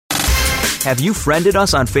Have you friended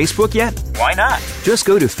us on Facebook yet? Why not? Just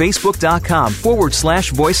go to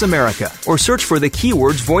facebook.com/Voice America or search for the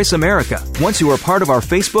keywords Voice America. Once you are part of our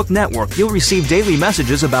Facebook network, you'll receive daily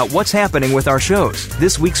messages about what's happening with our shows,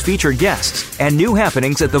 this week's featured guests, and new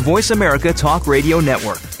happenings at the Voice America Talk Radio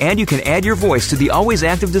Network. And you can add your voice to the always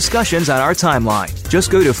active discussions on our timeline. Just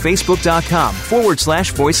go to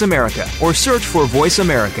facebook.com/Voice America or search for Voice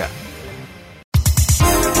America.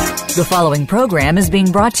 The following program is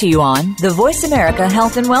being brought to you on the Voice America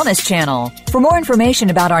Health and Wellness Channel. For more information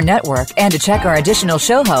about our network and to check our additional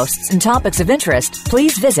show hosts and topics of interest,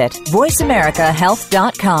 please visit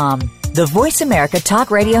voiceamericahealth.com. The Voice America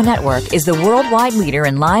Talk Radio Network is the worldwide leader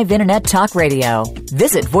in live Internet talk radio.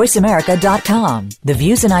 Visit voiceamerica.com. The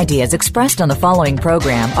views and ideas expressed on the following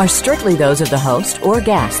program are strictly those of the host or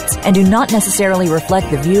guests and do not necessarily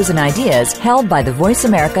reflect the views and ideas held by the Voice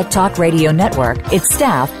America Talk Radio Network, its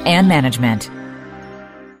staff, and management.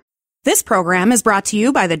 This program is brought to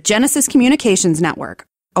you by the Genesis Communications Network,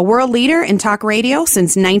 a world leader in talk radio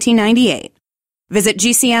since 1998. Visit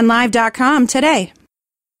GCNlive.com today.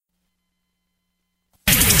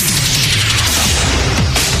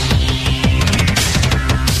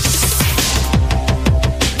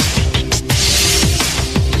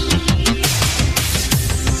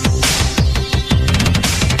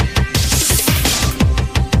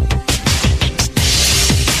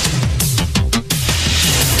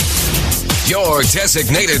 Your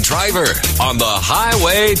designated driver on the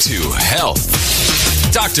highway to health.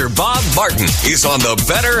 Dr. Bob Martin is on the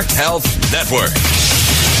Better Health Network.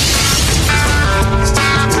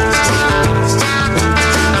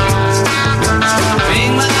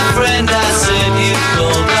 Being my friend, I said you'd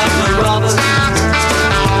call Dr. Robert.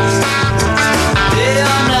 Day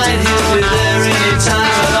or night, he'll be there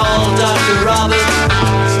anytime at all. Dr. Robert,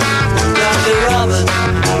 Dr. Robert.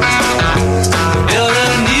 You're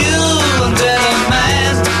a new and better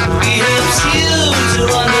man. He helps you to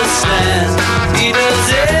understand. He does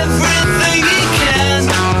everything he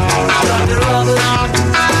can. Dr. Robert.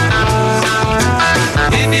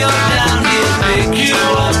 If you're down, he'll pick you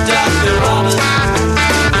up. Dr. Robert.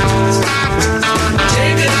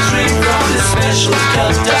 Take a drink from the special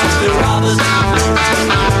cup. Dr. Robert.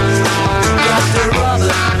 Dr.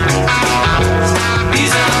 Robert.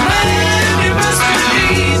 He's a man you must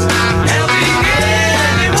believe, helping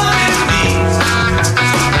anyone in need.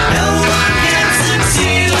 No one can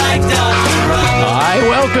succeed like Dr. Robert. I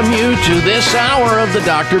welcome you to this hour of the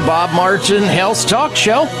Dr. Bob Martin Health Talk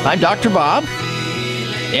Show. I'm Dr. Bob,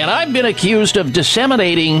 and I've been accused of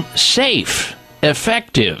disseminating safe,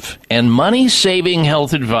 effective, and money-saving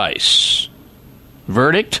health advice.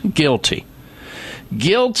 Verdict, guilty.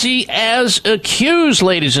 Guilty as accused,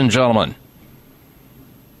 ladies and gentlemen.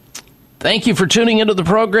 Thank you for tuning into the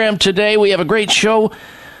program today. We have a great show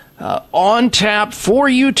on tap for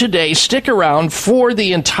you today. Stick around for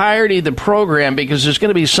the entirety of the program because there's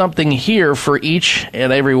going to be something here for each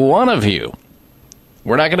and every one of you.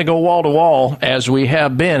 We're not going to go wall to wall as we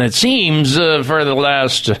have been, it seems, for the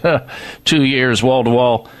last 2 years, wall to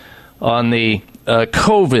wall on the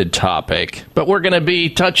COVID topic. But we're going to be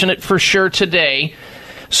touching it for sure today,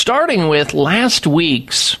 starting with last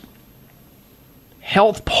week's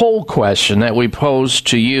health poll question that we posed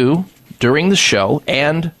to you during the show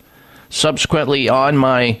and subsequently on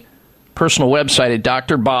my personal website at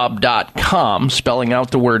drbob.com, spelling out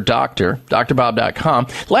the word doctor, drbob.com.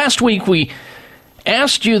 Last week we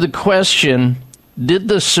asked you the question, did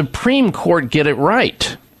the Supreme Court get it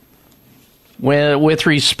right with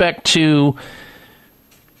respect to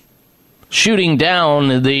shooting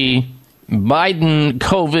down the Biden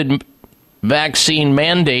COVID vaccine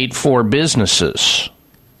mandate for businesses?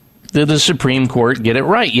 Did the Supreme Court get it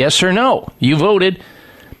right? Yes or no? You voted,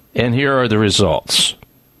 and here are the results.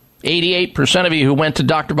 88% of you who went to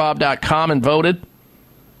drbob.com and voted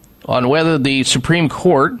on whether the Supreme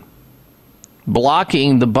Court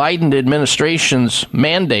blocking the Biden administration's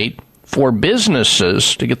mandate for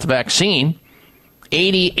businesses to get the vaccine,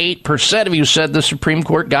 88% of you said the Supreme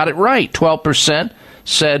Court got it right. 12%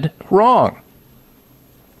 said wrong.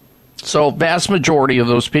 So vast majority of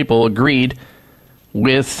those people agreed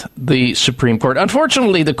with the Supreme Court.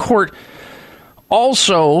 Unfortunately, the court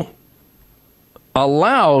also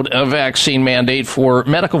allowed a vaccine mandate for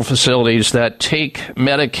medical facilities that take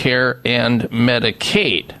Medicare and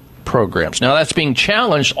Medicaid programs. Now, that's being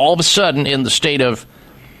challenged all of a sudden in the state of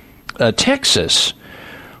Texas,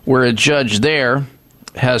 where a judge there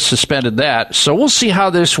has suspended that. So we'll see how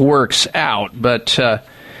this works out. But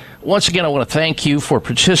once again, I want to thank you for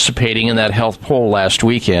participating in that health poll last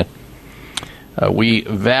weekend. We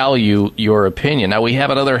value your opinion. Now, we have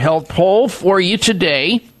another health poll for you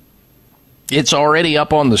today. It's already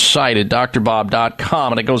up on the site at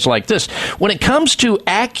drbob.com, and it goes like this. When it comes to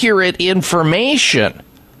accurate information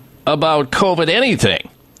about COVID anything,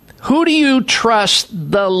 who do you trust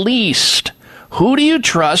the least? Who do you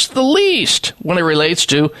trust the least when it relates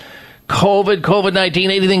to COVID, COVID-19,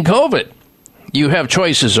 anything COVID? You have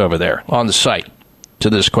choices over there on the site to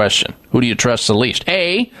this question. Who do you trust the least?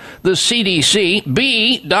 A, the CDC.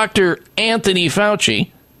 B, Dr. Anthony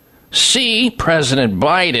Fauci. C, President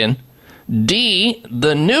Biden. D,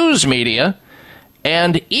 the news media.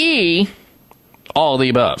 And E, all of the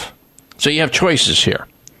above. So you have choices here.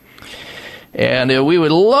 And we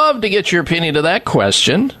would love to get your opinion to that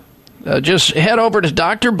question. Just head over to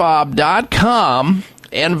drbob.com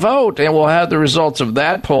and vote, and we'll have the results of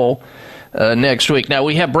that poll next week. Now,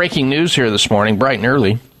 we have breaking news here this morning, bright and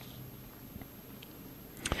early.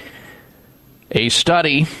 A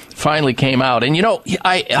study finally came out. And,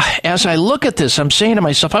 as I look at this, I'm saying to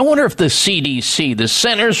myself, I wonder if the CDC, the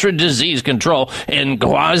Centers for Disease Control and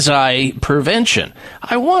Quasi-Prevention,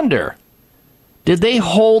 I wonder, did they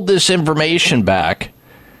hold this information back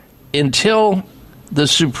until the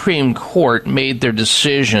Supreme Court made their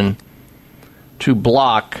decision to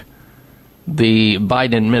block the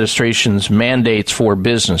Biden administration's mandates for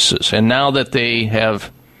businesses? And now that they have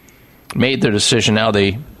made their decision, now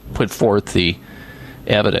they put forth the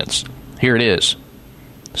evidence. Here it is.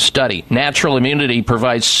 Study. Natural immunity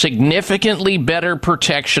provides significantly better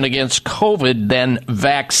protection against COVID than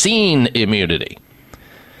vaccine immunity.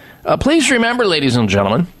 Please remember, ladies and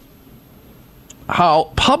gentlemen,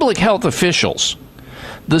 how public health officials,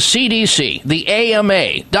 the CDC, the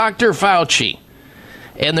AMA, Dr. Fauci,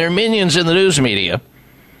 and their minions in the news media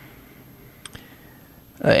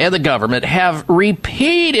and the government have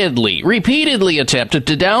repeatedly attempted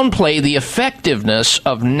to downplay the effectiveness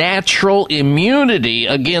of natural immunity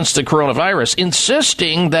against the coronavirus,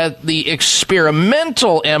 insisting that the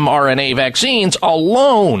experimental mRNA vaccines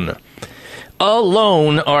alone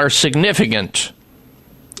are significant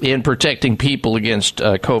in protecting people against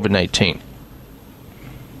COVID-19.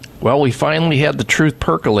 Well, we finally had the truth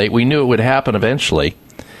percolate. We knew it would happen eventually.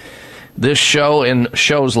 This show and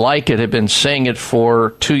shows like it have been saying it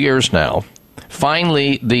for 2 years now.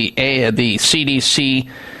 Finally, the CDC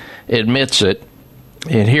admits it,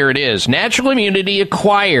 and here it is. Natural immunity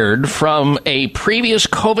acquired from a previous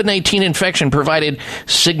COVID-19 infection provided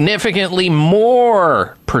significantly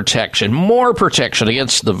more protection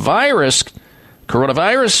against the virus,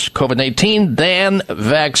 coronavirus, COVID-19, than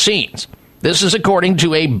vaccines. This is according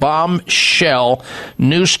to a bombshell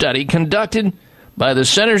new study conducted by the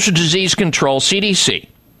Centers for Disease Control, CDC.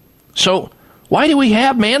 So why do we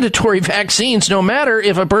have mandatory vaccines no matter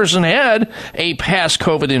if a person had a past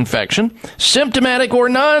COVID infection, symptomatic or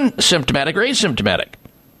non-symptomatic or asymptomatic?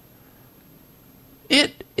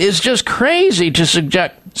 It is just crazy to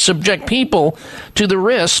subject people to the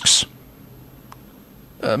risks,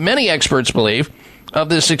 many experts believe, of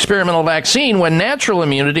this experimental vaccine when natural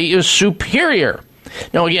immunity is superior.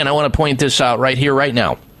 Now, again, I want to point this out right here, right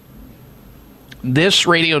now. This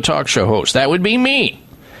radio talk show host, that would be me,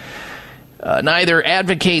 neither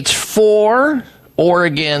advocates for or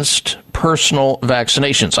against personal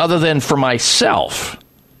vaccinations, other than for myself.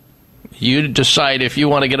 You decide if you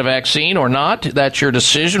want to get a vaccine or not. That's your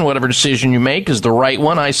decision. Whatever decision you make is the right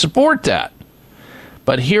one. I support that.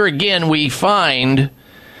 But here again, we find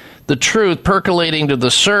the truth percolating to the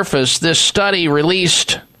surface. This study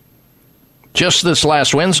released just this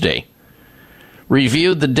last Wednesday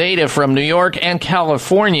reviewed the data from New York and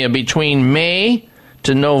California between May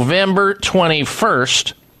to November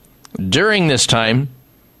 21st. During this time,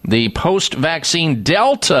 the post-vaccine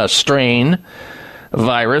Delta strain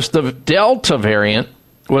virus, the Delta variant,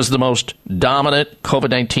 was the most dominant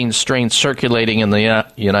COVID-19 strain circulating in the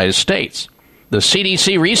United States. The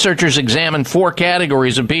CDC researchers examined 4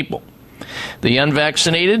 categories of people: the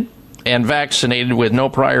unvaccinated and vaccinated with no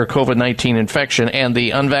prior COVID-19 infection, and the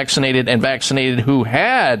unvaccinated and vaccinated who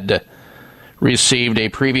had received a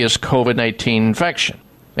previous COVID-19 infection.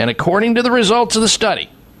 And according to the results of the study,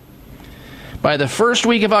 by the first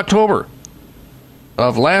week of October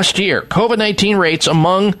of last year, COVID-19 rates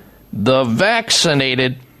among the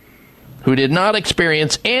vaccinated who did not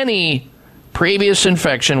experience any previous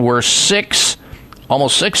infection were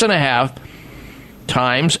almost 6.5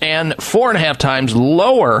 times and 4.5 times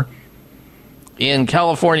lower in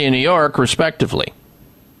California and New York, respectively,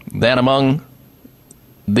 than among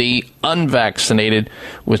the unvaccinated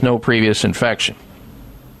with no previous infection.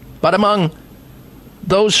 But among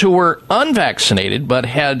those who were unvaccinated but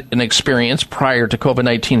had an experience prior to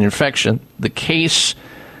COVID-19 infection, the case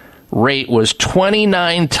rate was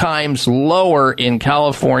 29 times lower in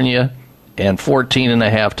California and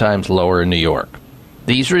 14.5 times lower in New York.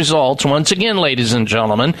 These results, once again, ladies and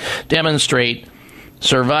gentlemen, demonstrate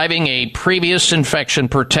surviving a previous infection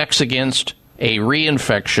protects against a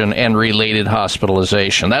reinfection and related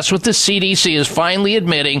hospitalization. That's what the CDC is finally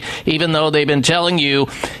admitting, even though they've been telling you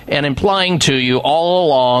and implying to you all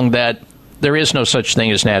along that there is no such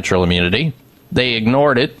thing as natural immunity. They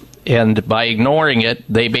ignored it, and by ignoring it,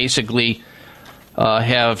 they basically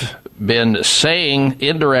have been saying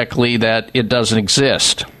indirectly that it doesn't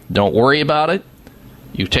exist. Don't worry about it.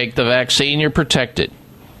 You take the vaccine, you're protected.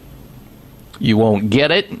 You won't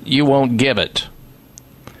get it, you won't give it.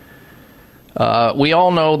 We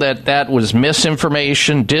all know that was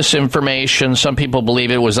misinformation, disinformation. Some people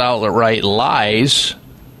believe it was outright lies,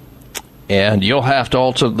 and you'll have to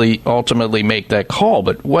ultimately make that call.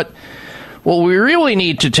 But what we really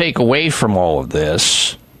need to take away from all of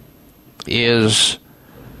this is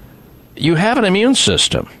you have an immune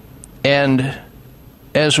system, and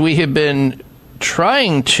as we have been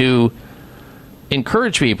trying to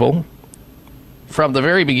encourage people from the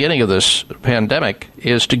very beginning of this pandemic,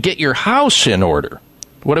 is to get your house in order.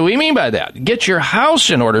 What do we mean by that? Get your house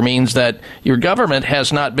in order means that your government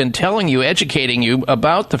has not been telling you, educating you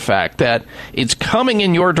about the fact that it's coming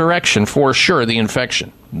in your direction for sure, the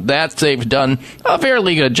infection. That they've done a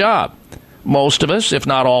fairly good job. Most of us, if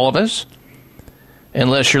not all of us,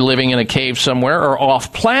 unless you're living in a cave somewhere or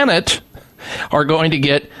off planet, are going to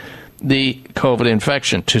get the COVID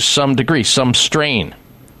infection to some degree, some strain.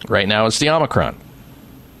 Right now it's the Omicron.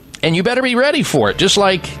 And you better be ready for it, just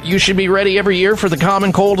like you should be ready every year for the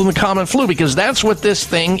common cold and the common flu, because that's what this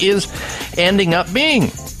thing is ending up being.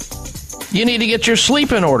 You need to get your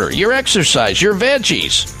sleep in order, your exercise, your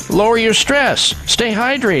veggies, lower your stress, stay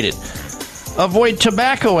hydrated, avoid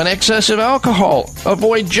tobacco and excessive alcohol,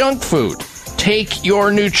 avoid junk food, take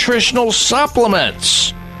your nutritional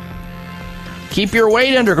supplements. Keep your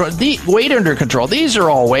weight under control. These are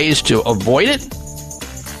all ways to avoid it.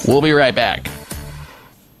 We'll be right back.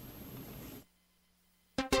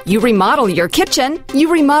 You remodel your kitchen,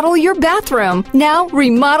 you remodel your bathroom. Now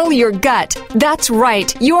remodel your gut. That's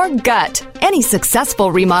right, your gut. Any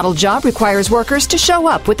successful remodel job requires workers to show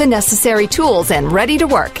up with the necessary tools and ready to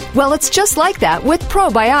work. Well, it's just like that with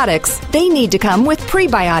probiotics. They need to come with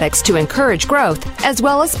prebiotics to encourage growth, as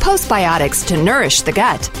well as postbiotics to nourish the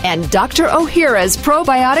gut. And Dr. Ohhira's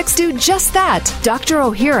probiotics do just that. Dr.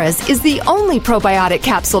 Ohhira's is the only probiotic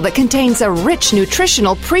capsule that contains a rich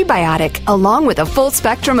nutritional prebiotic, along with a full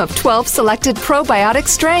spectrum of 12 selected probiotic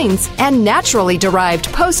strains and naturally derived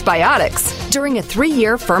postbiotics. During a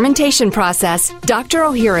 3-year fermentation process, Dr.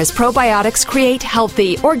 Ohhira's probiotics create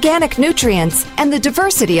healthy, organic nutrients and the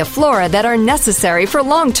diversity of flora that are necessary for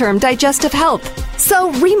long-term digestive health.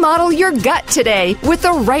 So remodel your gut today with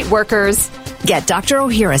the right workers. Get Dr.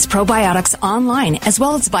 Ohhira's probiotics online, as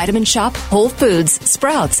well as Vitamin Shoppe, Whole Foods,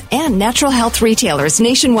 Sprouts, and natural health retailers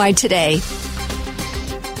nationwide today.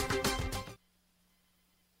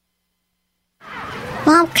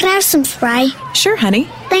 Mom, can I have some spray? Sure, honey.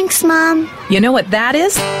 Thanks, Mom. You know what that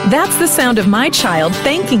is? That's the sound of my child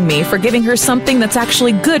thanking me for giving her something that's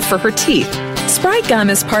actually good for her teeth. Spry Gum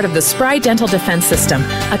is part of the Spry Dental Defense System,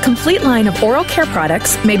 a complete line of oral care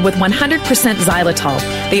products made with 100%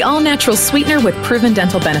 xylitol, the all-natural sweetener with proven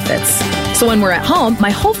dental benefits. So when we're at home, my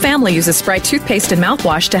whole family uses Spry toothpaste and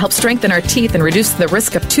mouthwash to help strengthen our teeth and reduce the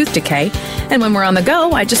risk of tooth decay. And when we're on the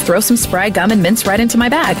go, I just throw some Spry Gum and mints right into my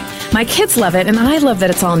bag. My kids love it, and I love that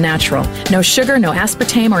it's all natural. No sugar, no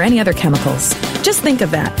aspartame, or any other chemicals. Just think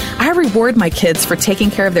of that. I reward my kids for taking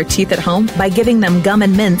care of their teeth at home by giving them gum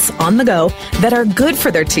and mints on the go that are good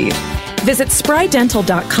for their teeth. Visit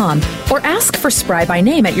sprydental.com or ask for Spry by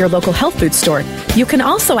name at your local health food store. You can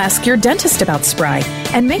also ask your dentist about Spry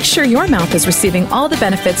and make sure your mouth is receiving all the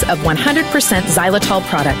benefits of 100% xylitol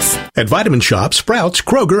products. At Vitamin Shoppe, Sprouts,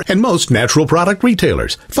 Kroger, and most natural product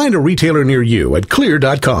retailers. Find a retailer near you at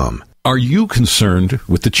clear.com. Are you concerned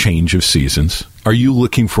with the change of seasons? Are you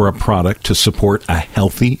looking for a product to support a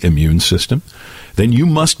healthy immune system? Then you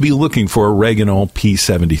must be looking for Oreganol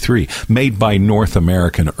P73, made by North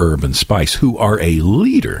American Herb & Spice, who are a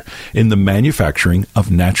leader in the manufacturing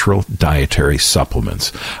of natural dietary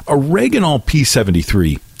supplements. Oreganol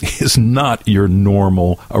P73 is not your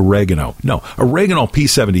normal oregano. No, Oreganol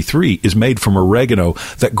P73 is made from oregano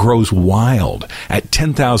that grows wild at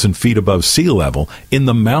 10,000 feet above sea level in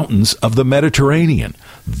the mountains of the Mediterranean.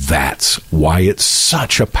 That's why it's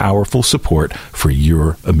such a powerful support for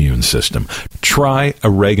your immune system. Try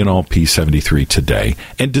Oreganol P73 today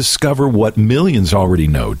and discover what millions already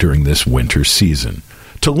know during this winter season.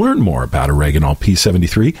 To learn more about Oreganol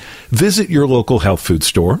P73, visit your local health food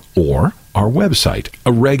store or our website,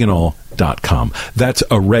 oreganol.com. That's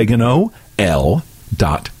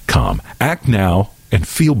oregano.l.com. Act now and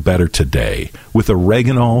feel better today with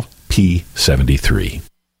Oreganol P73.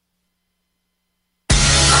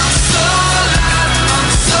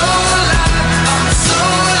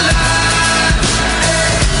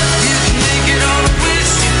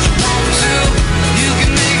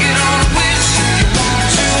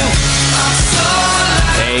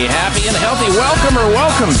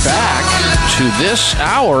 Welcome back to this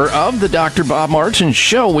hour of the Dr. Bob Martin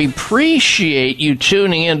Show. We appreciate you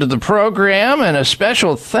tuning into the program, and a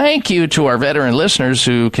special thank you to our veteran listeners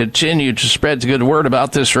who continue to spread the good word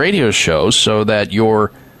about this radio show so that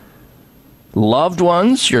your loved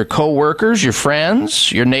ones, your co-workers, your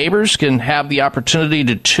friends, your neighbors can have the opportunity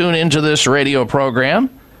to tune into this radio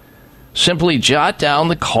program. Simply jot down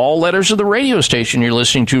the call letters of the radio station you're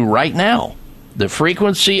listening to right now, the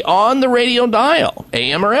frequency on the radio dial,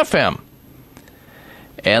 AM or FM,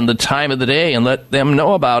 and the time of the day, and let them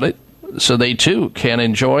know about it so they too can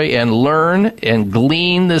enjoy and learn and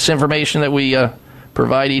glean this information that we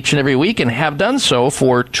provide each and every week, and have done so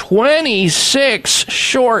for 26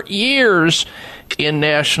 short years in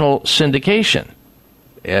national syndication.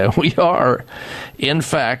 We are, in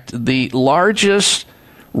fact, the largest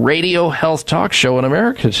radio health talk show in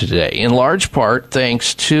America today, in large part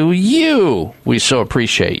thanks to you. We so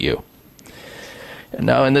appreciate you. And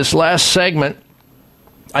now, in this last segment,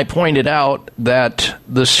 I pointed out that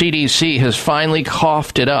the CDC has finally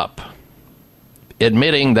coughed it up,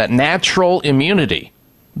 admitting that natural immunity,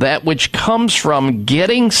 that which comes from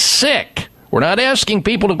getting sick, we're not asking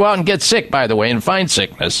people to go out and get sick, by the way, and find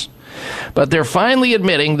sickness, but they're finally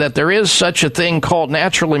admitting that there is such a thing called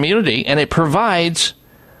natural immunity, and it provides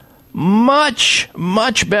much,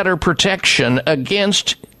 much better protection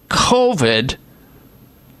against COVID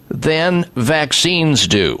than vaccines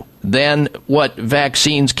do, than what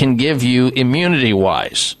vaccines can give you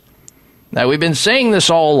immunity-wise. Now, we've been saying this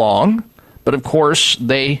all along, but of course,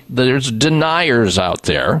 there's deniers out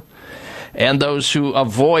there, and those who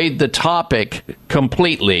avoid the topic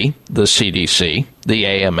completely, the CDC, the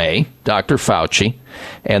AMA, Dr. Fauci,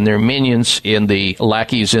 and their minions in the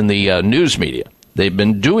lackeys in the news media. They've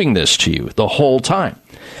been doing this to you the whole time.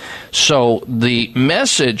 So the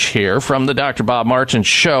message here from the Dr. Bob Martin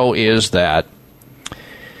Show is that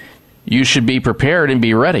you should be prepared and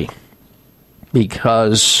be ready,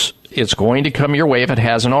 because it's going to come your way if it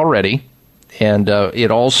hasn't already. And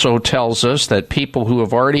it also tells us that people who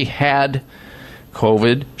have already had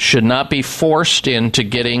COVID should not be forced into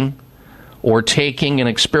getting or taking an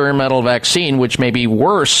experimental vaccine, which may be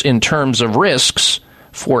worse in terms of risks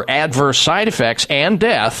for adverse side effects and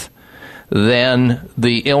death than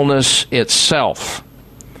the illness itself,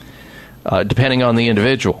 depending on the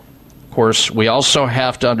individual. Of course, we also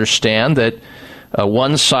have to understand that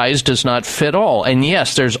one size does not fit all. And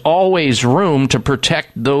yes, there's always room to protect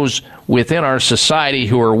those within our society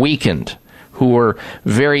who are weakened, who are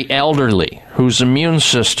very elderly, whose immune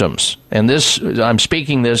systems, and this, I'm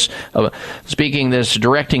directing this at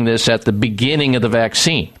the beginning of the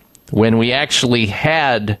vaccine, when we actually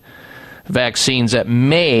had vaccines that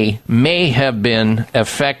may have been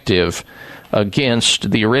effective against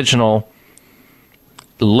the original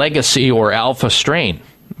legacy or alpha strain.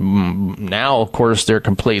 Now, of course, they're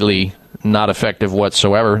completely not effective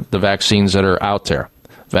whatsoever, the vaccines that are out there.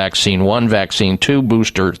 Vaccine 1, Vaccine 2,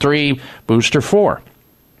 Booster 3, Booster 4.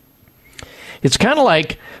 It's kind of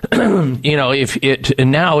like,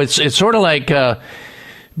 it's sort of like,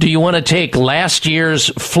 do you want to take last year's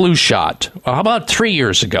flu shot? How about 3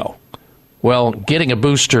 years ago? Well, getting a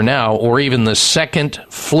booster now, or even the second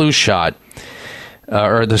flu shot,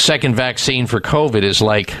 or the second vaccine for COVID is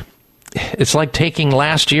like, it's like taking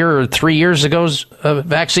last year or 3 years ago's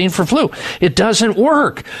vaccine for flu. It doesn't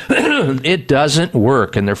work. It doesn't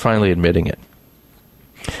work, and they're finally admitting it.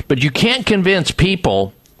 But you can't convince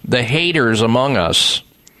people, the haters among us,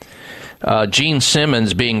 Gene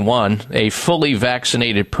Simmons being one, a fully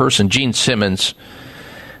vaccinated person. Gene Simmons,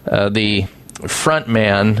 the front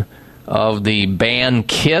man of the band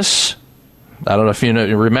Kiss. I don't know if you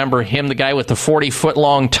remember him, the guy with the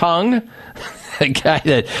 40-foot-long tongue. The guy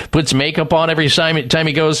that puts makeup on every time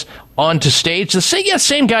he goes onto stage. The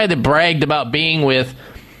same guy that bragged about being with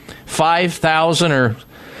 5,000 or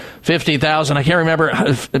 50,000. I can't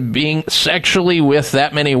remember, being sexually with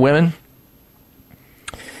that many women.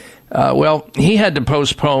 Well, he had to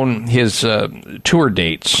postpone his tour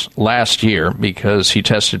dates last year because he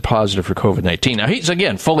tested positive for COVID-19. Now, he's,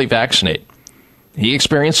 again, fully vaccinated. He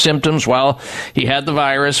experienced symptoms while he had the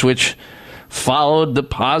virus, which followed the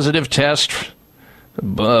positive test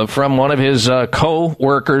from one of his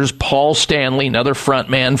co-workers, Paul Stanley, another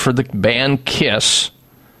frontman for the band Kiss.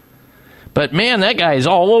 But man, that guy is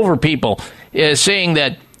all over people, saying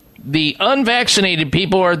that the unvaccinated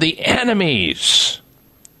people are the enemies.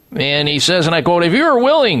 And he says, and I quote, if you are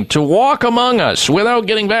willing to walk among us without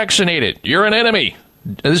getting vaccinated, you're an enemy.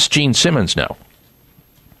 This is Gene Simmons now.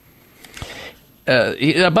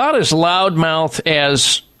 About as loudmouth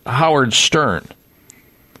as Howard Stern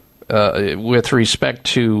with respect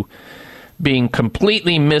to being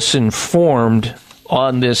completely misinformed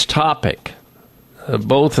on this topic,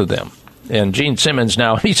 both of them. And Gene Simmons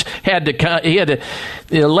now,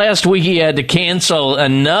 last week he had to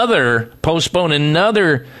postpone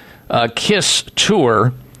another Kiss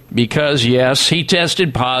tour because, yes, he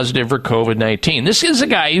tested positive for COVID-19. This is a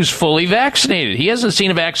guy who's fully vaccinated. He hasn't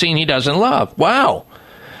seen a vaccine he doesn't love. Wow.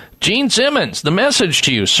 Gene Simmons, the message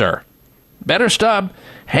to you, sir. Better stop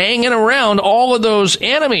hanging around all of those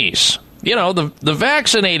enemies. You know, the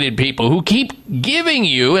vaccinated people who keep giving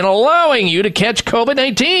you and allowing you to catch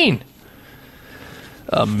COVID-19.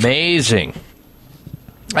 Amazing.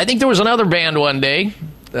 I think there was another band one day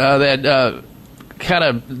that kind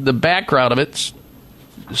of the background of it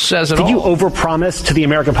says it all. Did you overpromise to the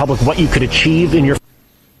American public what you could achieve in your...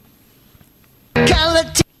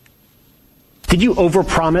 Did you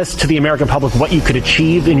overpromise to the American public what you could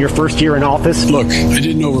achieve in your first year in office? Look, I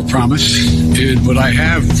didn't overpromise, but I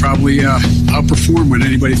have probably outperformed what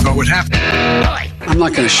anybody thought would happen. I'm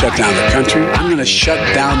not going to shut down the country. I'm going to shut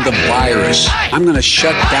down the virus. I'm going to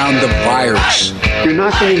shut down the virus. You're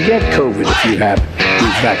not going to get COVID if you have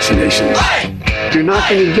these vaccinations. You're not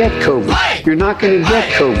going to get COVID. You're not going to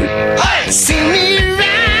get COVID. See me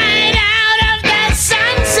right out of that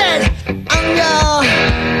sunset on your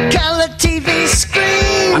color TV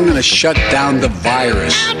screen. I'm going to shut down the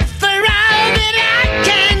virus. Out for all that I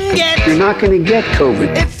can get. You're not going to get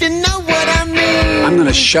COVID. If you know what I mean. I'm going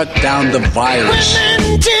to shut down the virus.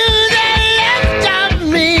 Women to the left of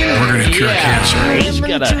me. We're going to cure cancer. He's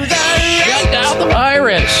going to shut down the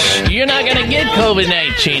virus. You're not going to get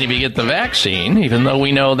COVID-19 if you get the vaccine, even though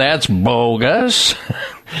we know that's bogus.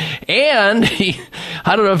 And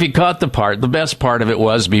I don't know if you caught the part. The best part of it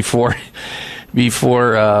was before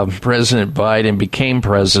President Biden became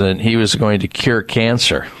president, he was going to cure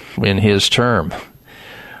cancer in his term.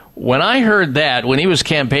 When I heard that, when he was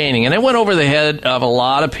campaigning, and it went over the head of a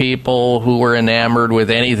lot of people who were enamored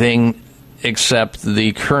with anything except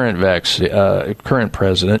the current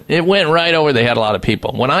president, it went right over the head of a lot of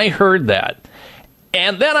people. When I heard that,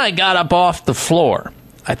 and then I got up off the floor,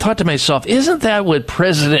 I thought to myself, isn't that what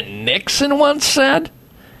President Nixon once said?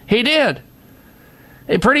 He did.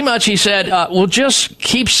 Pretty much he said, we'll just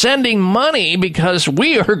keep sending money because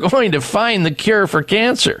we are going to find the cure for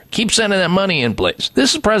cancer. Keep sending that money in place.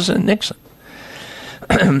 This is President Nixon.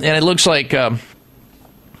 And it looks like,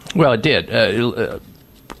 it did.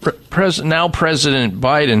 Now President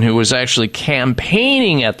Biden, who was actually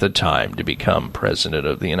campaigning at the time to become president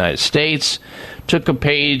of the United States, took a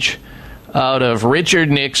page out of Richard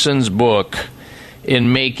Nixon's book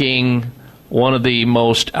in making one of the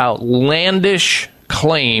most outlandish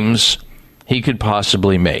claims he could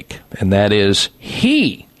possibly make, and that is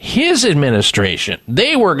his administration,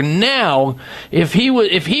 they were now, if he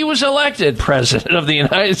was elected president of the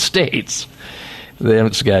United States,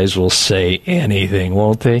 those guys will say anything,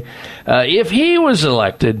 won't they? If he was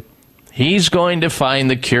elected, he's going to find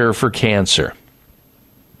the cure for cancer.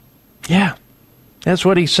 Yeah, that's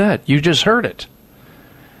what he said. You just heard it.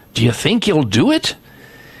 Do you think he'll do it?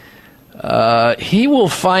 He will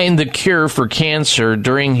find the cure for cancer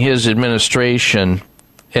during his administration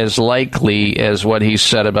as likely as what he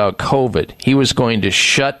said about COVID. He was going to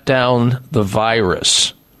shut down the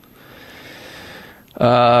virus.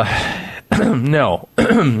 No,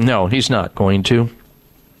 he's not going to.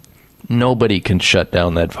 Nobody can shut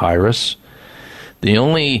down that virus. The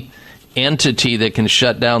only entity that can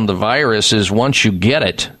shut down the virus is once you get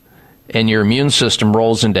it and your immune system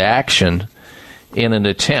rolls into action in an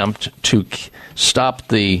attempt to stop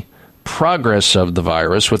the progress of the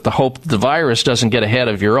virus with the hope the virus doesn't get ahead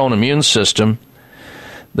of your own immune system,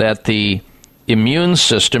 that the immune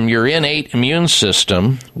system, your innate immune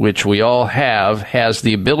system, which we all have, has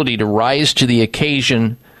the ability to rise to the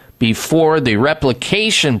occasion before the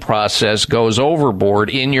replication process goes overboard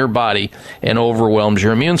in your body and overwhelms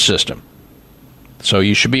your immune system. So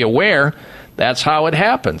you should be aware that's how it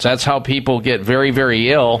happens. That's how people get very,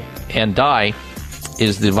 very ill and die,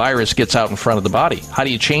 is the virus gets out in front of the body. How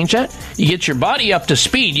do you change that? You get your body up to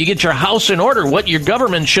speed. You get your house in order, what your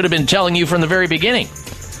government should have been telling you from the very beginning.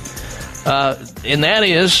 And that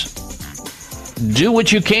is, do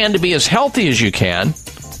what you can to be as healthy as you can.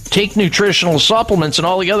 Take nutritional supplements and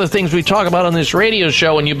all the other things we talk about on this radio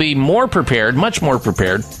show, and you'll be more prepared, much more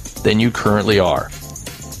prepared than you currently are.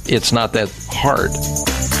 It's not that hard.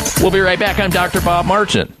 We'll be right back. I'm Dr. Bob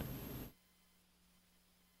Martin.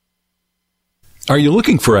 Are you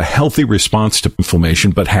looking for a healthy response to inflammation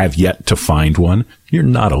but have yet to find one? You're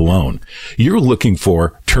not alone. You're looking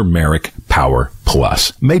for Turmeric Power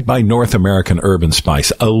Plus, made by North American Herb &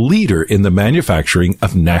 Spice, a leader in the manufacturing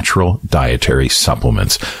of natural dietary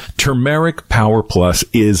supplements. Turmeric Power Plus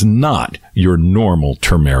is not your normal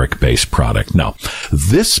turmeric-based product. No,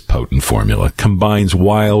 this potent formula combines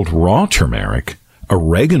wild raw turmeric,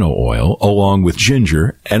 oregano oil, along with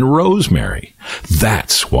ginger and rosemary.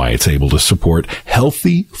 That's why it's able to support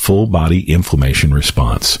healthy, full-body inflammation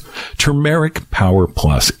response. Turmeric Power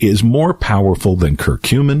Plus is more powerful than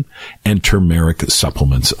curcumin and turmeric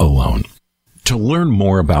supplements alone. To learn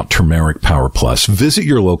more about Turmeric Power Plus, visit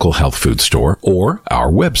your local health food store or our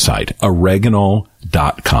website,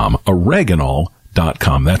 oreganol.com.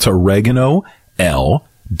 Oreganol.com. That's oregano.com.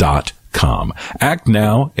 Act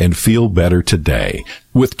now and feel better today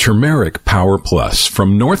with Turmeric Power Plus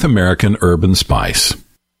from North American Herb & Spice.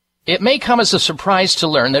 It may come as a surprise to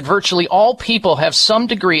learn that virtually all people have some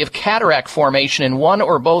degree of cataract formation in one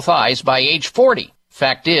or both eyes by age 40.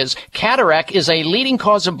 Fact is, cataract is a leading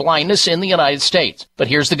cause of blindness in the United States. But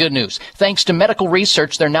here's the good news. Thanks to medical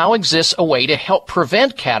research, there now exists a way to help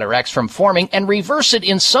prevent cataracts from forming and reverse it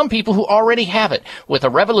in some people who already have it with a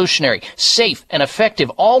revolutionary, safe, and effective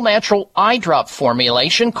all-natural eye drop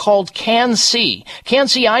formulation called Can-C.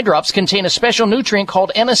 Can-C eye drops contain a special nutrient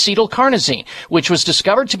called N-acetylcarnosine, which was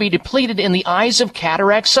discovered to be depleted in the eyes of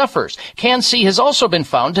cataract sufferers. Can-C has also been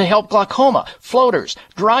found to help glaucoma, floaters,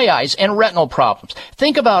 dry eyes, and retinal problems.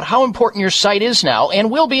 Think about how important your sight is now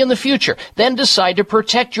and will be in the future. Then decide to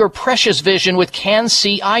protect your precious vision with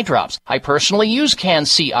Can-C eye drops. I personally use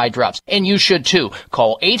Can-C eye drops, and you should too.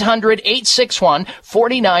 Call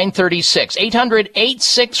 800-861-4936.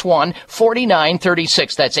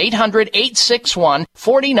 800-861-4936. That's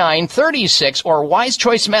 800-861-4936 or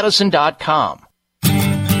wisechoicemedicine.com.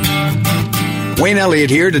 Wayne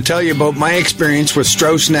Elliott here to tell you about my experience with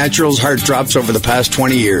Strauss Naturals Heart Drops over the past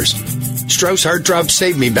 20 years. Strauss Heart Drops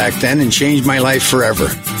saved me back then and changed my life forever.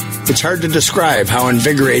 It's hard to describe how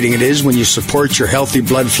invigorating it is when you support your healthy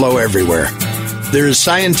blood flow everywhere. There is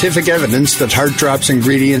scientific evidence that Heart Drops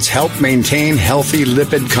ingredients help maintain healthy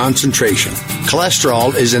lipid concentration.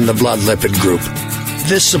 Cholesterol is in the blood lipid group.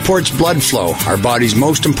 This supports blood flow, our body's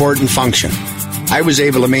most important function. I was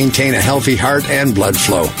able to maintain a healthy heart and blood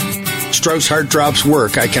flow. Strauss Heart Drops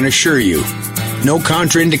work, I can assure you. No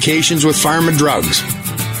contraindications with pharma drugs.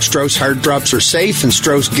 Strauss Heart Drops are safe, and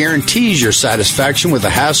Strauss guarantees your satisfaction with a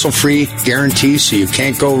hassle-free guarantee so you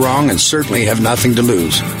can't go wrong and certainly have nothing to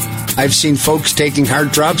lose. I've seen folks taking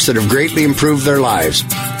Heart Drops that have greatly improved their lives.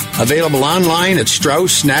 Available online at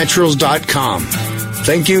StraussNaturals.com.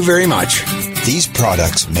 Thank you very much. These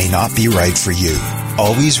products may not be right for you.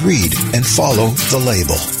 Always read and follow the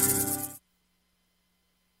label.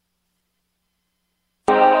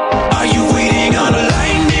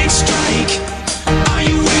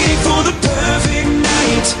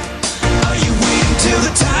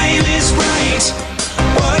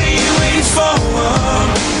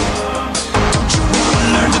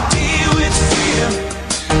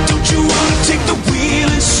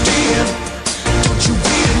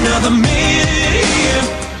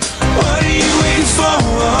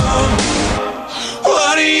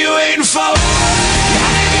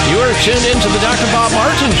 Tuned into the Dr. Bob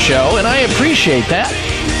Martin Show, and I appreciate that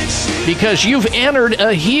because you've entered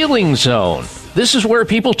a healing zone. This is where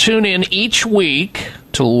people tune in each week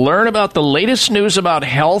to learn about the latest news about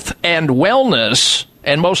health and wellness,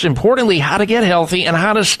 and most importantly, how to get healthy and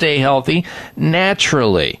how to stay healthy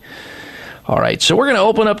naturally. All right, so we're going to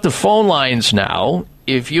open up the phone lines now.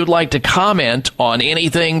 If you'd like to comment on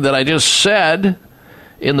anything that I just said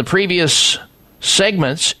in the previous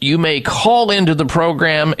segments, you may call into the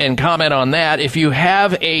program and comment on that. If you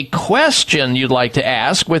have a question you'd like to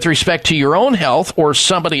ask with respect to your own health or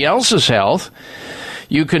somebody else's health,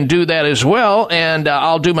 you can do that as well, and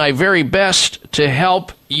I'll do my very best to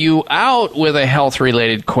help you out with a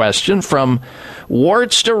health-related question, from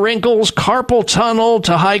warts to wrinkles, carpal tunnel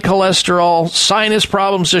to high cholesterol, sinus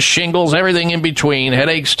problems to shingles, everything in between,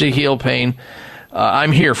 headaches to heel pain.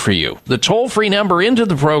 I'm here for you. The toll-free number into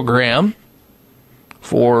the program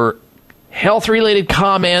for health-related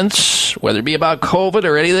comments, whether it be about COVID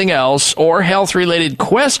or anything else, or health-related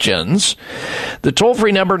questions, the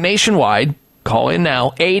toll-free number nationwide, call in now,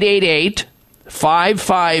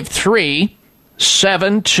 888-553-6766,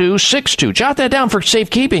 888-553-7262. Jot that down for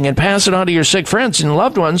safekeeping and pass it on to your sick friends and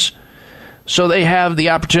loved ones so they have the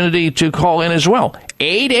opportunity to call in as well.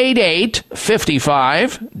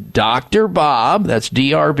 888-55 Dr. Bob. That's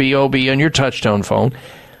D-R-B-O-B on your touchtone phone.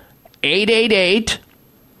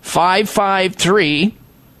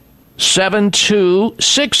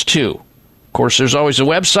 888-553-7262. Of course, there's always a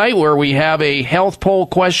website where we have a health poll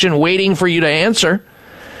question waiting for you to answer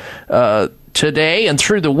today and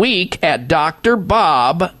through the week at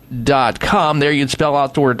drbob.com. There you'd spell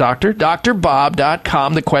out the word doctor,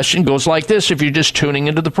 drbob.com. The question goes like this if you're just tuning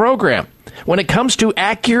into the program. When it comes to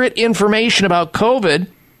accurate information about COVID,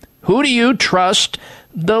 who do you trust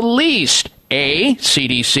the least? A,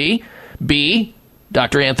 CDC, B,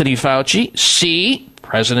 Dr. Anthony Fauci, C,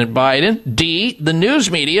 President Biden, D, the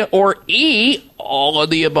news media, or E, all of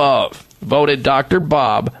the above. Vote at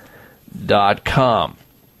drbob.com.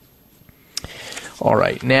 All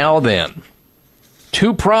right, now then,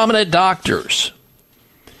 two prominent doctors.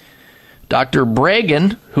 Dr.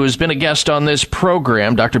 Breggin, who has been a guest on this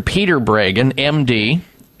program, Dr. Peter Breggin, MD,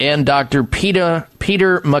 and Dr. Peter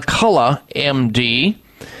McCullough, MD.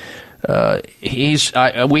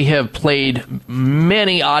 We have played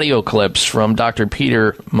many audio clips from Dr.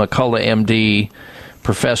 Peter McCullough, MD,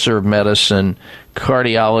 professor of medicine,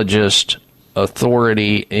 cardiologist,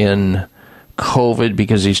 authority in COVID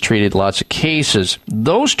because he's treated lots of cases.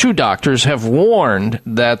 Those two doctors have warned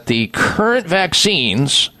that the current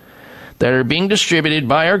vaccines that are being distributed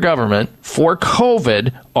by our government for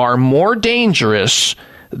COVID are more dangerous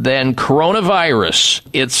than coronavirus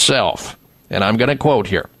itself. And I'm going to quote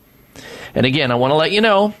here. And again, I want to let you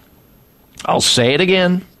know, I'll say it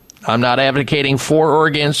again, I'm not advocating for or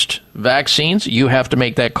against vaccines. You have to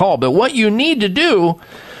make that call. But what you need to do,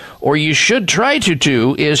 or you should try to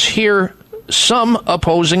do, is hear some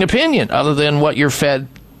opposing opinion other than what you're fed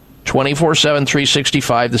 24/7,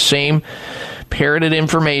 365, the same parroted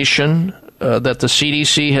information that the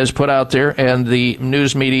CDC has put out there and the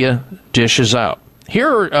news media dishes out.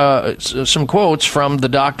 Here are some quotes from the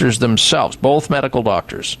doctors themselves, both medical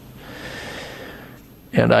doctors.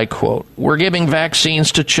 And I quote, "We're giving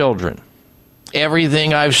vaccines to children.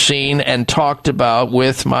 Everything I've seen and talked about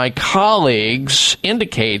with my colleagues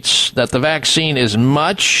indicates that the vaccine is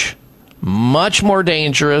much more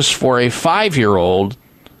dangerous for a 5-year-old.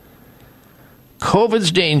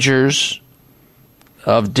 COVID's dangers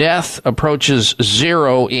of death approaches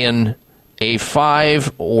zero in a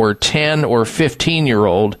 5 or 10 or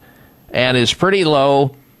 15-year-old and is pretty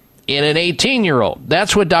low in an 18-year-old.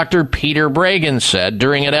 That's what Dr. Peter Breggin said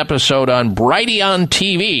during an episode on Brighteon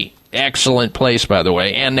TV. Excellent place, by the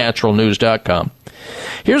way, and naturalnews.com.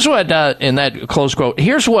 Here's what, in that close quote,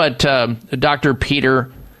 here's what Dr.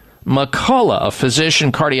 Peter McCullough, a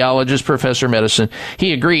physician, cardiologist, professor of medicine,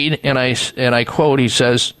 he agreed, and I quote, he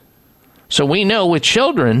says, "So we know with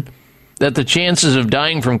children that the chances of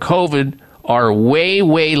dying from COVID are way,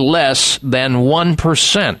 way less than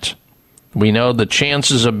 1%. We know the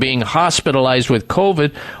chances of being hospitalized with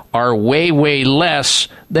COVID are way, way less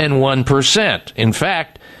than 1%. In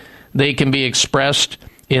fact, they can be expressed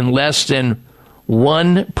in less than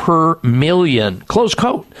 1 per million." Close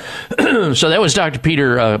quote. So that was Dr.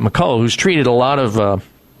 Peter McCullough, who's treated a lot of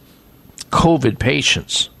COVID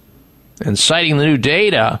patients. And citing the new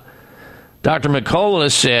data, Dr.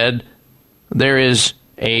 McCullough said there is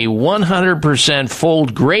a 100%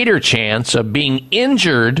 fold greater chance of being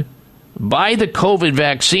injured by the COVID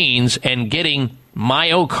vaccines and getting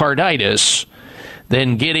myocarditis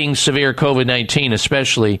than getting severe COVID-19,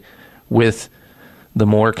 especially with the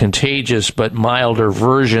more contagious but milder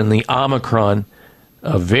version, the Omicron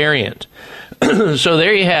variant. So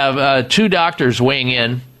there you have two doctors weighing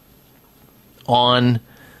in on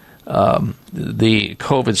the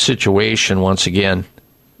COVID situation once again.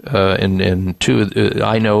 And two,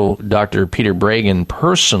 I know Dr. Peter Breggin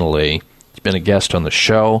personally. He's been a guest on the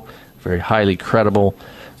show. Very highly credible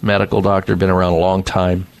medical doctor, been around a long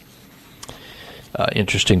time.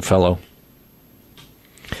 Interesting fellow.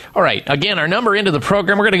 All right, again, our number into the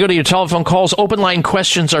program, we're going to go to your telephone calls. Open line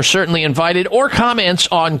questions are certainly invited, or comments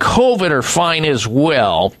on COVID are fine as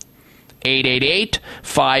well.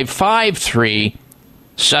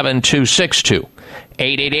 888-553-7262.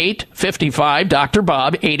 888-55-Dr.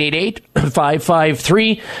 Bob,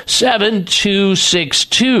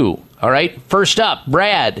 888-553-7262. All right, first up,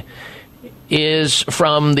 Brad is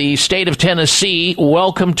from the state of Tennessee.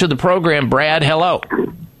 Welcome to the program, Brad. Hello.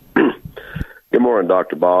 Good morning,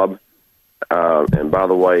 Dr. Bob. And by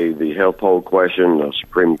the way, the health poll question, the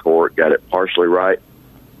Supreme Court got it partially right.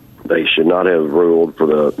 They should not have ruled for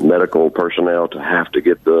the medical personnel to have to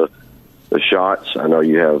get the shots. I know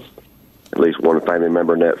you have at least one family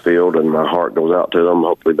member in that field, and my heart goes out to them.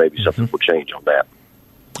 Hopefully, maybe something will change on that.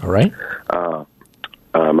 All right.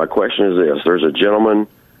 My question is this. There's a gentleman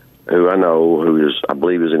who I know I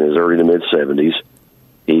believe is in his early to mid-70s.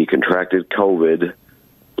 He contracted COVID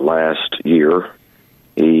last year.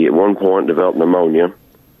 He, at one point, developed pneumonia.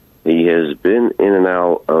 He has been in and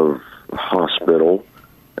out of the hospital,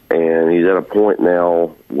 and he's at a point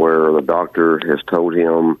now where the doctor has told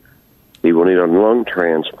him he will need a lung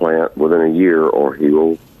transplant within a year or he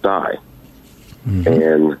will die. Mm-hmm.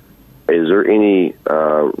 And is there any,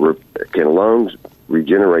 can lungs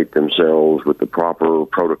regenerate themselves with the proper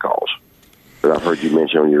protocols that I've heard you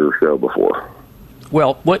mention on your show before?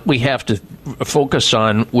 Well, what we have to focus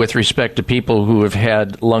on with respect to people who have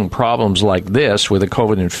had lung problems like this with a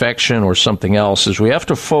COVID infection or something else is we have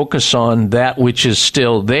to focus on that which is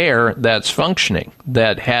still there, that's functioning,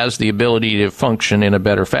 that has the ability to function in a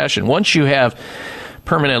better fashion. Once you have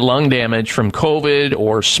permanent lung damage from COVID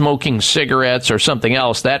or smoking cigarettes or something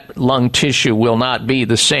else, that lung tissue will not be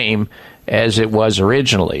the same as it was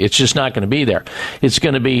originally. It's just not going to be there. It's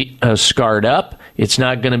going to be scarred up. It's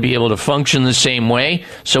not going to be able to function the same way.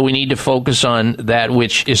 So we need to focus on that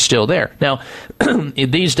which is still there. Now,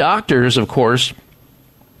 these doctors, of course,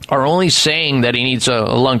 are only saying that he needs a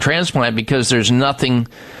lung transplant because there's nothing,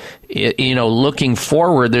 looking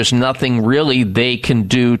forward, there's nothing really they can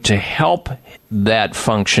do to help that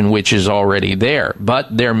function which is already there.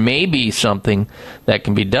 But there may be something that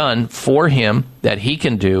can be done for him that he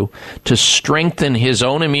can do to strengthen his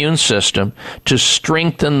own immune system, to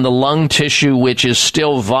strengthen the lung tissue which is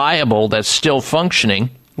still viable, that's still functioning.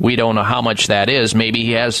 We don't know how much that is. Maybe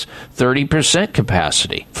he has 30%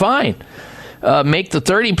 capacity. Fine. Make the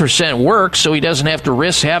 30% work so he doesn't have to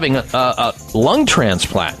risk having a lung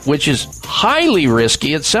transplant, which is highly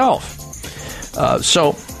risky itself.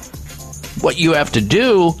 So what you have to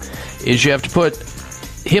do is you have to put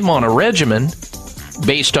him on a regimen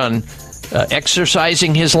based on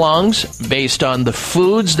exercising his lungs, based on the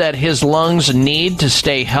foods that his lungs need to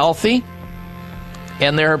stay healthy.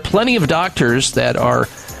 And there are plenty of doctors that are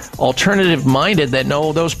alternative-minded that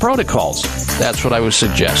know those protocols. That's what I would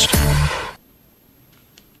suggest.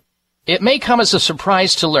 It may come as a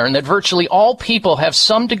surprise to learn that virtually all people have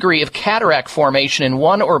some degree of cataract formation in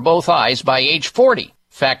one or both eyes by age 40.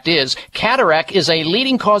 Fact is, cataract is a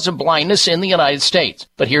leading cause of blindness in the United States.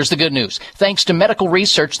 But here's the good news. Thanks to medical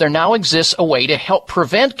research, there now exists a way to help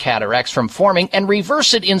prevent cataracts from forming and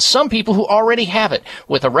reverse it in some people who already have it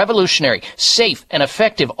with a revolutionary, safe, and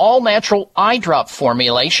effective all-natural eye drop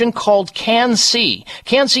formulation called Can-C.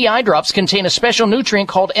 Can-C eye drops contain a special nutrient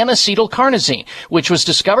called N-acetylcarnosine, which was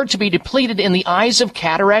discovered to be depleted in the eyes of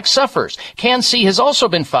cataract sufferers. Can-C has also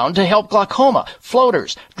been found to help glaucoma,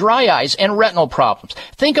 floaters, dry eyes, and retinal problems.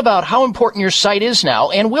 Think about how important your sight is now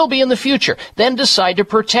and will be in the future. Then decide to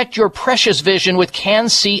protect your precious vision with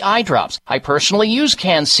Can-C eye drops. I personally use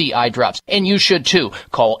Can-C eye drops, and you should too.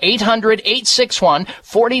 Call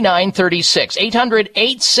 800-861-4936.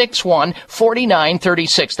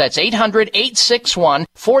 800-861-4936. That's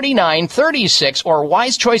 800-861-4936 or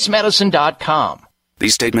wisechoicemedicine.com.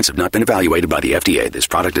 These statements have not been evaluated by the FDA. This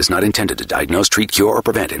product is not intended to diagnose, treat, cure, or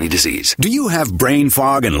prevent any disease. Do you have brain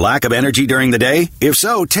fog and lack of energy during the day? If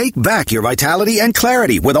so, take back your vitality and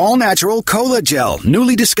clarity with all-natural Cola-Gel,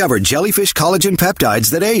 newly discovered jellyfish collagen peptides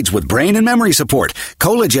that aids with brain and memory support.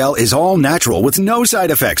 Cola-Gel is all-natural with no side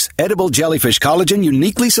effects. Edible jellyfish collagen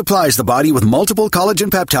uniquely supplies the body with multiple collagen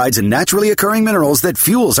peptides and naturally occurring minerals that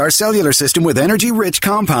fuels our cellular system with energy-rich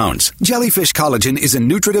compounds. Jellyfish collagen is a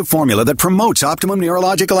nutritive formula that promotes optimum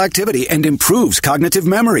neurological activity and improves cognitive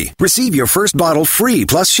memory. Receive your first bottle free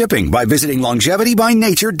plus shipping by visiting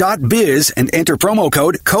longevitybynature.biz and enter promo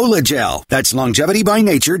code COLAGEL. That's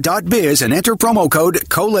longevitybynature.biz and enter promo code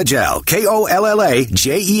COLAGEL.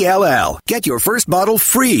 KOLLAGEL. Get your first bottle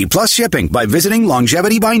free plus shipping by visiting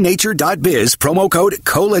longevitybynature.biz, promo code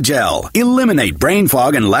COLAGEL. Eliminate brain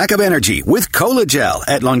fog and lack of energy with Cola-Gel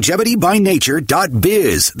at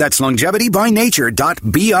longevitybynature.biz. That's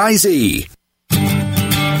longevitybynature.biz.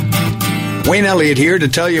 Wayne Elliott here to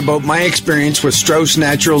tell you about my experience with Strauss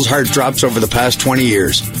Naturals Heart Drops over the past 20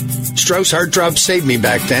 years. Strauss Heart Drops saved me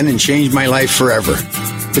back then and changed my life forever.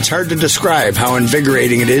 It's hard to describe how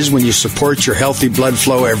invigorating it is when you support your healthy blood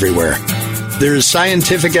flow everywhere. There is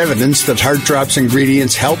scientific evidence that Heart Drops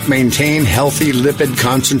ingredients help maintain healthy lipid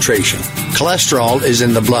concentration. Cholesterol is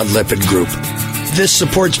in the blood lipid group. This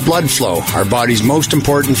supports blood flow, our body's most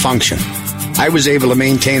important function. I was able to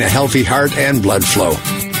maintain a healthy heart and blood flow.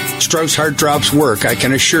 Strauss Heart Drops work, I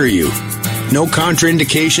can assure you. No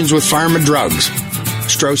contraindications with pharma drugs.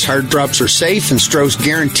 Strauss Heart Drops are safe, and Strauss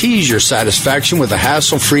guarantees your satisfaction with a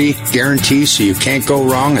hassle-free guarantee, so you can't go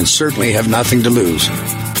wrong and certainly have nothing to lose.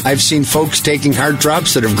 I've seen folks taking heart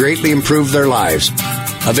drops that have greatly improved their lives.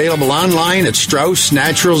 Available online at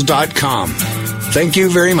StraussNaturals.com. Thank you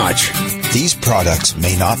very much. These products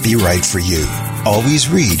may not be right for you. Always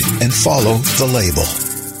read and follow the label.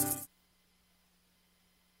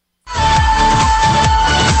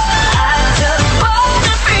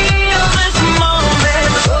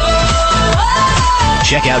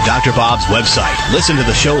 Check out Dr. Bob's website. Listen to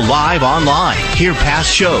the show live online. Hear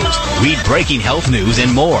past shows. Read breaking health news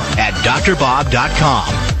and more at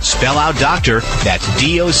drbob.com. Spell out doctor. That's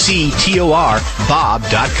DOCTOR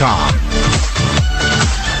Bob.com.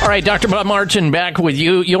 All right, Dr. Bob Martin back with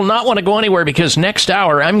you. You'll not want to go anywhere because next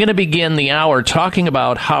hour I'm going to begin the hour talking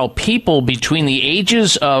about how people between the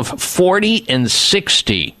ages of 40 and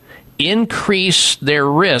 60 increase their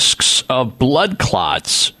risks of blood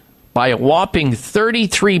clots by a whopping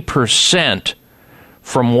 33%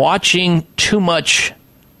 from watching too much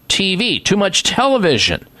TV, too much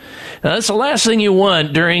television. Now, that's the last thing you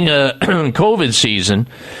want during a COVID season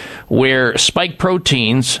where spike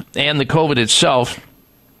proteins and the COVID itself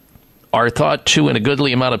are thought to, in a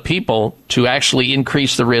goodly amount of people, to actually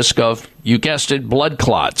increase the risk of, you guessed it, blood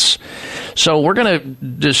clots. So we're going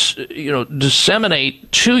to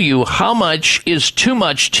disseminate to you how much is too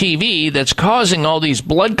much TV that's causing all these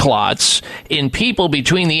blood clots in people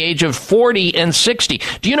between the age of 40 and 60.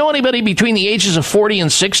 Do you know anybody between the ages of 40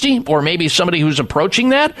 and 60, or maybe somebody who's approaching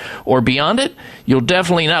that or beyond it? You'll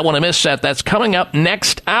definitely not want to miss that. That's coming up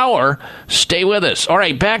next hour. Stay with us. All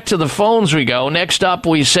right, back to the phones we go. Next up,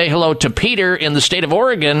 we say hello to Peter in the state of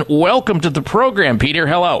Oregon. Welcome to the program, Peter.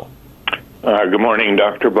 Hello. Good morning,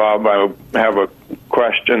 Dr. Bob. I have a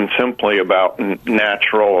question simply about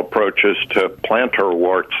natural approaches to plantar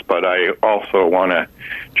warts, but I also want to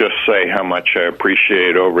just say how much I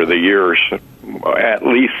appreciate over the years, at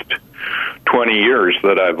least 20 years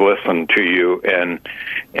that I've listened to you, and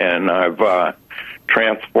I've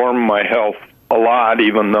transformed my health a lot,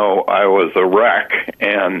 even though I was a wreck,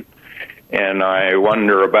 and I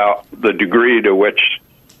wonder about the degree to which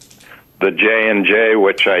the J&J,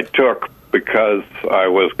 which I took because I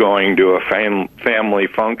was going to a family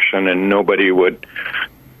function and nobody would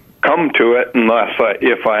come to it unless I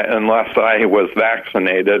was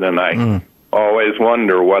vaccinated, and I always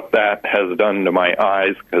wonder what that has done to my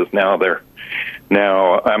eyes, because now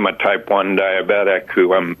I'm a type 1 diabetic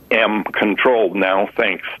who am controlled now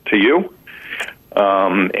thanks to you,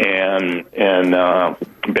 and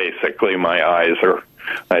basically my eyes are,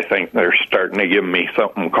 I think they're starting to give me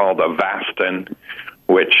something called Avastin,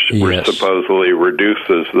 which supposedly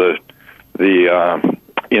reduces the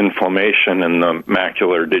inflammation and the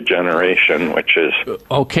macular degeneration, which is...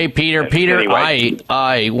 Okay, Peter. Anyway.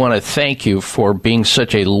 I want to thank you for being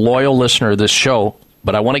such a loyal listener of this show,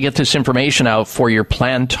 but I want to get this information out for your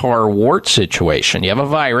plantar wart situation. You have a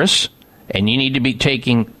virus, and you need to be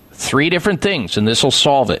taking 3 different things, and this will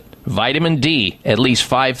solve it. Vitamin D, at least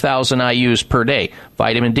 5,000 IUs per day.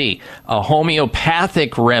 Vitamin D. A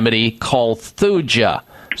homeopathic remedy called Thuja,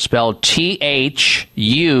 spelled Thuja.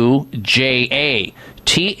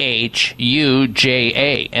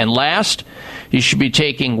 Thuja. And last, you should be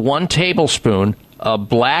taking 1 tablespoon of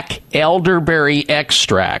black elderberry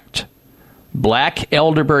extract. Black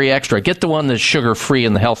elderberry extract. Get the one that's sugar-free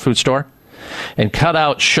in the health food store. And cut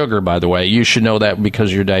out sugar, by the way. You should know that because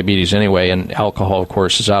of your diabetes anyway, and alcohol, of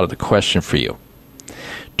course, is out of the question for you.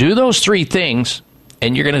 Do those 3 things,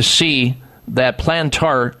 and you're going to see that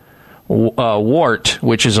plantar wart,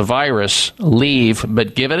 which is a virus, leave,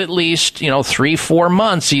 but give it at least, 3-4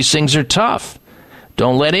 months. These things are tough.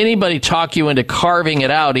 Don't let anybody talk you into carving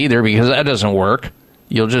it out either, because that doesn't work.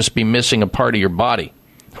 You'll just be missing a part of your body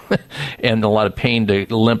and a lot of pain to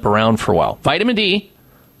limp around for a while. Vitamin D,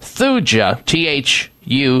 Thuja,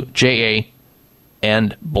 Thuja,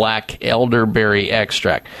 and black elderberry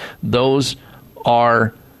extract. Those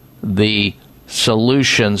are the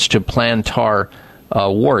solutions to plantar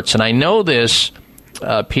warts. And I know this,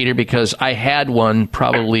 Peter, because I had one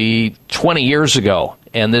probably 20 years ago,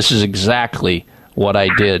 and this is exactly what I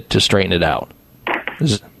did to straighten it out.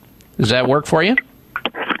 Does that work for you?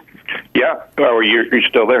 Yeah. Oh, you're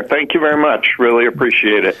still there. Thank you very much. Really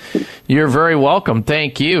appreciate it. You're very welcome.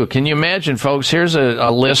 Thank you. Can you imagine, folks, here's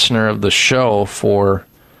a listener of the show for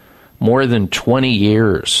more than 20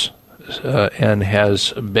 years and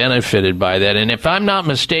has benefited by that. And if I'm not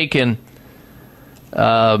mistaken,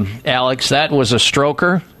 Alex, that was a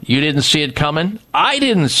stroker. You didn't see it coming. I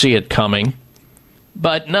didn't see it coming.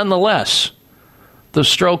 But nonetheless, the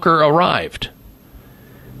stroker arrived.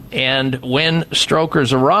 And when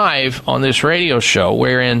strokers arrive on this radio show,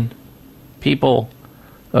 wherein people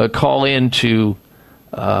call in to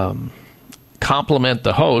compliment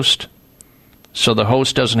the host, so the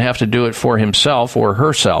host doesn't have to do it for himself or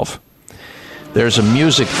herself, there's a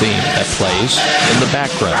music theme that plays in the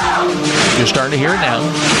background. You're starting to hear it now.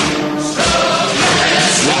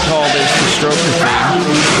 We call this the Stroker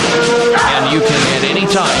theme, and you can at any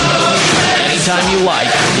time you like,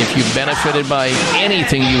 if you've benefited by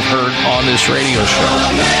anything you've heard on this radio show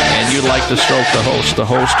and you'd like to stroke the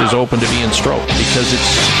host is open to being stroked, because it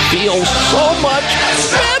feels so much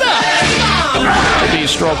better to be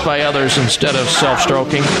stroked by others instead of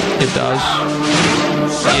self-stroking. It does.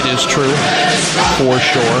 It is true, for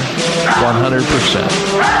sure, 100%.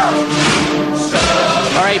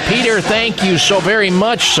 All right, Peter, thank you so very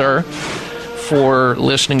much, sir, for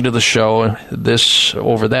listening to the show this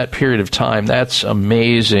over that period of time. That's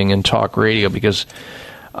amazing in talk radio, because,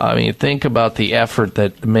 I mean, think about the effort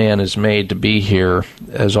that the man has made to be here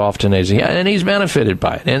as often as he has, and he's benefited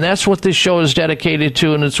by it. And that's what this show is dedicated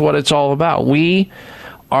to, and it's what it's all about. We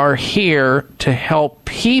are here to help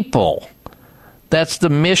people. That's the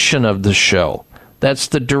mission of the show. That's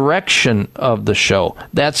the direction of the show.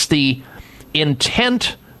 That's the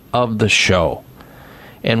intent of the show.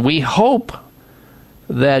 And we hope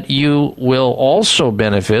that you will also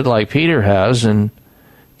benefit, like Peter has, and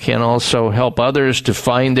can also help others to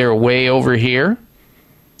find their way over here.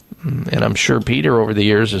 And I'm sure Peter, over the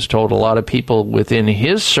years, has told a lot of people within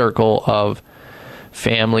his circle of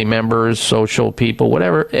family members, social people,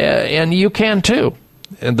 whatever, and you can too.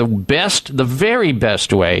 And the very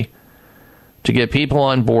best way to get people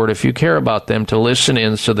on board, if you care about them, to listen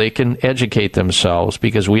in so they can educate themselves,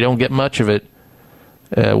 because we don't get much of it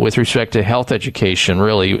with respect to health education,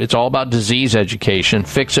 really. It's all about disease education.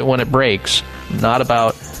 Fix it when it breaks, not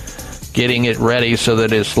about getting it ready so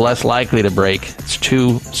that it's less likely to break. It's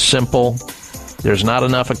too simple. There's not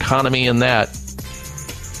enough economy in that.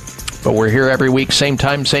 But we're here every week, same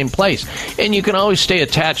time, same place. And you can always stay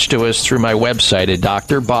attached to us through my website at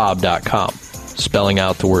drbob.com, spelling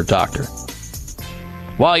out the word doctor.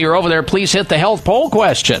 While you're over there, please hit the health poll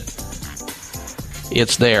question.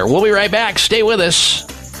 It's there. We'll be right back. Stay with us.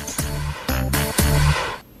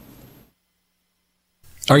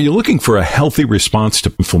 Are you looking for a healthy response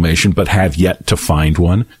to inflammation but have yet to find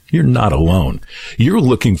one? You're not alone. You're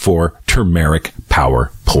looking for Turmeric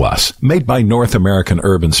Power Plus, made by North American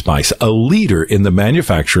Herb & Spice, a leader in the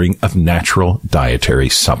manufacturing of natural dietary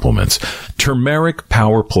supplements. Turmeric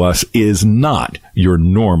Power Plus is not your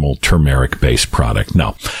normal turmeric-based product.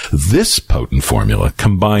 No, this potent formula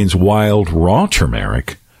combines wild raw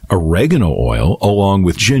turmeric, oregano oil, along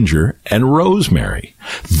with ginger and rosemary.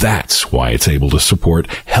 That's why it's able to support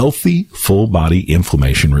healthy, full-body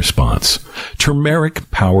inflammation response.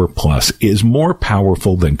 Turmeric Power Plus is more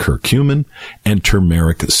powerful than curcumin and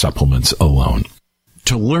turmeric supplements alone.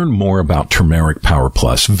 To learn more about Turmeric Power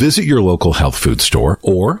Plus, visit your local health food store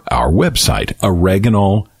or our website,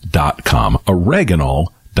 oreganol.com.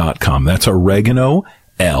 Oreganol.com. That's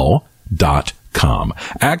oregano.com.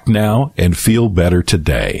 Act now and feel better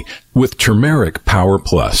today with Turmeric Power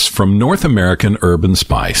Plus from North American Herb &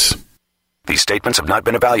 Spice. These statements have not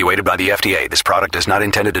been evaluated by the FDA. This product is not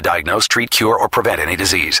intended to diagnose, treat, cure, or prevent any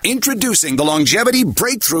disease. Introducing the longevity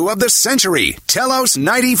breakthrough of the century, Telos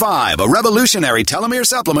 95, a revolutionary telomere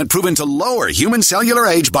supplement proven to lower human cellular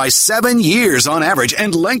age by 7 years on average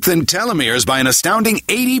and lengthen telomeres by an astounding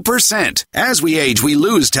 80%. As we age, we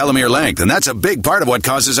lose telomere length, and that's a big part of what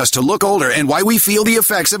causes us to look older and why we feel the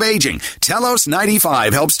effects of aging. Telos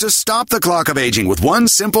 95 helps to stop the clock of aging with one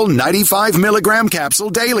simple 95 milligram capsule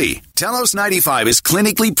daily. Telos 95 is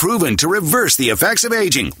clinically proven to reverse the effects of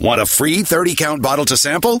aging. Want a free 30-count bottle to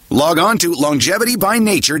sample? Log on to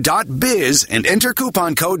longevitybynature.biz and enter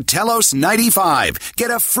coupon code TELOS95. Get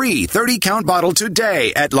a free 30-count bottle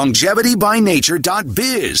today at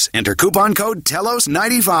longevitybynature.biz. Enter coupon code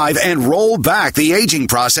TELOS95 and roll back the aging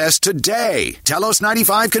process today. Telos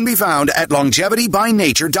 95 can be found at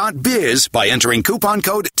longevitybynature.biz by entering coupon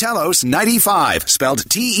code TELOS95, spelled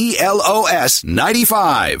TELOS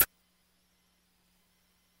 95.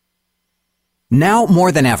 Now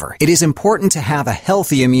more than ever, it is important to have a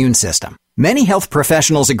healthy immune system. Many health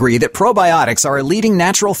professionals agree that probiotics are a leading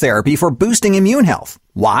natural therapy for boosting immune health.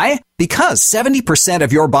 Why? Because 70%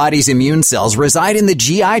 of your body's immune cells reside in the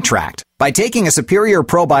GI tract. By taking a superior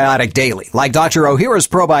probiotic daily, like Dr. Ohhira's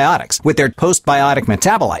probiotics, with their postbiotic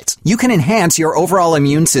metabolites, you can enhance your overall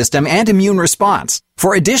immune system and immune response.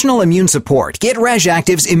 For additional immune support, get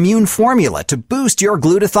RegActive's immune formula to boost your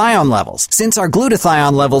glutathione levels, since our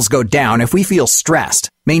glutathione levels go down if we feel stressed.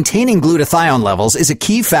 Maintaining glutathione levels is a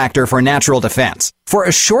key factor for natural defense. For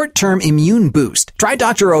a short-term immune boost, try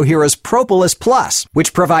Dr. Ohhira's Propolis Plus,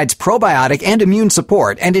 which provides probiotic and immune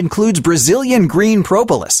support and includes Brazilian green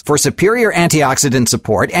propolis for superior antioxidant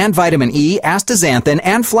support and vitamin E, astaxanthin,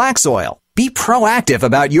 and flax oil. Be proactive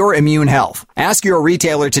about your immune health. Ask your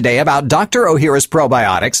retailer today about Dr. Ohhira's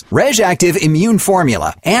probiotics, RegActive Immune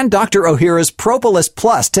Formula, and Dr. Ohhira's Propolis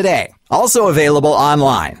Plus today. Also available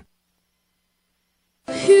online.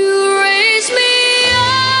 You raise me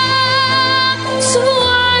up so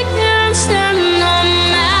I can stand on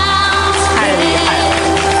mountains.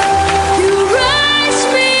 You raise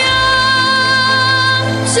me up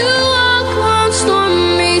to walk on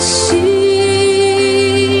stormy seas.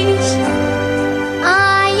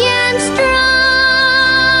 I am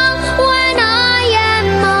strong when I am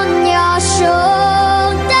on your shoulders.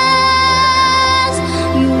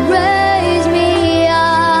 You raise me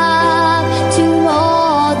up to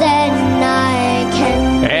more than I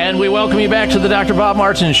can. And we welcome you back to the Dr. Bob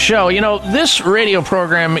Martin Show. You know, this radio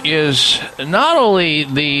program is not only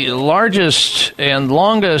the largest and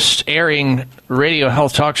longest airing radio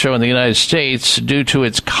health talk show in the United States due to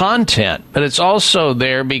its content, but it's also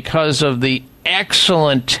there because of the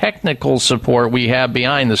excellent technical support we have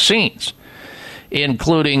behind the scenes,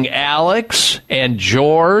 including Alex and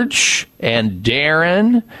George and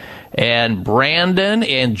Darren and Brandon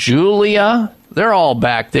and Julia. They're all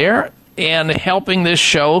back there and helping this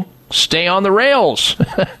show stay on the rails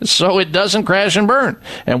so it doesn't crash and burn.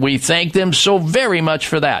 And we thank them so very much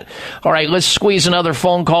for that. All right, let's squeeze another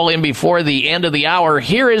phone call in before the end of the hour.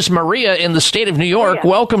 Here is Maria in the state of New York.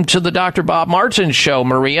 Welcome to the Dr. Bob Martin Show.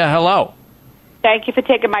 Maria, hello. Thank you for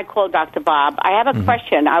taking my call, Dr. Bob. I have a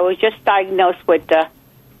question. I was just diagnosed with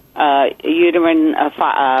uterine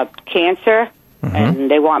cancer, and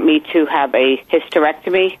they want me to have a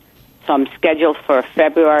hysterectomy, so I'm scheduled for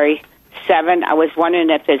February 7. I was wondering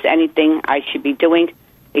if there's anything I should be doing.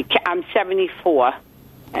 I'm 74,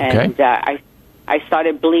 and I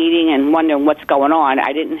started bleeding and wondering what's going on.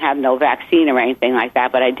 I didn't have no vaccine or anything like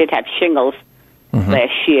that, but I did have shingles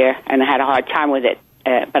last year, and I had a hard time with it,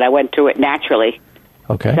 but I went through it naturally.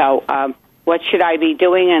 Okay. So what should I be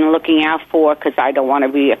doing and looking out for? Because I don't want a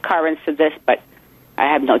reoccurrence of this, but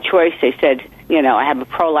I have no choice. They said, you know, I have a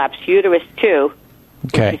prolapsed uterus, too,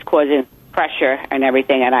 which is causing pressure and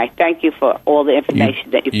everything, and I thank you for all the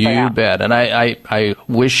information that you put out. You bet, and I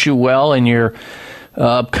wish you well in your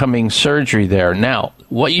upcoming surgery there. Now,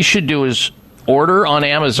 what you should do is order on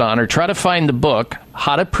Amazon or try to find the book,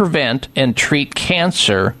 How to Prevent and Treat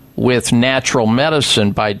Cancer with Natural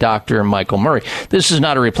Medicine by Dr. Michael Murray. This is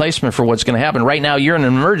not a replacement for what's going to happen. Right now, you're in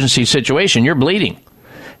an emergency situation. You're bleeding.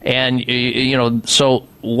 And, you know, so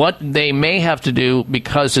what they may have to do,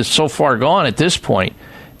 because it's so far gone at this point,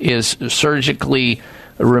 is surgically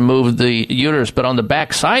remove the uterus. But on the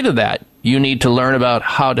back side of that, you need to learn about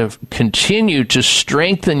how to continue to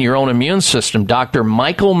strengthen your own immune system. Dr.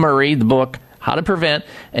 Michael Murray, the book, How to Prevent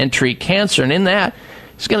and Treat Cancer. And in that,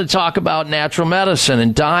 he's going to talk about natural medicine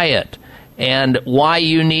and diet and why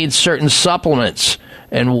you need certain supplements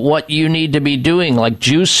and what you need to be doing, like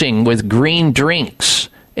juicing with green drinks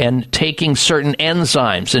and taking certain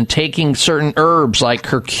enzymes and taking certain herbs like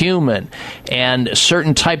curcumin and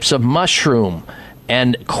certain types of mushroom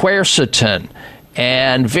and quercetin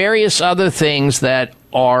and various other things that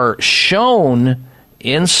are shown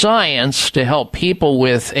in science to help people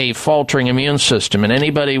with a faltering immune system. And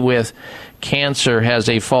anybody with cancer has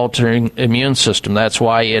a faltering immune system. That's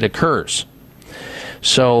why it occurs.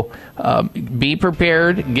 So be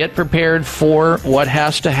prepared, get prepared for what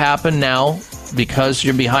has to happen now, because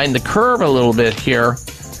you're behind the curve a little bit here,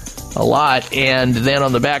 a lot, and then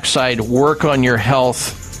on the backside, work on your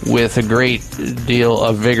health with a great deal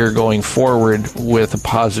of vigor going forward with a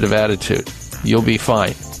positive attitude. You'll be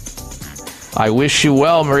fine. I wish you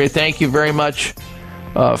well, Maria. Thank you very much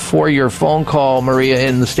for your phone call, Maria,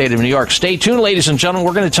 in the state of New York. Stay tuned, ladies and gentlemen.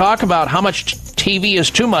 We're going to talk about how much TV is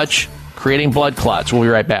too much, creating blood clots. We'll be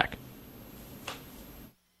right back.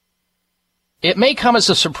 It may come as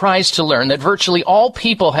a surprise to learn that virtually all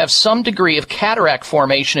people have some degree of cataract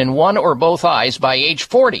formation in one or both eyes by age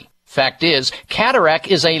 40. Fact is, cataract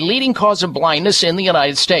is a leading cause of blindness in the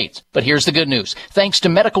United States. But here's the good news. Thanks to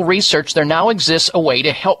medical research, there now exists a way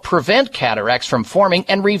to help prevent cataracts from forming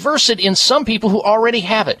and reverse it in some people who already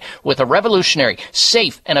have it with a revolutionary,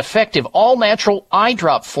 safe, and effective all-natural eye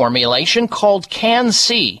drop formulation called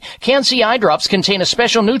Can-C. Can-C eye drops contain a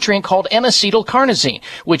special nutrient called N-acetylcarnosine,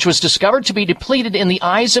 which was discovered to be depleted in the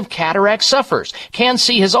eyes of cataract sufferers.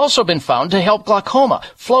 Can-C has also been found to help glaucoma,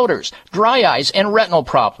 floaters, dry eyes, and retinal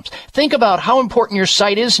problems. Think about how important your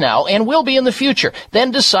sight is now and will be in the future.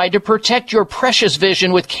 Then decide to protect your precious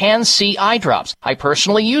vision with Can-C eye drops. I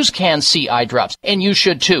personally use Can-C eye drops, and you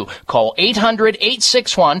should too. Call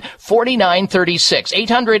 800-861-4936.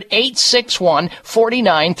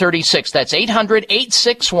 800-861-4936. That's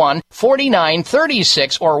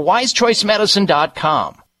 800-861-4936 or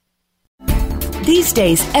wisechoicemedicine.com. These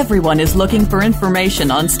days, everyone is looking for information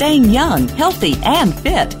on staying young, healthy, and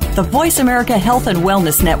fit. The Voice America Health and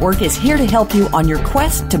Wellness Network is here to help you on your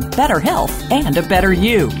quest to better health and a better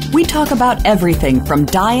you. We talk about everything from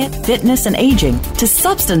diet, fitness, and aging to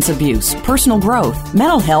substance abuse, personal growth,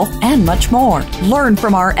 mental health, and much more. Learn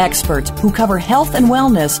from our experts who cover health and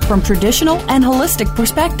wellness from traditional and holistic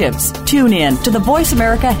perspectives. Tune in to the Voice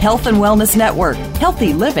America Health and Wellness Network.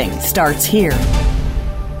 Healthy living starts here.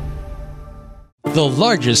 The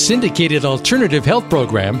largest syndicated alternative health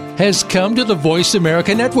program has come to the Voice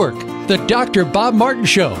America Network. The Dr. Bob Martin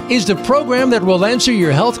Show is the program that will answer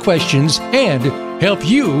your health questions and help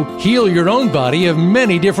you heal your own body of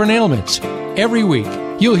many different ailments. Every week,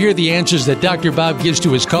 you'll hear the answers that Dr. Bob gives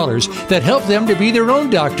to his callers that help them to be their own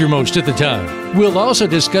doctor most of the time. We'll also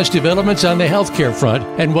discuss developments on the healthcare front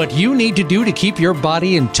and what you need to do to keep your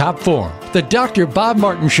body in top form. The Dr. Bob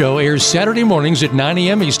Martin Show airs Saturday mornings at 9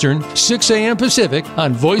 a.m. Eastern, 6 a.m. Pacific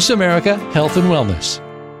on Voice America Health and Wellness.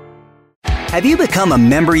 Have you become a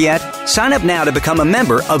member yet? Sign up now to become a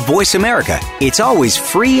member of Voice America. It's always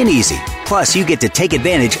free and easy. Plus, you get to take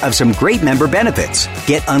advantage of some great member benefits.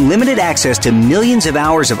 Get unlimited access to millions of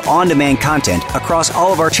hours of on-demand content across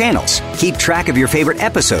all of our channels. Keep track of your favorite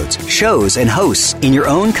episodes, shows, and hosts in your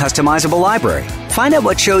own customizable library. Find out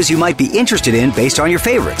what shows you might be interested in based on your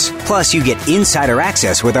favorites. Plus, you get insider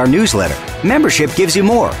access with our newsletter. Membership gives you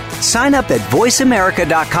more. Sign up at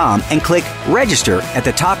voiceamerica.com and click register at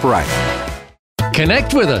the top right.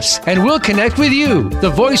 Connect with us, and we'll connect with you. The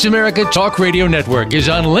Voice America Talk Radio Network is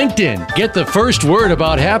on LinkedIn. Get the first word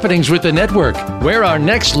about happenings with the network, where our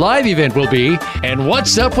next live event will be, and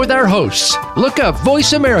what's up with our hosts. Look up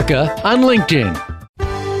Voice America on LinkedIn.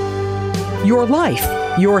 Your life,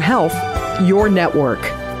 your health, your network.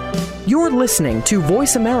 You're listening to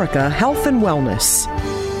Voice America Health and Wellness.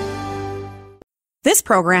 This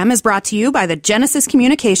program is brought to you by the Genesis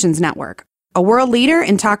Communications Network, a world leader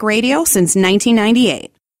in talk radio since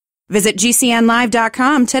 1998. Visit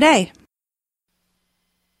GCNlive.com today.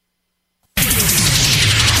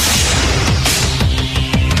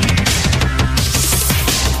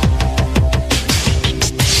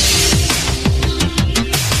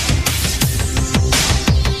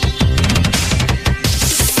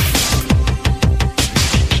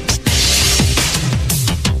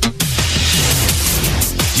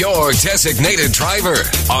 Your designated driver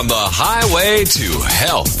on the highway to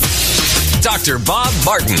health. Dr. Bob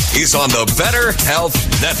Martin is on the Better Health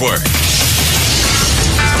Network.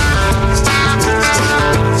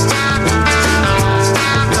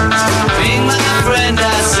 Being my friend,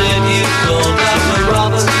 I said you called Dr.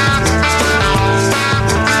 Robert.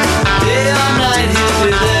 Day or night, he'll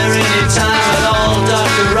be there anytime at all.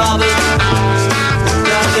 Dr. Robert,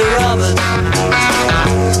 Dr. Robert.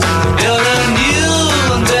 You're a new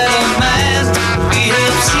and better man. He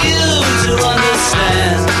helps you to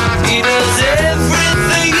understand. He does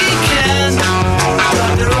everything he can.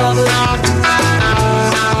 Dr. Robert.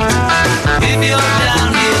 If you're down,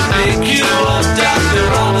 he'll pick you up. Dr.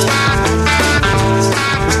 Robert.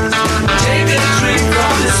 Take a drink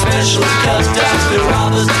from this special cup. Dr.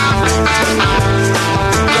 Robert.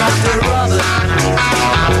 Dr. Robert.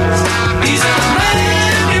 He's a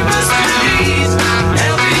man you must believe.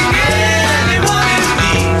 Helping anyone in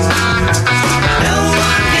need. No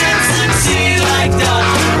one can succeed like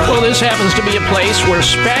Dr. Robert. Well, this happens to be a place where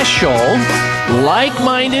special,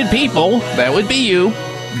 like-minded people, that would be you,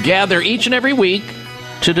 gather each and every week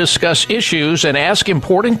to discuss issues and ask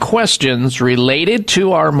important questions related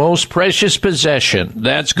to our most precious possession.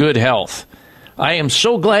 That's good health. I am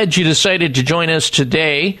so glad you decided to join us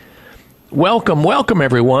today. Welcome,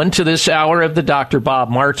 everyone, to this hour of the Dr. Bob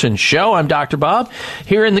Martin Show. I'm Dr. Bob,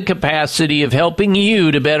 here in the capacity of helping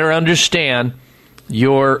you to better understand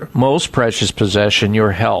your most precious possession,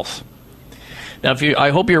 your health. Now,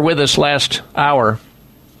 I hope you're with us last hour.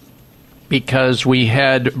 because we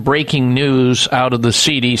had breaking news out of the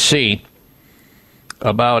CDC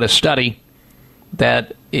about a study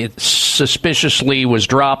that it suspiciously was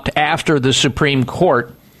dropped after the Supreme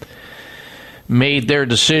Court made their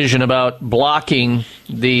decision about blocking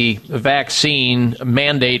the vaccine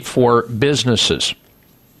mandate for businesses.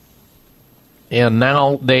 And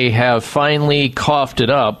now they have finally coughed it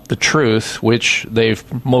up, the truth, which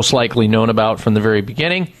they've most likely known about from the very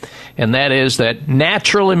beginning, and that is that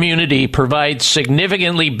natural immunity provides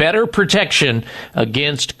significantly better protection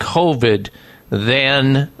against COVID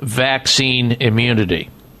than vaccine immunity.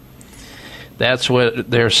 That's what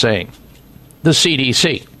they're saying. The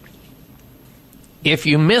CDC. If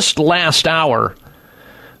you missed last hour,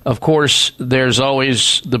 of course, there's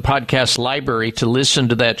always the podcast library to listen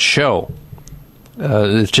to that show,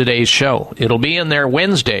 today's show. It'll be in there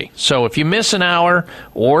Wednesday. So if you miss an hour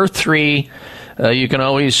or 3, you can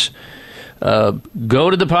always go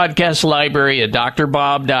to the podcast library at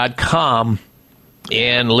drbob.com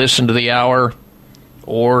and listen to the hour,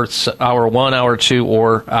 or hour 1, hour 2,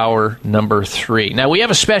 or hour number 3. Now, we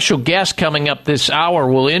have a special guest coming up this hour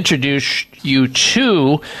we'll introduce you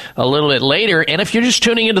to a little bit later. And if you're just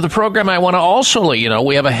tuning into the program, I want to also let you know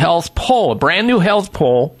we have a health poll, a brand new health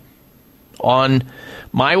poll on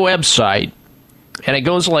my website. And it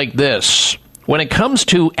goes like this. When it comes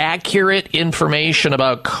to accurate information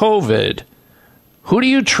about COVID, who do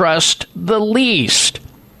you trust the least?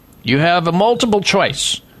 You have a multiple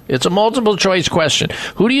choice. It's a multiple choice question.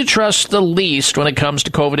 Who do you trust the least when it comes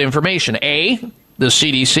to COVID information? A, the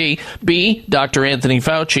CDC, B, Dr. Anthony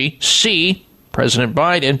Fauci, C, President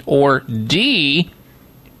Biden, or D,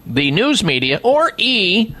 the news media, or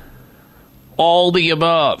E, all the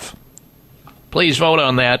above. Please vote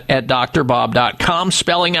on that at drbob.com,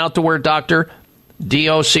 spelling out the word doctor,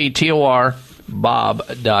 D-O-C-T-O-R,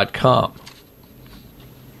 bob.com.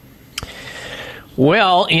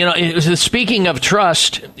 Well, speaking of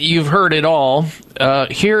trust, you've heard it all.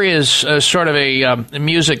 Here is sort of a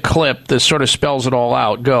music clip that sort of spells it all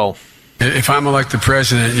out. Go. If I'm elected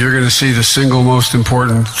president, you're going to see the single most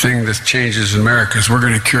important thing that changes in America is we're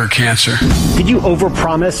going to cure cancer. Did you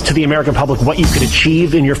overpromise to the American public what you could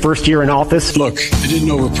achieve in your first year in office? Look, I didn't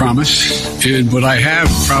overpromise, but I have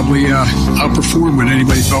probably outperformed what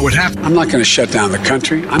anybody thought would happen. I'm not going to shut down the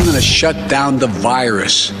country. I'm going to shut down the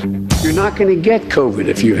virus. You're not going to get COVID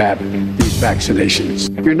if you have these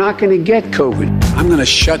vaccinations. You're not going to get COVID. I'm going to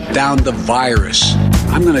shut down the virus.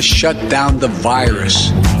 I'm going to shut down the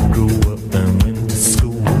virus.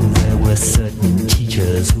 Certain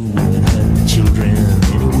teachers who would hurt children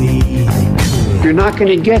any way they could. You're not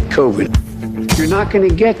going to get COVID. You're not going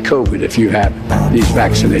to get COVID if you have these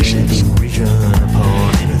vaccinations.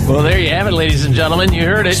 Well, there you have it, ladies and gentlemen. You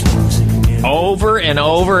heard it over and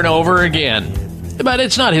over and over again. But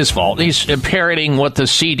it's not his fault. He's parroting what the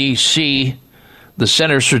CDC, the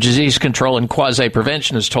Centers for Disease Control and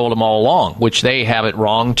Quasi-Prevention, has told him all along, which they have it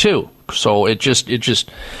wrong too. So it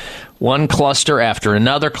just one cluster after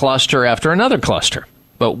another cluster after another cluster.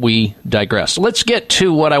 But we digress. Let's get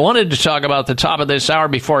to what I wanted to talk about at the top of this hour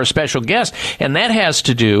before our special guest, and that has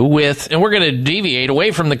to do with, and we're going to deviate away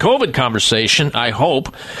from the COVID conversation, I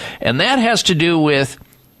hope, and that has to do with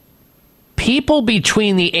people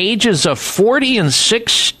between the ages of 40 and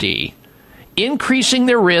 60 increasing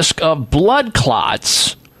their risk of blood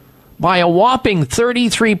clots by a whopping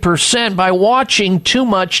 33% by watching too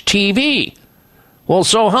much TV. Well,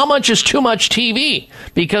 so how much is too much TV?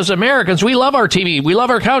 Because Americans, we love our TV. We love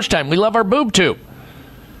our couch time. We love our boob tube.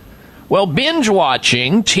 Well, binge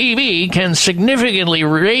watching TV can significantly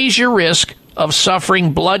raise your risk of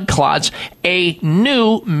suffering blood clots, a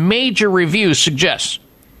new major review suggests.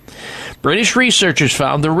 British researchers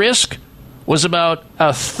found the risk was about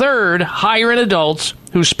a third higher in adults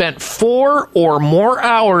who spent 4 or more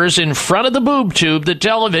hours in front of the boob tube, the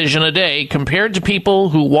television, a day, compared to people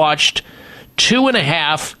who watched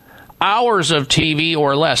 2.5 hours of TV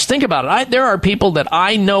or less. Think about it. There are people that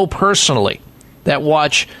I know personally that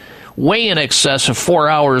watch way in excess of 4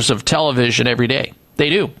 hours of television every day. They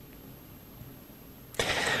do.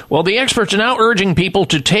 Well, the experts are now urging people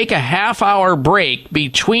to take a half-hour break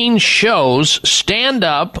between shows, stand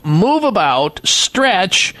up, move about,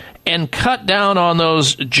 stretch, and cut down on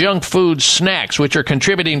those junk food snacks, which are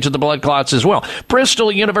contributing to the blood clots as well.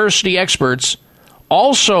 Bristol University experts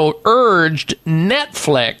also urged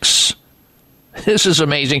Netflix, this is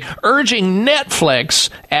amazing, urging Netflix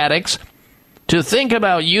addicts to think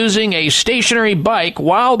about using a stationary bike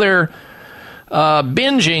while they're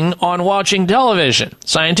binging on watching television.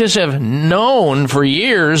 Scientists have known for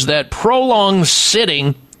years that prolonged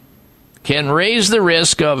sitting can raise the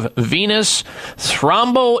risk of venous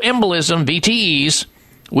thromboembolism, VTEs,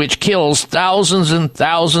 which kills thousands and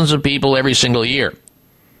thousands of people every single year.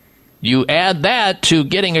 You add that to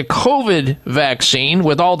getting a COVID vaccine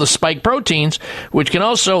with all the spike proteins, which can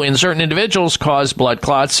also, in certain individuals, cause blood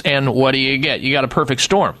clots, and what do you get? You got a perfect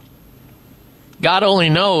storm. God only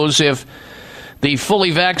knows if the fully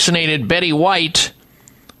vaccinated Betty White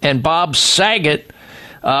and Bob Saget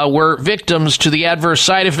were victims to the adverse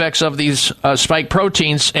side effects of these spike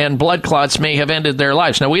proteins, and blood clots may have ended their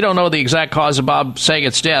lives. Now, we don't know the exact cause of Bob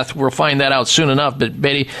Saget's death. We'll find that out soon enough, but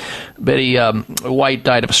Betty White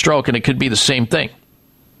died of a stroke, and it could be the same thing.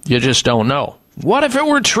 You just don't know. What if it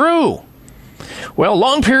were true? Well,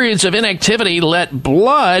 long periods of inactivity lets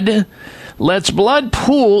blood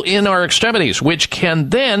pool in our extremities, which can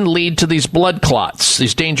then lead to these blood clots,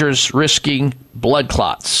 these dangerous, risky blood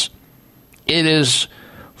clots. It is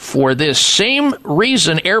for this same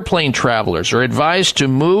reason airplane travelers are advised to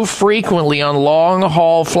move frequently on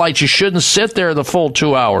long-haul flights. You shouldn't sit there the full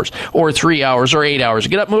 2 hours or 3 hours or 8 hours.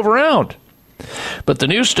 Get up, move around. But the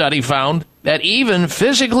new study found that even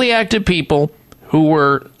physically active people who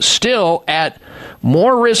were still at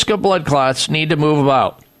more risk of blood clots need to move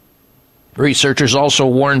about. Researchers also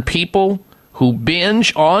warn people who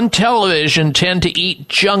binge on television tend to eat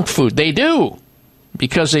junk food. They do,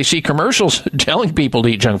 because they see commercials telling people to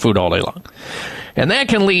eat junk food all day long. And that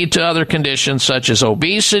can lead to other conditions such as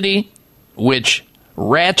obesity, which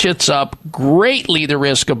ratchets up greatly the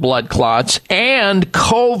risk of blood clots, and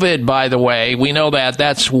COVID, by the way. We know that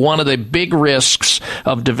that's one of the big risks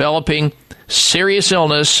of developing serious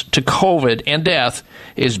illness to COVID and death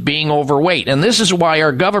is being overweight. And this is why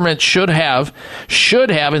our government should have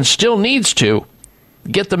and still needs to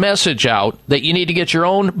get the message out that you need to get your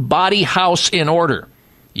own body house in order.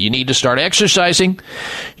 You need to start exercising.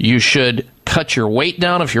 You should cut your weight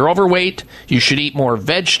down if you're overweight. You should eat more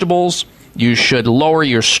vegetables. You should lower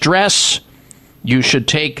your stress. You should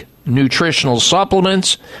take nutritional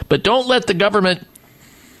supplements. But don't let the government,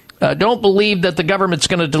 don't believe that the government's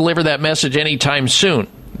going to deliver that message anytime soon.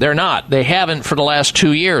 They're not. They haven't for the last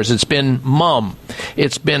 2 years. It's been mum.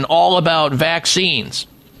 It's been all about vaccines.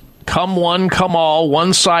 Come one, come all,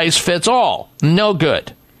 one size fits all. No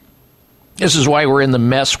good. This is why we're in the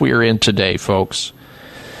mess we're in today, folks.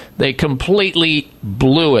 They completely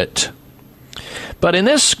blew it. But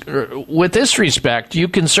with this respect, you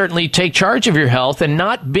can certainly take charge of your health and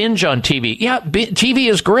not binge on TV. Yeah, TV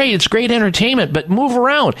is great. It's great entertainment, but move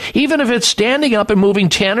around. Even if it's standing up and moving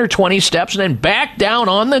 10 or 20 steps and then back down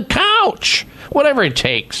on the couch. Whatever it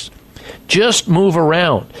takes. Just move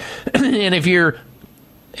around. And if you're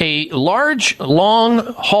a large,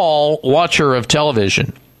 long-haul watcher of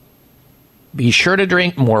television, be sure to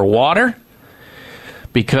drink more water,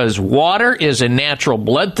 because water is a natural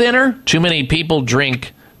blood thinner. Too many people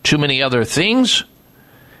drink too many other things,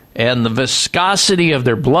 and the viscosity of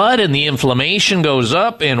their blood and the inflammation goes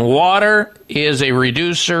up, and water is a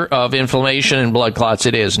reducer of inflammation and blood clots.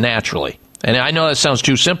 It is, naturally. And I know that sounds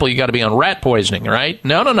too simple. You got to be on rat poisoning, right?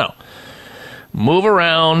 No. Move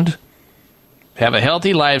around, have a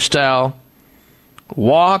healthy lifestyle,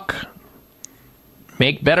 walk,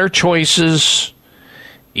 make better choices,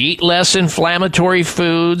 eat less inflammatory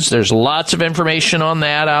foods. There's lots of information on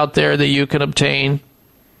that out there that you can obtain.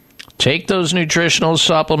 Take those nutritional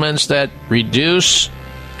supplements that reduce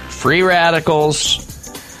free radicals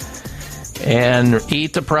and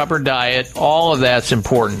eat the proper diet. All of that's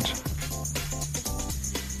important.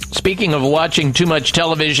 Speaking of watching too much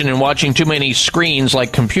television and watching too many screens,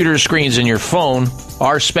 like computer screens in your phone,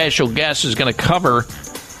 our special guest is going to cover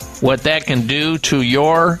what that can do to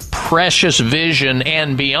your precious vision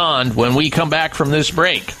and beyond when we come back from this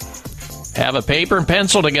break. Have a paper and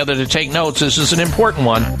pencil together to take notes. This is an important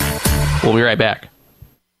one. We'll be right back.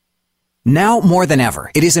 Now more than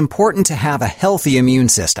ever, it is important to have a healthy immune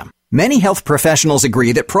system. Many health professionals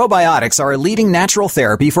agree that probiotics are a leading natural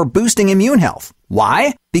therapy for boosting immune health.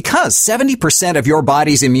 Why? Because 70% of your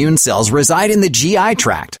body's immune cells reside in the GI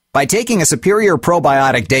tract. By taking a superior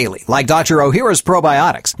probiotic daily, like Dr. Ohhira's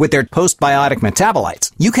probiotics, with their postbiotic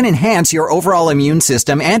metabolites, you can enhance your overall immune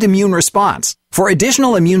system and immune response. For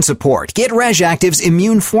additional immune support, get RegActive's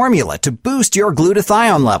Immune Formula to boost your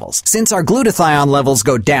glutathione levels, since our glutathione levels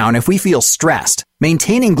go down if we feel stressed.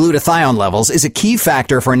 Maintaining glutathione levels is a key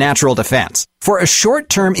factor for natural defense. For a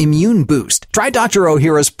short-term immune boost, try Dr.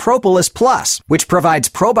 Ohhira's Propolis Plus, which provides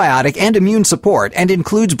probiotic and immune support and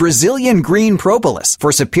includes Brazilian green propolis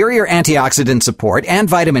for superior antioxidant support and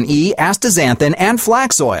vitamin E, astaxanthin, and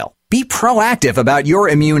flax oil. Be proactive about your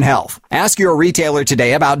immune health. Ask your retailer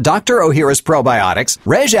today about Dr. Ohhira's probiotics,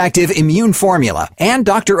 Reg Active Immune Formula, and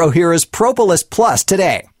Dr. Ohhira's Propolis Plus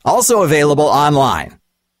today. Also available online.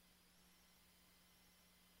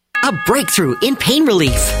 A breakthrough in pain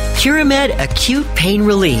relief. Curamed Acute Pain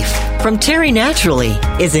Relief from Terry Naturally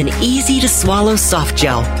is an easy-to-swallow soft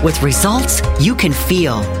gel with results you can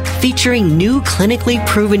feel. Featuring new clinically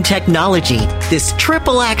proven technology, this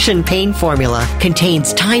triple-action pain formula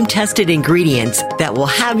contains time-tested ingredients that will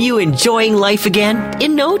have you enjoying life again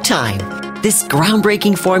in no time. This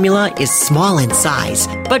groundbreaking formula is small in size,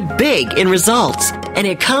 but big in results, and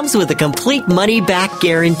it comes with a complete money-back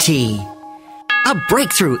guarantee. A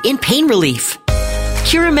breakthrough in pain relief.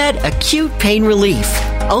 Curamed Acute Pain Relief.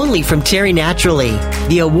 Only from Terry Naturally,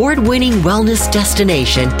 the award-winning wellness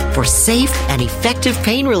destination for safe and effective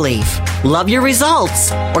pain relief. Love your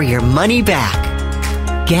results or your money back.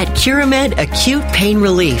 Get Curamed Acute Pain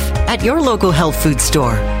Relief at your local health food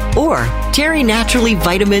store or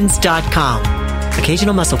terrynaturallyvitamins.com.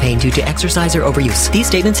 Occasional muscle pain due to exercise or overuse. These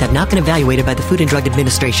statements have not been evaluated by the Food and Drug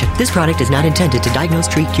Administration. This product is not intended to diagnose,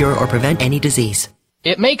 treat, cure, or prevent any disease.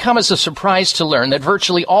 It may come as a surprise to learn that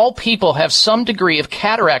virtually all people have some degree of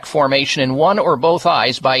cataract formation in one or both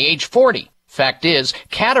eyes by age 40. Fact is,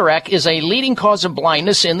 cataract is a leading cause of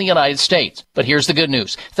blindness in the United States. But here's the good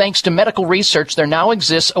news. Thanks to medical research, there now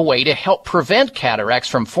exists a way to help prevent cataracts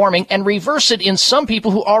from forming and reverse it in some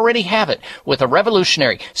people who already have it with a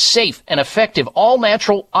revolutionary, safe, and effective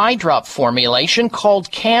all-natural eye drop formulation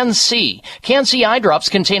called Can-C. Can-C eye drops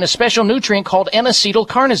contain a special nutrient called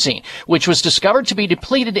N-acetylcarnosine, which was discovered to be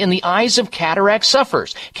depleted in the eyes of cataract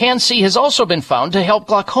sufferers. Can-C has also been found to help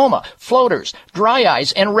glaucoma, floaters, dry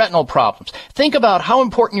eyes, and retinal problems. Think about how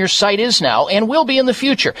important your sight is now and will be in the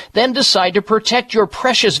future. Then decide to protect your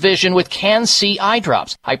precious vision with Can-C eye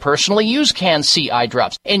drops. I personally use Can-C eye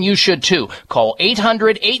drops, and you should too. Call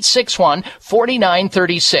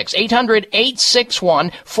 800-861-4936.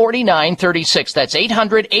 800-861-4936. That's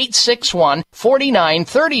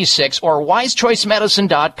 800-861-4936 or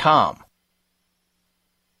wisechoicemedicine.com.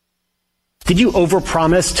 Did you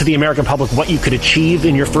overpromise to the American public what you could achieve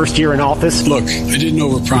in your first year in office? Look, I didn't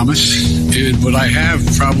overpromise, but I have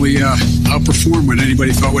probably outperformed what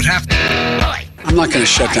anybody thought would happen. I'm not going to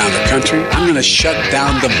shut down the country. I'm going to shut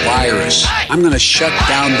down the virus. I'm going to shut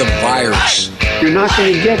down the virus. You're not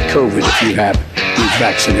going to get COVID if you have these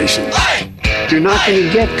vaccinations. You're not going to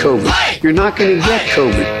get COVID. You're not going to get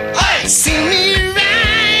COVID. See me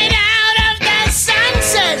right out of the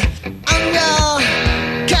sunset on your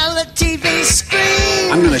color TV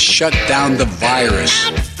screen. I'm going to shut down the virus.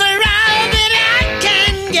 For all that I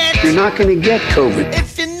can get. You're not going to get COVID.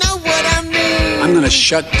 If you know what I mean. I'm going to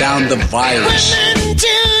shut down the virus. Women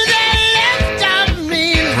to the left of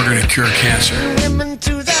me. We're going to cure cancer. Women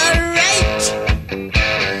to the right. Ain't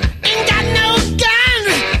got no gun.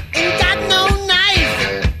 Ain't got no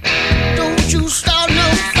knife. Don't you start no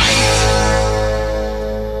fight.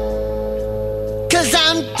 'Cause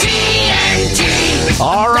I'm TNT.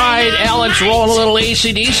 All right, Alex, rolling a little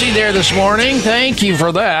AC/DC there this morning. Thank you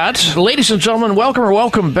for that. Ladies and gentlemen,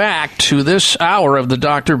 welcome back to this hour of the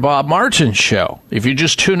Dr. Bob Martin Show. If you're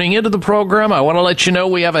just tuning into the program, I want to let you know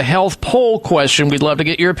we have a health poll question. We'd love to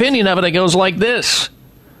get your opinion of it. It goes like this.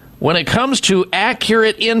 When it comes to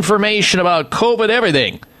accurate information about COVID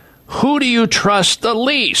everything, who do you trust the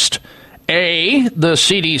least? A, the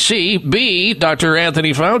CDC, B, Dr.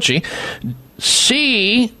 Anthony Fauci,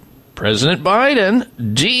 C, President Biden,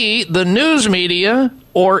 D, the news media,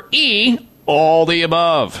 or E, all the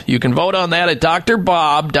above. You can vote on that at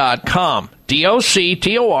drbob.com.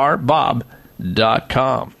 D-O-C-T-O-R,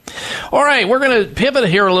 bob.com. All right, we're going to pivot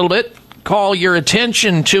here a little bit, call your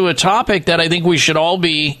attention to a topic that I think we should all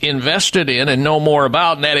be invested in and know more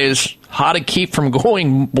about, and that is how to keep from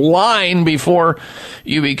going blind before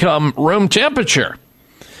you become room temperature.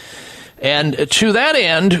 And to that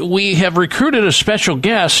end, we have recruited a special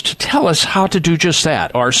guest to tell us how to do just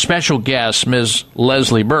that. Our special guest, Ms.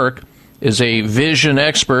 Leslie Burke, is a vision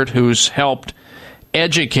expert who's helped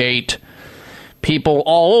educate people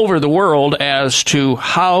all over the world as to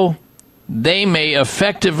how they may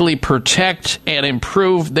effectively protect and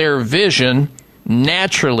improve their vision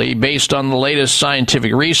naturally based on the latest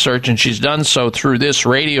scientific research, and she's done so through this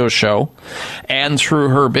radio show and through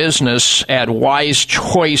her business at Wise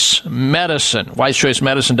Choice Medicine,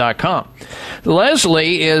 wisechoicemedicine.com.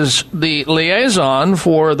 Leslie is the liaison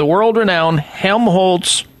for the world-renowned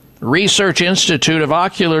Helmholtz Research Institute of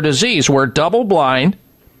Ocular Disease, where double-blind,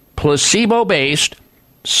 placebo-based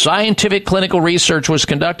scientific clinical research was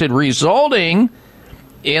conducted, resulting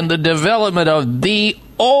in the development of the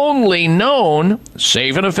only known,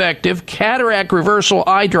 safe and effective, cataract reversal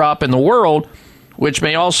eye drop in the world, which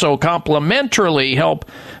may also complementarily help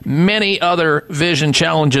many other vision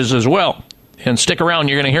challenges as well. And stick around,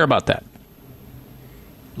 you're going to hear about that.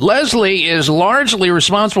 Leslie is largely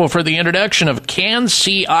responsible for the introduction of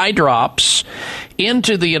Can-C eye drops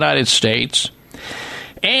into the United States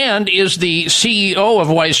and is the CEO of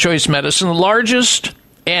Wise Choice Medicine, the largest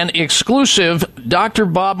and exclusive Dr.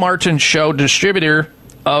 Bob Martin Show distributor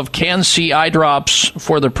of Can-C eye drops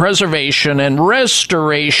for the preservation and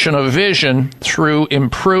restoration of vision through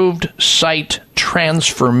improved sight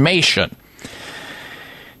transformation.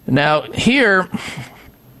 Now, here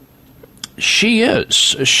she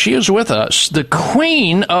is with us, the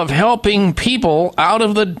queen of helping people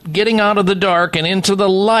getting out of the dark and into the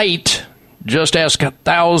light. Just ask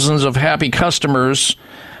thousands of happy customers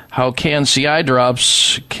how Can-C eye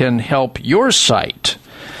drops can help your sight.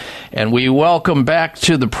 And we welcome back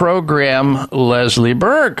to the program Leslie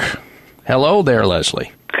Burke. Hello there,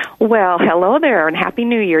 Leslie. Well, hello there, and Happy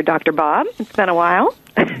New Year, Dr. Bob. It's been a while.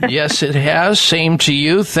 Yes, it has. Same to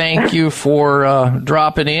you. Thank you for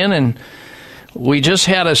dropping in. And we just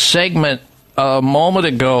had a segment a moment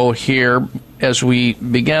ago here as we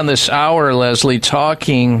began this hour, Leslie,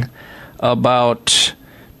 talking about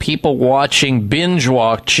people binge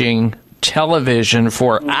watching television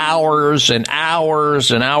for hours and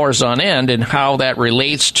hours and hours on end, and how that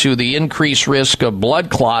relates to the increased risk of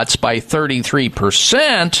blood clots by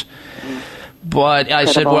 33%. But I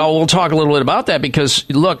said, well, we'll talk a little bit about that because,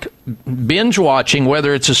 look, binge watching,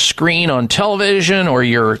 whether it's a screen on television or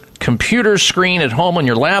your computer screen at home on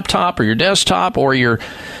your laptop or your desktop or your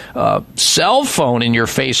cell phone in your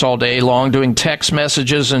face all day long doing text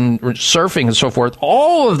messages and surfing and so forth,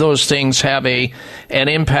 all of those things have an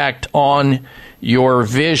impact on your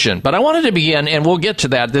vision. But I wanted to begin, and we'll get to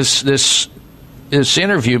that, this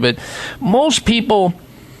interview, but most people,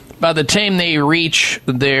 by the time they reach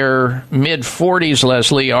their mid-40s,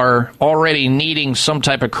 Leslie, are already needing some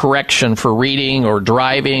type of correction for reading or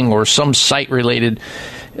driving or some sight-related,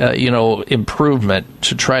 improvement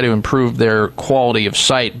to try to improve their quality of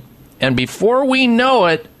sight. And before we know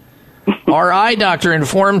it, our eye doctor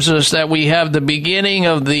informs us that we have the beginning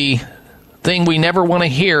of the thing we never want to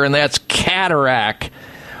hear, and that's cataract,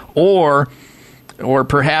 or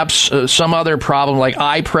perhaps some other problem like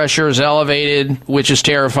eye pressure is elevated, which is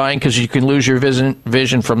terrifying because you can lose your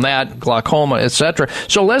vision from that, glaucoma, etc.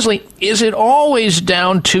 So, Leslie, is it always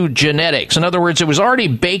down to genetics? In other words, it was already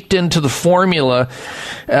baked into the formula,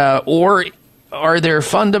 or are there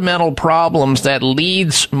fundamental problems that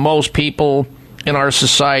leads most people in our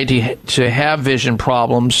society to have vision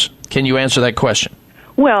problems? Can you answer that question?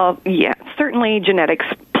 Well, yeah, certainly genetics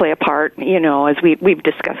play a part, as we've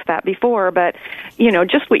discussed that before. But,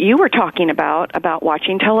 just what you were talking about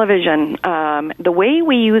watching television, the way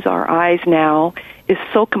we use our eyes now is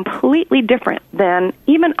so completely different than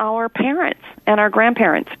even our parents and our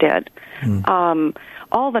grandparents did.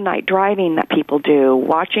 All the night driving that people do,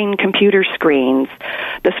 watching computer screens,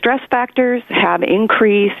 the stress factors have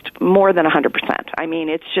increased more than 100%. I mean,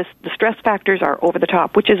 it's just the stress factors are over the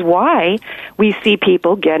top, which is why we see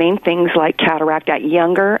people getting things like cataract at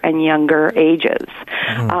younger and younger ages.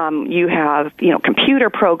 You have, computer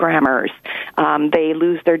programmers. They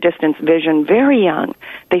lose their distance vision very young.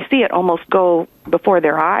 They see it almost go before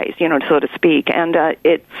their eyes, so to speak. And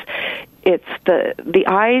it's the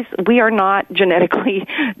eyes. We are not genetically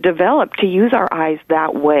developed to use our eyes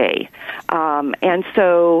that way. And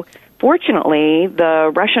so, fortunately,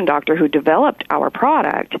 the Russian doctor who developed our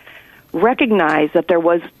product recognized that there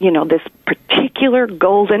was, this particular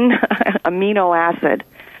golden amino acid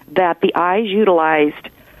that the eyes utilized,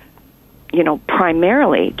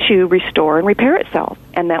 primarily to restore and repair itself.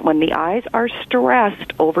 And that when the eyes are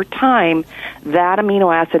stressed over time, that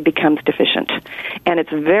amino acid becomes deficient. And it's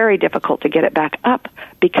very difficult to get it back up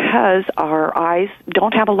because our eyes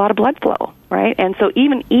don't have a lot of blood flow, right? And so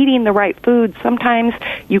even eating the right food, sometimes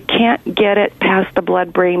you can't get it past the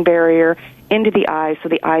blood-brain barrier into the eyes so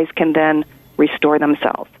the eyes can then restore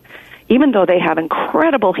themselves. Even though they have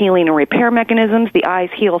incredible healing and repair mechanisms, the eyes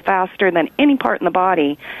heal faster than any part in the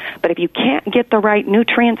body. But if you can't get the right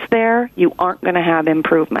nutrients there, you aren't going to have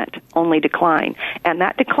improvement, only decline. And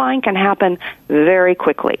that decline can happen very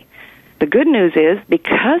quickly. The good news is,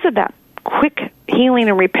 because of that quick healing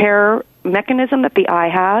and repair mechanism that the eye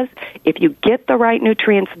has, if you get the right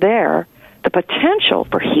nutrients there, the potential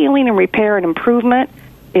for healing and repair and improvement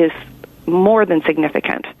is more than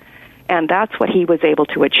significant. And that's what he was able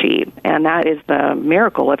to achieve. And that is the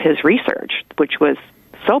miracle of his research, which was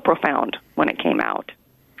so profound when it came out.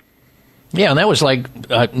 Yeah, and that was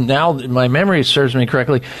like, now my memory serves me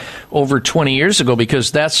correctly, over 20 years ago,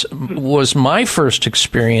 because that was my first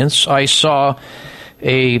experience. I saw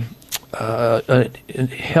a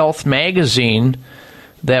health magazine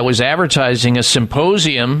that was advertising a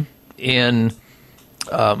symposium in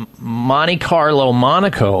Monte Carlo,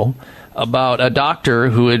 Monaco, about a doctor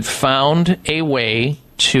who had found a way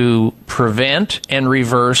to prevent and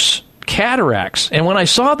reverse cataracts. And when I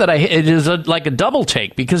saw that, it is like a double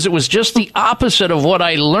take, because it was just the opposite of what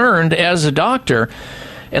I learned as a doctor.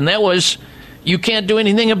 And that was, you can't do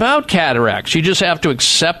anything about cataracts. You just have to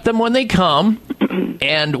accept them when they come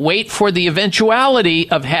and wait for the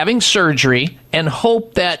eventuality of having surgery and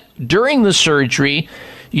hope that during the surgery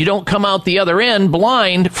you don't come out the other end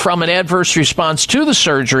blind from an adverse response to the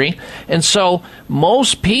surgery. And so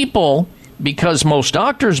most people, because most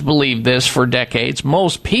doctors believed this for decades,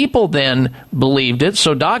 most people then believed it.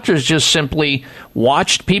 So doctors just simply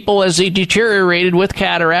watched people as they deteriorated with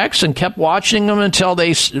cataracts and kept watching them until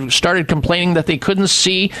they started complaining that they couldn't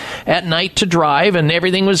see at night to drive, and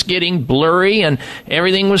everything was getting blurry and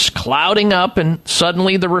everything was clouding up, and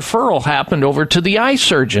suddenly the referral happened over to the eye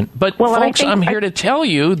surgeon. But folks, I'm here to tell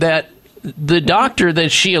you that the doctor that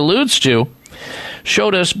she alludes to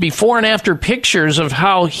showed us before and after pictures of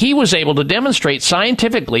how he was able to demonstrate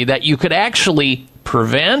scientifically that you could actually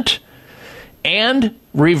prevent and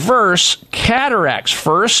reverse cataracts,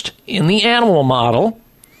 first in the animal model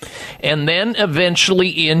and then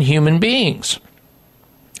eventually in human beings.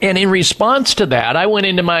 And in response to that, I went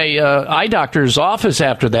into my eye doctor's office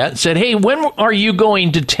after that and said, hey, when are you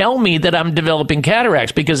going to tell me that I'm developing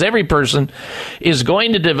cataracts? Because every person is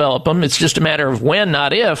going to develop them. It's just a matter of when,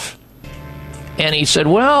 not if. And he said,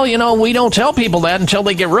 well, we don't tell people that until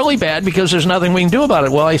they get really bad, because there's nothing we can do about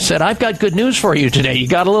it. Well, I said, I've got good news for you today. You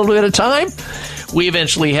got a little bit of time? We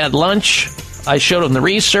eventually had lunch. I showed him the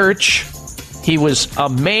research. He was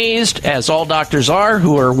amazed, as all doctors are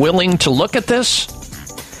who are willing to look at this.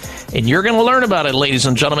 And you're going to learn about it, ladies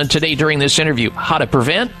and gentlemen, today during this interview. How to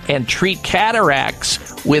prevent and treat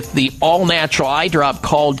cataracts with the all-natural eye drop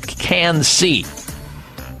called Can-C.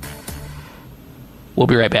 We'll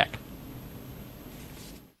be right back.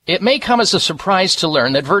 It may come as a surprise to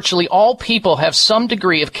learn that virtually all people have some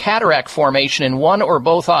degree of cataract formation in one or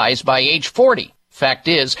both eyes by age 40. Fact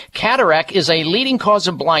is, cataract is a leading cause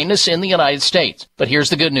of blindness in the United States. But here's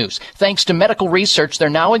the good news. Thanks to medical research, there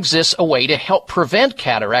now exists a way to help prevent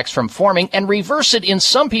cataracts from forming and reverse it in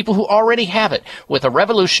some people who already have it with a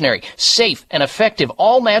revolutionary, safe, and effective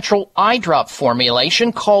all-natural eye drop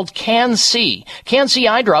formulation called Can-C. Can-C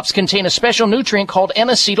eye drops contain a special nutrient called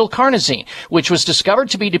N-acetylcarnosine, which was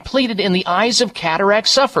discovered to be depleted in the eyes of cataract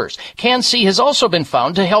sufferers. Can-C has also been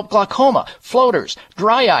found to help glaucoma, floaters,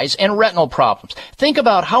 dry eyes, and retinal problems. Think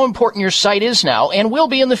about how important your sight is now and will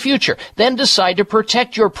be in the future. Then decide to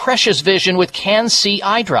protect your precious vision with Can-C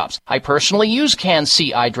eye drops. I personally use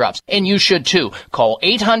Can-C eye drops, and you should too. Call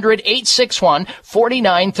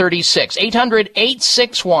 800-861-4936.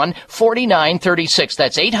 800-861-4936.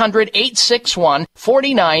 That's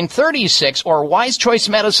 800-861-4936 or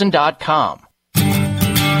wisechoicemedicine.com.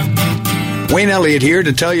 Wayne Elliott here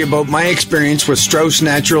to tell you about my experience with Strauss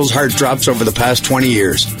Naturals Heart Drops over the past 20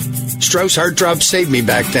 years. Strauss Heart Drops saved me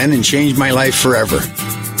back then and changed my life forever.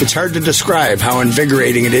 It's hard to describe how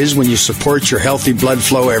invigorating it is when you support your healthy blood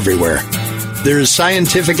flow everywhere. There is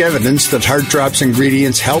scientific evidence that Heart Drops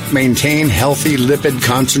ingredients help maintain healthy lipid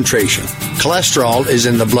concentration. Cholesterol is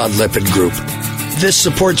in the blood lipid group. This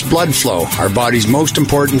supports blood flow, our body's most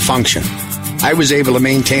important function. I was able to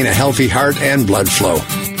maintain a healthy heart and blood flow.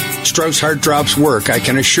 Strauss Heart Drops work, I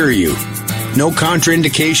can assure you. No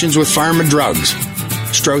contraindications with pharma drugs.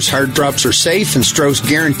 Strauss Heart Drops are safe, and Strauss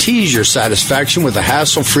guarantees your satisfaction with a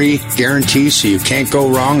hassle-free guarantee, so you can't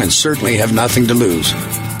go wrong and certainly have nothing to lose.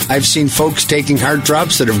 I've seen folks taking Heart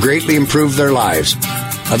Drops that have greatly improved their lives.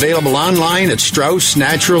 Available online at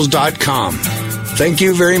StraussNaturals.com. Thank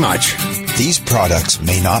you very much. These products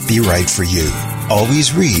may not be right for you.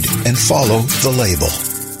 Always read and follow the label.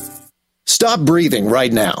 Stop breathing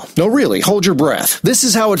right now. No, really, hold your breath. This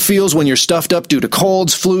is how it feels when you're stuffed up due to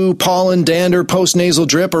colds, flu, pollen, dander, postnasal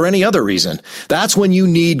drip, or any other reason. That's when you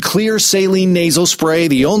need Clear Saline Nasal Spray,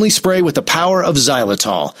 the only spray with the power of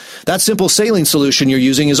xylitol. That simple saline solution you're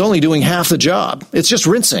using is only doing half the job. It's just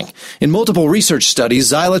rinsing. In multiple research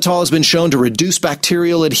studies, xylitol has been shown to reduce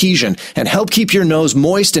bacterial adhesion and help keep your nose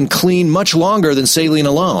moist and clean much longer than saline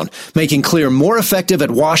alone, making Clear more effective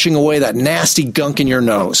at washing away that nasty gunk in your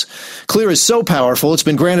nose. Clear Clear is so powerful, it's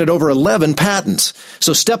been granted over 11 patents.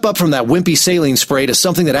 So step up from that wimpy saline spray to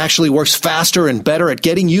something that actually works faster and better at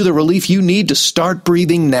getting you the relief you need to start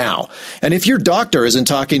breathing now. And if your doctor isn't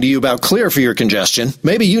talking to you about Clear for your congestion,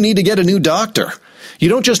 maybe you need to get a new doctor. You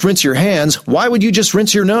don't just rinse your hands. Why would you just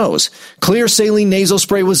rinse your nose? Clear Saline Nasal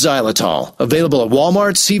Spray with xylitol. Available at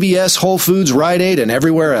Walmart, CVS, Whole Foods, Rite Aid, and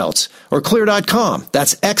everywhere else. Or Clear.com.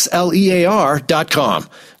 That's XLEAR.com.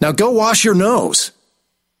 Now go wash your nose.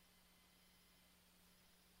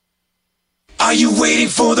 Are you waiting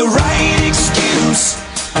for the right excuse?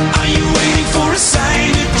 Are you waiting for a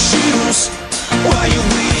sign to choose? While you're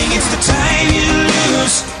waiting, it's the time you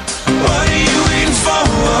lose. What are you waiting for?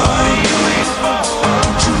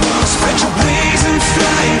 Don't you wanna spread your wings and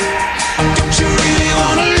fly? Don't you really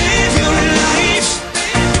wanna live your life?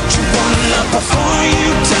 Don't you wanna love before you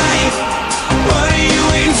die? What are you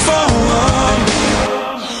waiting for?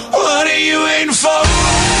 What are you waiting for?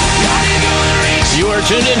 You are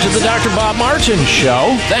tuned into the Dr. Bob Martin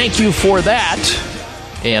Show. Thank you for that.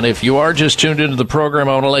 And if you are just tuned into the program,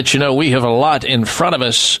 I want to let you know we have a lot in front of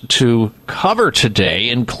us to cover today,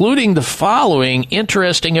 including the following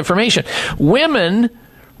interesting information. Women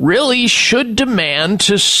really should demand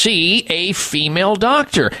to see a female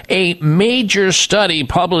doctor. A major study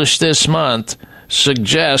published this month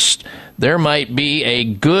suggests there might be a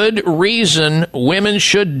good reason women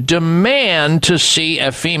should demand to see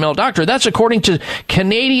a female doctor. That's according to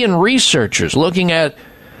Canadian researchers looking at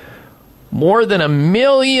more than 1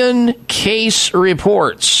 million case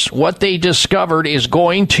reports. What they discovered is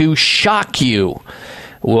going to shock you.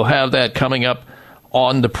 We'll have that coming up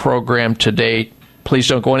on the program today. Please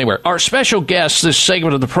don't go anywhere. Our special guest this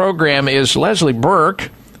segment of the program is Leslie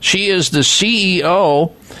Burke. She is the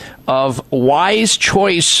CEO of Wise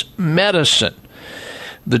Choice Medicine,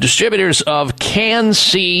 the distributors of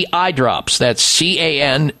Can-C eye drops. That's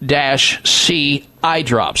CAN-C eye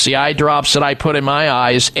drops. The eye drops that I put in my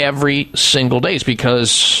eyes every single day. It's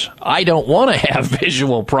because I don't want to have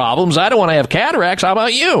visual problems. I don't want to have cataracts. How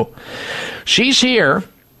about you? She's here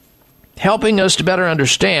helping us to better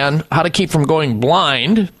understand how to keep from going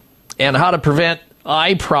blind and how to prevent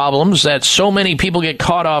eye problems that so many people get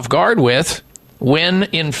caught off guard with when,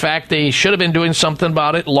 in fact, they should have been doing something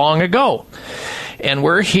about it long ago. And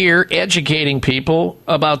we're here educating people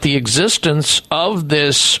about the existence of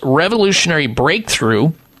this revolutionary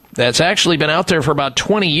breakthrough that's actually been out there for about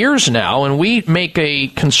 20 years now, and we make a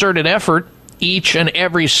concerted effort each and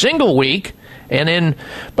every single week, and in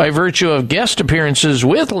by virtue of guest appearances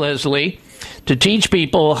with Leslie, to teach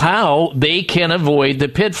people how they can avoid the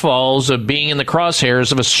pitfalls of being in the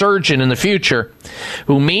crosshairs of a surgeon in the future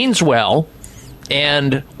who means well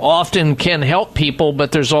and often can help people,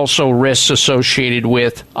 but there's also risks associated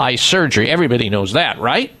with eye surgery. Everybody knows that,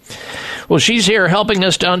 right? Well, she's here helping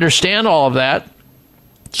us to understand all of that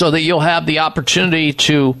so that you'll have the opportunity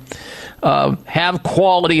to have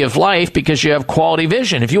quality of life because you have quality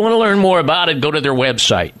vision. If you want to learn more about it, go to their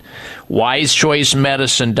website,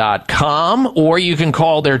 wisechoicemedicine.com, or you can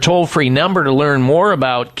call their toll-free number to learn more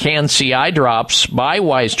about Can-C eye drops by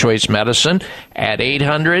Wise Choice Medicine at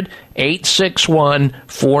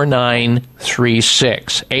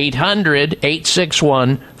 800-861-4936.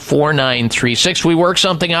 800-861-4936. We worked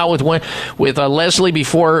something out with Leslie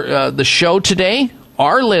before the show today.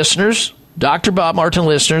 Our listeners, Dr. Bob Martin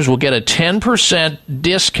listeners, will get a 10%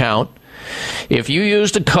 discount if you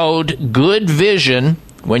use the code GOODVISION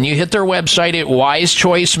when you hit their website at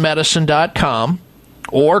wisechoicemedicine.com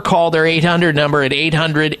or call their 800 number at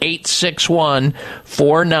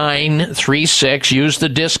 800-861-4936. Use the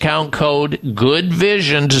discount code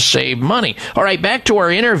GOODVISION to save money. All right, back to our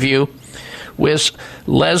interview with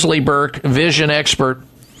Leslie Burke, vision expert.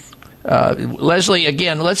 Leslie,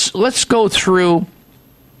 again, let's go through.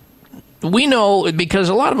 We know, because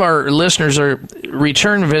a lot of our listeners are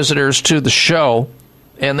return visitors to the show,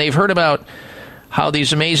 and they've heard about how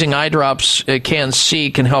these amazing eye drops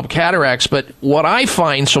Can-C can help cataracts, but what I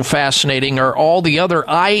find so fascinating are all the other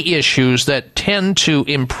eye issues that tend to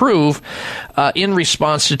improve in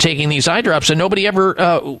response to taking these eye drops, and nobody ever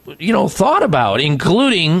thought about,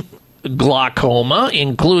 including glaucoma,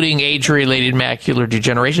 including age-related macular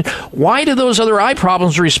degeneration. Why do those other eye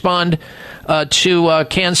problems respond to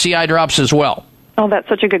Can-C eye drops as well? Oh, that's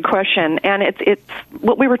such a good question. And it's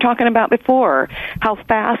what we were talking about before, how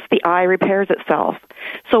fast the eye repairs itself.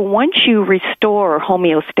 So once you restore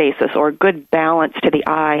homeostasis or good balance to the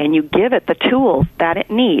eye and you give it the tools that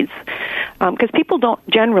it needs, because people don't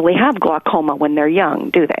generally have glaucoma when they're young,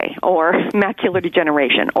 do they? Or macular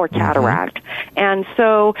degeneration or cataract. Mm-hmm. And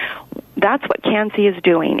so That's what CAN-C is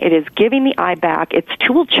doing. It is giving the eye back its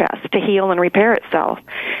tool chest to heal and repair itself.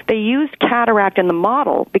 They used cataract in the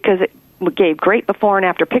model because it gave great before and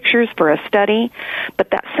after pictures for a study,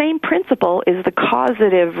 but that same principle is the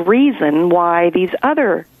causative reason why these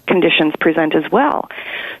other conditions present as well.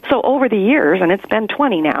 So over the years, and it's been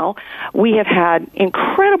 20 now, we have had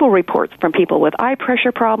incredible reports from people with eye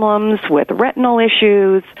pressure problems, with retinal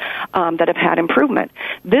issues, that have had improvement.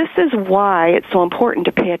 This is why it's so important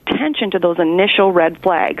to pay attention to those initial red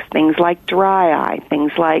flags. Things like dry eye,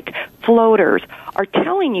 things like floaters are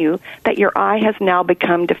telling you that your eye has now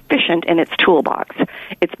become deficient in its toolbox.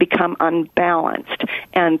 It's become unbalanced,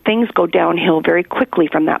 and things go downhill very quickly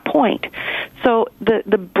from that point. So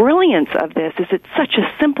the brilliance of this is it's such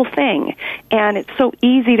a simple thing, and it's so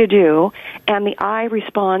easy to do, and the eye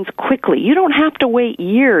responds quickly. You don't have to wait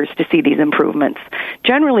years to see these improvements.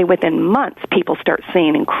 Generally, within months, people start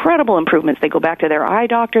seeing incredible improvements. They go back to their eye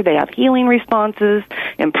doctor. They have healing responses,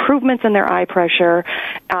 improvements in their eye pressure.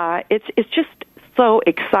 It's just so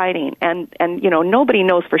exciting, and nobody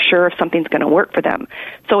knows for sure if something's going to work for them.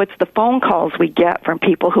 So it's the phone calls we get from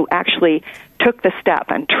people who actually took the step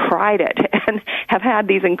and tried it and have had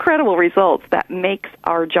these incredible results that makes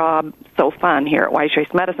our job so fun here at Wise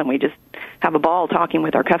Choice Medicine. We just have a ball talking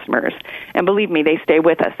with our customers, and believe me, they stay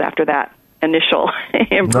with us after that initial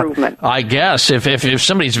improvement. I guess if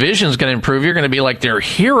somebody's vision is going to improve, you're going to be like their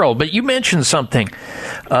hero. But you mentioned something.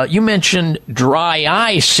 You mentioned dry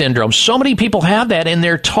eye syndrome. So many people have that, and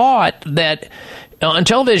they're taught that on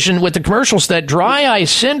television with the commercials that dry eye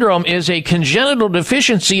syndrome is a congenital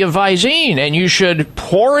deficiency of Visine, and you should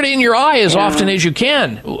pour it in your eye as often as you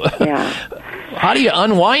can. Yeah. How do you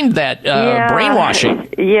unwind that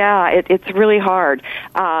brainwashing? Yeah, it's really hard.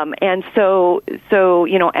 And so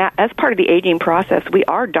as part of the aging process, we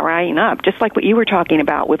are drying up, just like what you were talking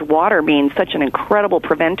about, with water being such an incredible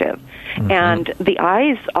preventive. Mm-hmm. And the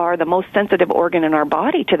eyes are the most sensitive organ in our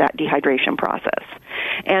body to that dehydration process.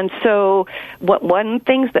 And so one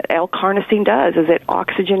thing that L-carnosine does is it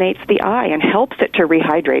oxygenates the eye and helps it to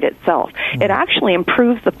rehydrate itself. Mm-hmm. It actually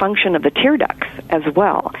improves the function of the tear ducts as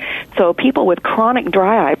well. So people with chronic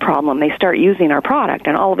dry eye problem, they start using our product,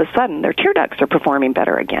 and all of a sudden their tear ducts are performing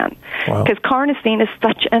better again. Because carnosine is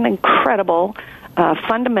such an incredible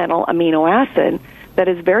fundamental amino acid that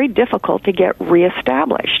is very difficult to get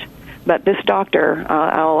reestablished. But this doctor,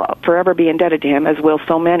 I'll forever be indebted to him, as will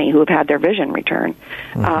so many who have had their vision return,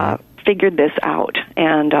 figured this out,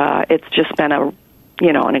 and it's just been an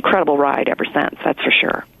incredible ride ever since. That's for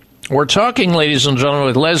sure. We're talking, ladies and gentlemen,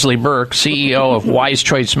 with Leslie Burke, CEO of Wise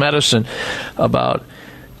Choice Medicine, about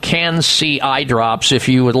CAN-C eye drops. If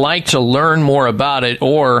you would like to learn more about it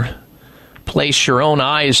or place your own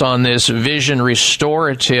eyes on this vision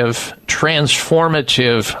restorative,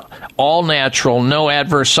 transformative, all-natural, no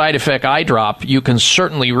adverse side effect eye drop, you can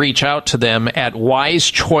certainly reach out to them at Wise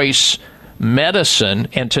Choice Medicine.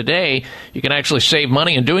 And today, you can actually save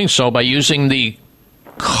money in doing so by using the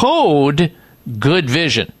code Good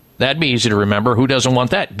Vision. That'd be easy to remember. Who doesn't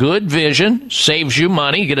want that? Good Vision saves you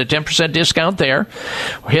money. You get a 10% discount there.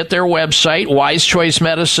 Hit their website,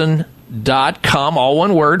 wisechoicemedicine.com, all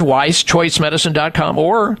one word, wisechoicemedicine.com,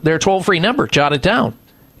 or their toll-free number. Jot it down,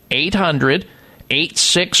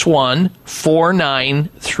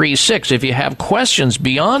 800-861-4936. If you have questions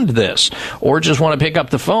beyond this, or just want to pick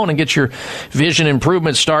up the phone and get your vision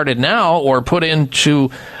improvement started now, or put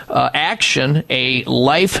into action a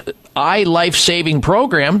life-saving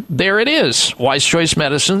program, there it is. Wise Choice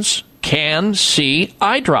Medicine's CAN-C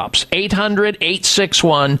eye drops.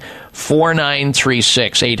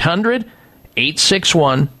 800-861-4936.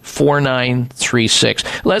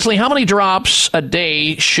 861-4936. Leslie, how many drops a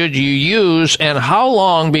day should you use, and how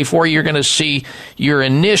long before you're going to see your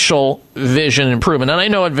initial vision improvement? And I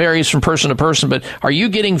know it varies from person to person, but are you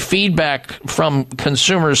getting feedback from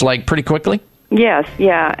consumers like pretty quickly? Yes,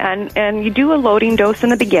 yeah, and you do a loading dose in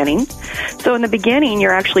the beginning. So in the beginning,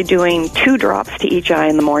 you're actually doing 2 drops to each eye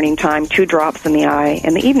in the morning time, 2 drops in the eye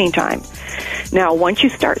in the evening time. Now, once you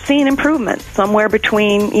start seeing improvements, somewhere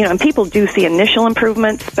between, and people do see initial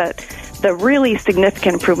improvements, but the really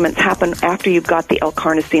significant improvements happen after you've got the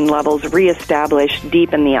L-carnosine levels reestablished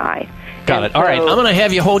deep in the eye. Got it. All right, I'm going to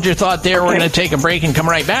have you hold your thought there. Okay. We're going to take a break and come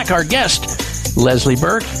right back. Our guest, Leslie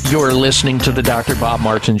Burke. You're listening to the Dr. Bob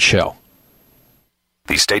Martin Show.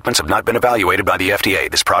 These statements have not been evaluated by the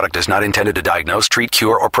FDA. This product is not intended to diagnose, treat,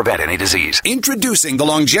 cure, or prevent any disease. Introducing the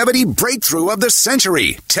longevity breakthrough of the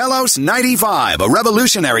century, Telos 95, a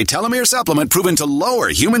revolutionary telomere supplement proven to lower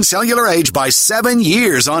human cellular age by 7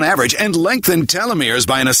 years on average and lengthen telomeres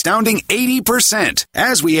by an astounding 80%.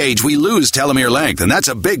 As we age, we lose telomere length, and that's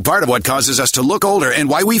a big part of what causes us to look older and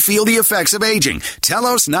why we feel the effects of aging.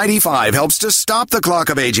 Telos 95 helps to stop the clock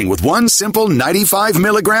of aging with one simple 95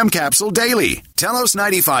 milligram capsule daily. Telos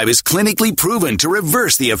 95 is clinically proven to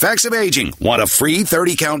reverse the effects of aging. Want a free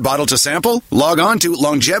 30-count bottle to sample? Log on to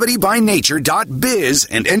longevitybynature.biz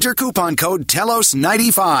and enter coupon code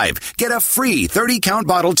TELOS95. Get a free 30-count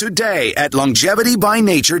bottle today at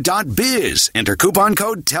longevitybynature.biz. Enter coupon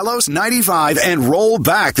code TELOS95 and roll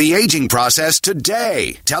back the aging process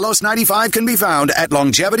today. Telos 95 can be found at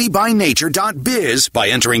longevitybynature.biz by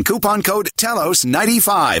entering coupon code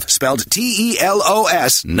TELOS95, spelled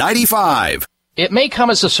TELOS 95. It may come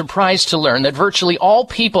as a surprise to learn that virtually all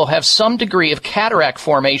people have some degree of cataract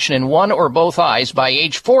formation in one or both eyes by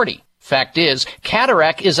age 40. Fact is,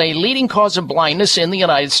 cataract is a leading cause of blindness in the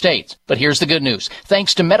United States. But here's the good news.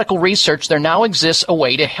 Thanks to medical research, there now exists a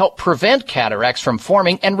way to help prevent cataracts from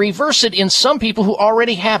forming and reverse it in some people who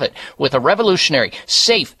already have it with a revolutionary,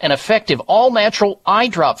 safe, and effective all-natural eye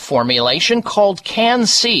drop formulation called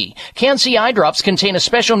Can-C. Can-C eye drops contain a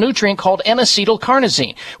special nutrient called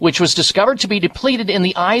N-acetylcarnosine, which was discovered to be depleted in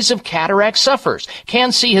the eyes of cataract sufferers.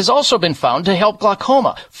 Can-C has also been found to help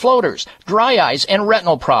glaucoma, floaters, dry eyes, and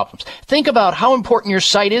retinal problems. Think about how important your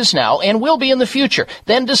sight is now and will be in the future.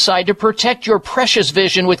 Then decide to protect your precious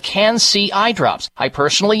vision with Can-C eye drops. I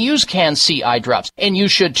personally use Can-C eye drops, and you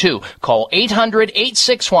should too. Call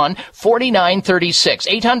 800-861-4936.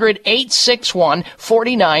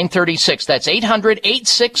 800-861-4936. That's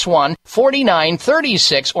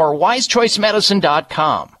 800-861-4936 or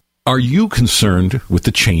wisechoicemedicine.com. Are you concerned with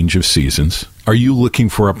the change of seasons? Are you looking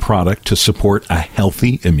for a product to support a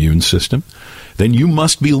healthy immune system? Then you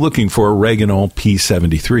must be looking for Oreganol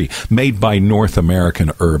P73, made by North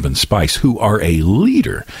American Herb & Spice, who are a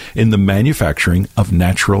leader in the manufacturing of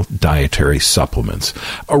natural dietary supplements.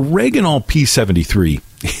 Oreganol P73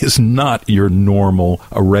 is not your normal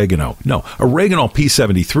oregano. No, Oreganol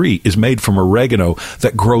P73 is made from oregano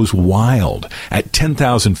that grows wild at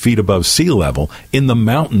 10,000 feet above sea level in the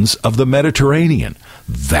mountains of the Mediterranean.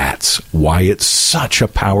 That's why it's such a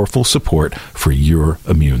powerful support for your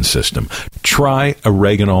immune system. Try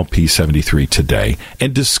Oreganol P73 today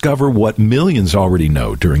and discover what millions already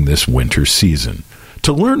know during this winter season.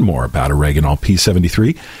 To learn more about Oreganol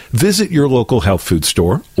P73, visit your local health food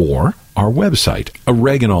store or our website,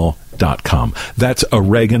 oreganol.com. That's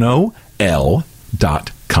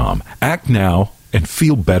oregano.com. Act now and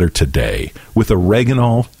feel better today with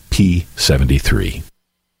Oreganol P73.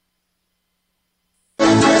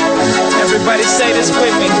 Everybody say this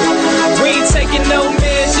with me. We ain't taking no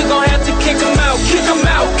meds, you gon' have to kick them out. Kick them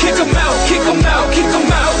out, kick them out, kick them out, kick them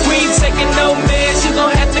out. We ain't taking no meds, you gon'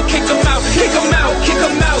 have to kick them out. Kick them out, kick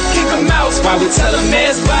them out, kick them out. That's why we tell them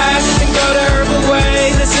meds bye and go the herbal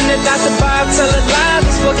way. Listen to Dr. Bob, tell it live.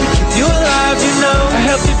 It's what can keep you alive, you know. A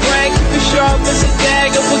healthy brain, keep you sharp as a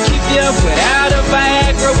dagger. Will keep you up without a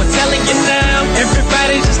Viagra. We're telling you now.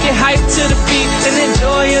 Everybody just get hyped to the beat and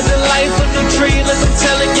enjoy the life of the tree. Look, I'm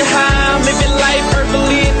telling you how. Living life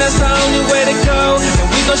herbally, and that's the only way to go. And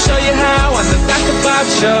we gon' show you how on the Dr. Bob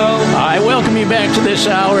Show. I welcome you back to this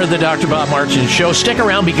hour of the Dr. Bob Martin Show. Stick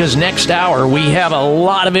around because next hour we have a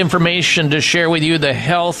lot of information to share with you. The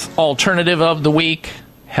health alternative of the week,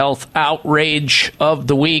 health outrage of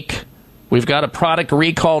the week. We've got a product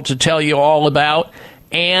recall to tell you all about,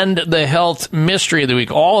 and the health mystery of the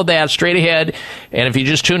week. All of that straight ahead. And if you're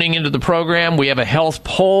just tuning into the program, we have a health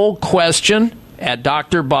poll question at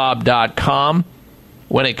drbob.com.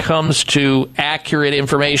 When it comes to accurate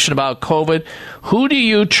information about COVID, who do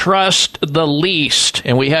you trust the least?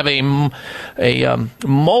 And we have a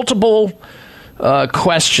multiple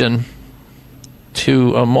question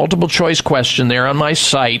to a multiple choice question there on my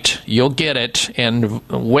site. You'll get it, and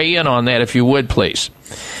weigh in on that if you would, please.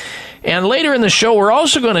 And later in the show, we're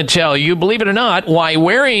also going to tell you, believe it or not, why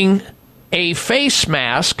wearing a face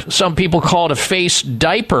mask, some people call it a face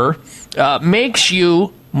diaper, makes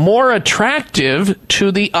you more attractive to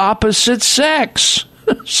the opposite sex.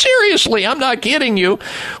 Seriously, I'm not kidding you.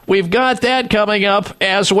 We've got that coming up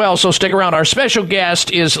as well, so stick around. Our special guest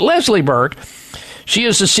is Leslie Burke. She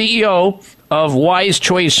is the CEO of Wise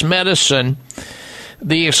Choice Medicine,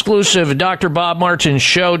 the exclusive Dr. Bob Martin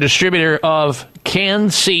Show distributor of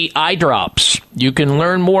Can-C eye drops. You can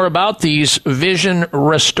learn more about these vision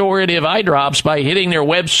restorative eye drops by hitting their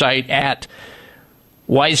website at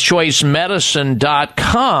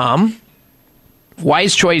wisechoicemedicine.com.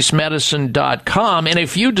 wisechoicemedicine.com. And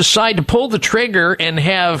if you decide to pull the trigger and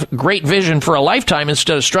have great vision for a lifetime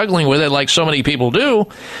instead of struggling with it like so many people do,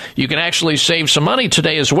 you can actually save some money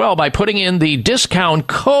today as well by putting in the discount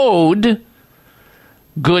code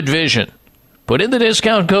Good Vision. Put in the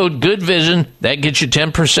discount code Good Vision. That gets you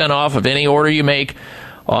 10% off of any order you make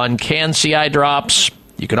on Can-C eye drops.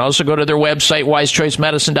 You can also go to their website,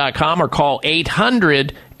 wisechoicemedicine.com, or call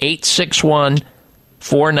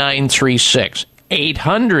 800-861-4936.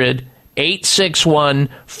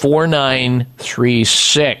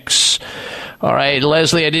 800-861-4936. All right,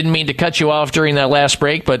 Leslie, I didn't mean to cut you off during that last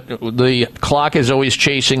break, but the clock is always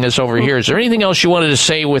chasing us over here. Is there anything else you wanted to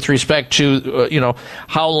say with respect to,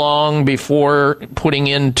 how long before putting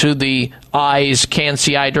into the eyes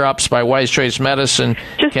Can-C eye drops by Wise Choice Medicine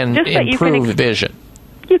can improve vision?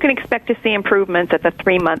 You can expect to see improvements at the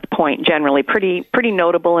 3-month point. Generally, pretty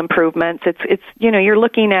notable improvements. It's you're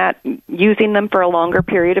looking at using them for a longer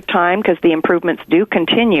period of time because the improvements do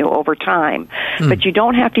continue over time, but you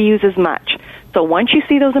don't have to use as much. So once you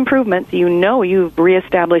see those improvements, you've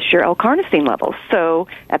reestablished your L-carnosine levels. So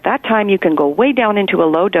at that time, you can go way down into a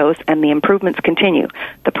low dose, and the improvements continue.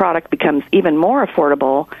 The product becomes even more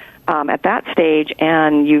affordable at that stage,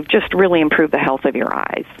 and you've just really improved the health of your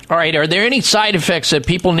eyes. All right. Are there any side effects that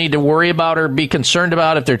people need to worry about or be concerned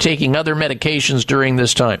about if they're taking other medications during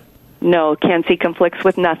this time? No, Can-C conflicts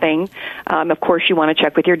with nothing. Of course, you want to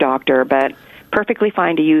check with your doctor, but perfectly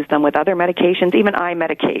fine to use them with other medications, even eye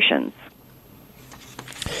medications.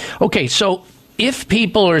 Okay, so if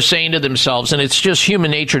people are saying to themselves, and it's just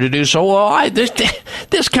human nature to do so,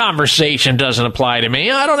 this conversation doesn't apply to me.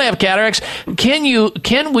 I don't have cataracts.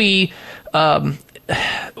 Can we,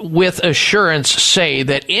 with assurance, say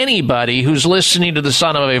that anybody who's listening to the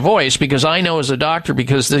sound of my voice, because I know as a doctor,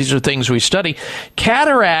 because these are things we study,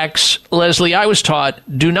 cataracts, Leslie, I was taught,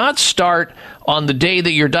 do not start on the day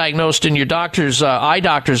that you're diagnosed in your doctor's eye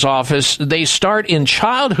doctor's office. They start in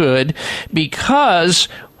childhood because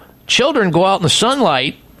children go out in the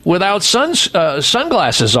sunlight without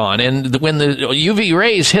sunglasses on, and when the UV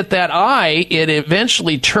rays hit that eye, it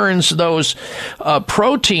eventually turns those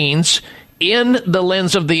proteins in the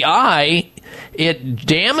lens of the eye. It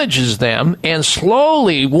damages them, and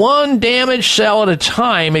slowly, one damaged cell at a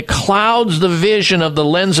time, it clouds the vision of the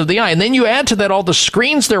lens of the eye. And then you add to that all the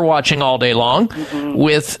screens they're watching all day long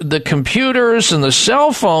with the computers and the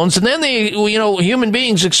cell phones. And then human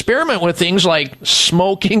beings experiment with things like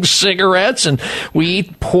smoking cigarettes, and we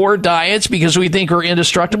eat poor diets because we think we're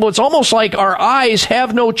indestructible. It's almost like our eyes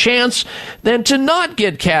have no chance than to not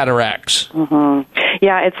get cataracts.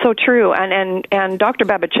 Yeah, it's so true. And Dr.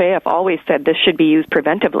 Babachev always said this should be used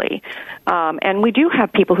preventively. And we do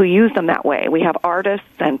have people who use them that way. We have artists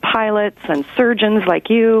and pilots and surgeons like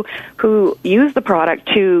you who use the product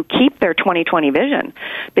to keep their 20/20 vision,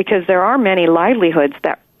 because there are many livelihoods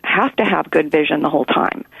that have to have good vision the whole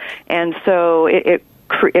time. And so it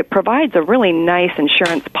provides a really nice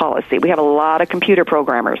insurance policy. We have a lot of computer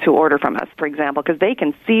programmers who order from us, for example, because they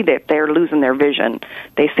can see that they're losing their vision.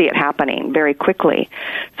 They see it happening very quickly.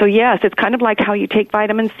 So, yes, it's kind of like how you take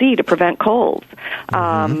vitamin C to prevent colds.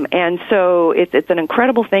 And so it's an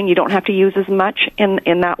incredible thing. You don't have to use as much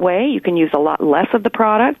in that way. You can use a lot less of the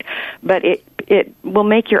product, but it will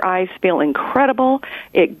make your eyes feel incredible.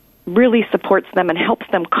 It really supports them and helps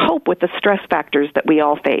them cope with the stress factors that we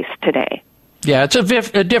all face today. Yeah, it's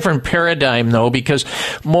a different paradigm, though, because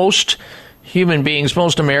most human beings,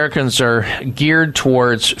 most Americans are geared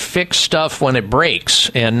towards fix stuff when it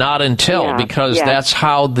breaks and not until, because that's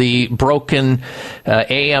how the broken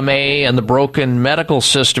AMA and the broken medical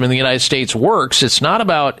system in the United States works. It's not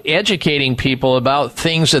about educating people about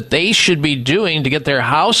things that they should be doing to get their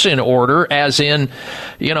house in order, as in,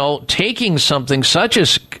 taking something such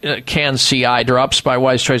as Can-C eye drops by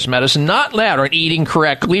Wise Choice Medicine, not that, or eating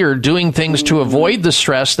correctly or doing things to avoid the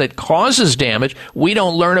stress that causes damage. We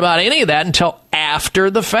don't learn about any of that until after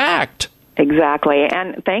the fact. Exactly.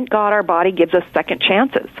 And thank God our body gives us second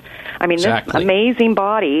chances. I mean, This amazing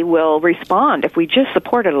body will respond if we just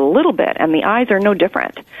support it a little bit, and the eyes are no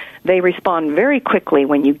different. They respond very quickly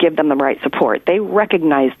when you give them the right support. They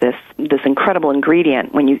recognize this incredible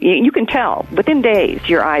ingredient. When you can tell within days,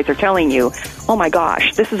 your eyes are telling you, "Oh my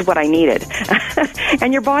gosh, this is what I needed,"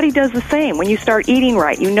 and your body does the same. When you start eating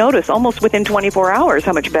right, you notice almost within 24 hours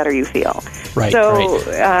how much better you feel. Right. So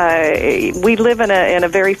we live in a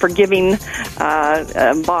very forgiving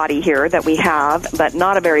body here that we have, but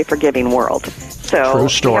not a very forgiving world. So True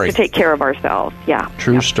story. We have to take care of ourselves. Yeah.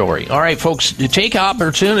 True story. All right, folks, take the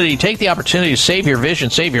opportunity to save your vision,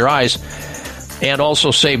 save your eyes, and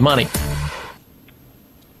also save money.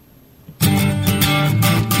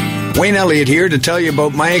 Wayne Elliott here to tell you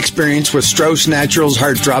about my experience with Strauss Naturals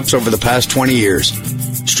Heart Drops over the past 20 years.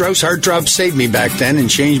 Strauss Heart Drops saved me back then and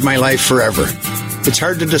changed my life forever. It's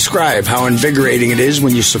hard to describe how invigorating it is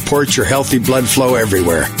when you support your healthy blood flow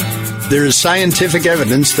everywhere. There is scientific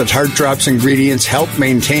evidence that Heart Drops ingredients help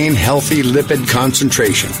maintain healthy lipid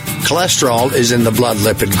concentration. Cholesterol is in the blood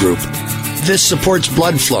lipid group. This supports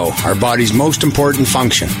blood flow, our body's most important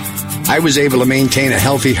function. I was able to maintain a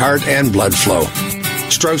healthy heart and blood flow.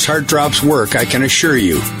 Strauss Heart Drops work, I can assure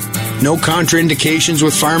you. No contraindications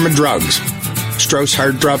with pharma drugs. Strauss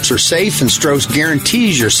Heart Drops are safe, and Strauss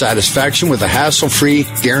guarantees your satisfaction with a hassle-free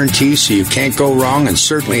guarantee, so you can't go wrong and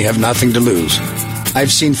certainly have nothing to lose.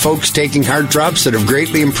 I've seen folks taking Heart Drops that have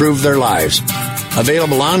greatly improved their lives.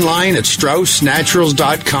 Available online at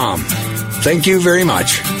StraussNaturals.com. Thank you very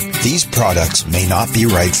much. These products may not be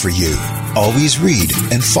right for you. Always read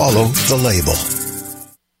and follow the label.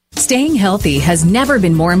 Staying healthy has never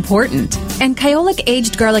been more important. And Kyolic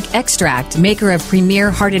Aged Garlic Extract, maker of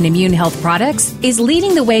premier heart and immune health products, is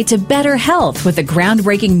leading the way to better health with a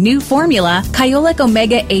groundbreaking new formula, Kyolic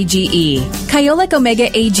Omega AGE. Kyolic Omega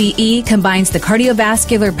AGE combines the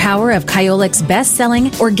cardiovascular power of Kyolic's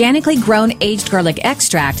best-selling, organically grown aged garlic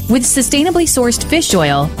extract with sustainably sourced fish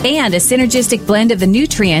oil and a synergistic blend of the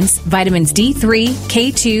nutrients, vitamins D3,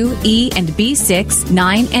 K2, E, and B6,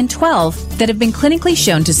 9, and 12 that have been clinically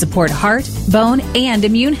shown to support heart, bone, and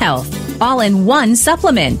immune health, all in one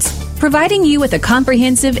supplement, providing you with a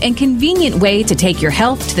comprehensive and convenient way to take your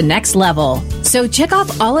health to the next level. So check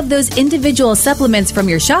off all of those individual supplements from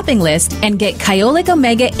your shopping list and get Kyolic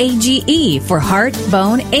Omega AGE for heart,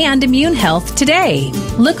 bone, and immune health today.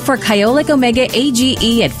 Look for Kyolic Omega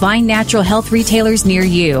AGE at fine natural health retailers near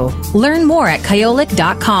you. Learn more at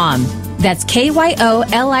Kyolic.com. That's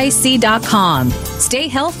KYOLIC.com. Stay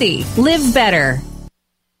healthy. Live better.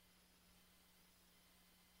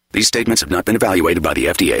 These statements have not been evaluated by the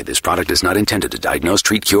FDA. This product is not intended to diagnose,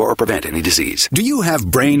 treat, cure, or prevent any disease. Do you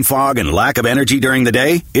have brain fog and lack of energy during the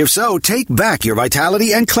day? If so, take back your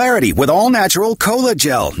vitality and clarity with all-natural Cola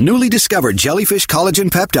Gel, newly discovered jellyfish collagen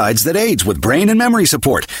peptides that aids with brain and memory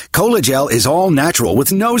support. Cola Gel is all natural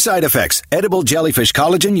with no side effects. Edible jellyfish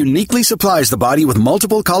collagen uniquely supplies the body with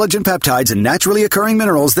multiple collagen peptides and naturally occurring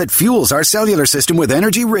minerals that fuels our cellular system with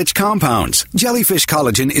energy-rich compounds. Jellyfish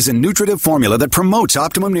collagen is a nutritive formula that promotes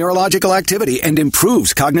optimum neurological activity and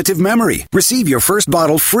improves cognitive memory. Receive your first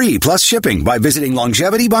bottle free plus shipping by visiting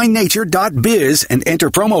longevitybynature.biz and enter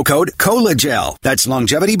promo code COLAGEL. That's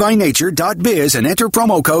longevitybynature.biz and enter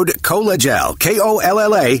promo code COLAGEL.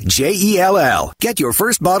 KOLLAGEL. Get your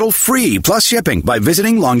first bottle free plus shipping by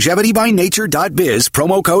visiting longevitybynature.biz,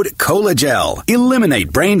 promo code COLAGEL.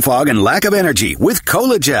 Eliminate brain fog and lack of energy with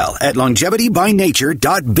COLAGEL at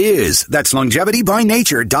longevitybynature.biz. That's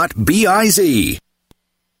longevitybynature.biz.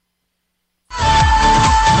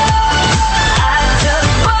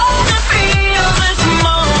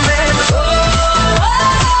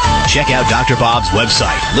 Check out Dr. Bob's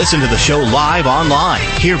website. Listen to the show live online.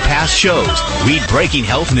 Hear past shows. Read breaking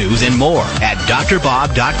health news and more at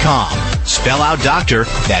drbob.com. Spell out doctor.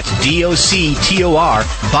 That's DOCTOR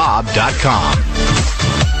Bob.com.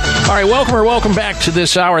 All right, welcome back to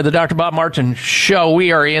this hour of the Dr. Bob Martin Show.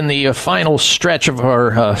 We are in the final stretch of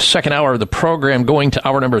our second hour of the program, going to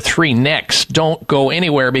hour number 3 next. Don't go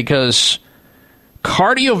anywhere, because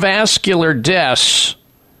cardiovascular deaths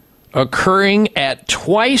occurring at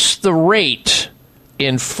twice the rate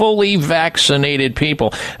in fully vaccinated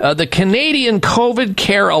people. The Canadian COVID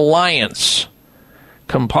Care Alliance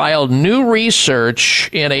compiled new research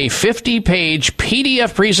in a 50-page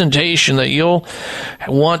PDF presentation that you'll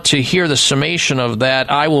want to hear the summation of that.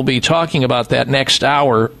 I will be talking about that next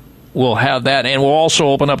hour. We'll have that, and we'll also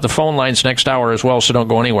open up the phone lines next hour as well, so don't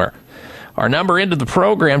go anywhere. Our number into the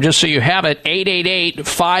program, just so you have it,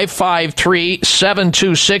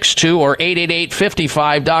 888-553-7262 or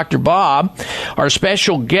 888-55-Dr. Bob. Our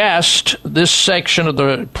special guest, this section of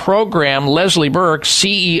the program, Leslie Burke,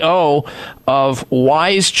 CEO of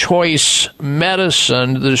Wise Choice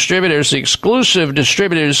Medicine, the distributors, the exclusive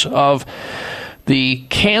distributors of the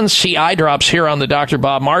Can-C eye drops here on the Dr.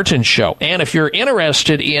 Bob Martin Show. And if you're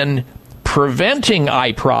interested in preventing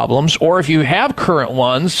eye problems, or if you have current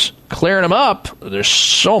ones, clearing them up, there's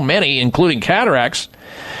so many, including cataracts,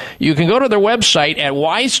 you can go to their website at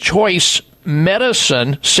Wise Choice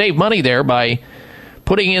Medicine, save money there by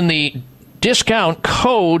putting in the discount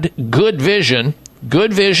code GOODVISION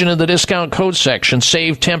in the discount code section.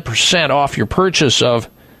 Save 10% off your purchase of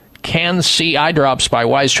Can-C eye drops by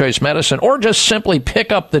Wise Choice Medicine, or just simply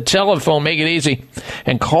pick up the telephone, make it easy,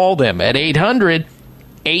 and call them at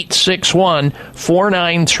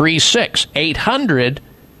 800-861-4936.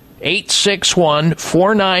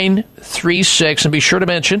 861-4936. And be sure to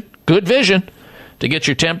mention Good Vision to get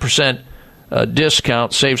your 10%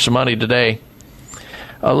 discount. Save some money today.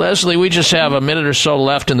 Leslie, we just have a minute or so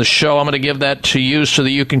left in the show. I'm going to give that to you so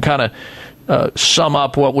that you can kind of sum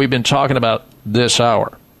up what we've been talking about this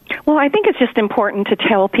hour. Well, I think it's just important to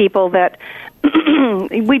tell people that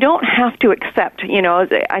we don't have to accept,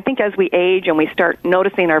 I think as we age and we start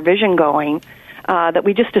noticing our vision going, that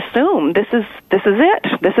we just assume this is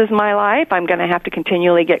it. This is my life. I'm going to have to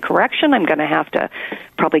continually get correction. I'm going to have to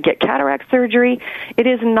probably get cataract surgery. It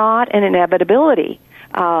is not an inevitability.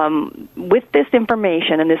 With this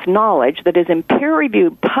information and this knowledge that is in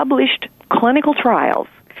peer-reviewed, published clinical trials,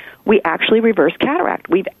 we actually reverse cataract.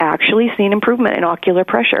 We've actually seen improvement in ocular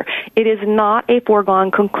pressure. It is not a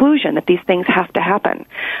foregone conclusion that these things have to happen.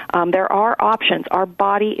 There are options. Our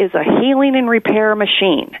body is a healing and repair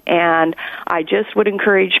machine, and I just would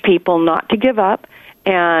encourage people not to give up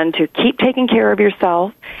and to keep taking care of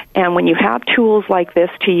yourself. And when you have tools like this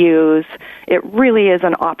to use, it really is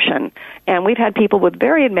an option. And we've had people with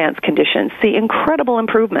very advanced conditions see incredible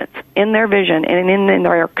improvements in their vision and in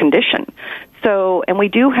their condition. So, and we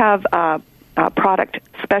do have product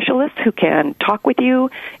specialists who can talk with you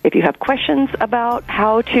if you have questions about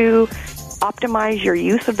how to optimize your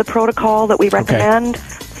use of the protocol that we recommend.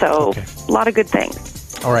 So, a lot of good things.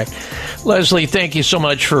 All right. Leslie, thank you so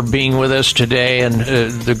much for being with us today and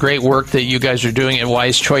the great work that you guys are doing at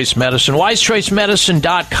Wise Choice Medicine.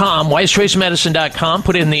 WiseChoiceMedicine.com. WiseChoiceMedicine.com.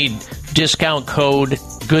 Put in the discount code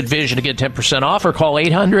Good Vision to get 10% off, or call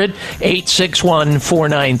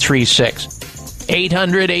 800-861-4936.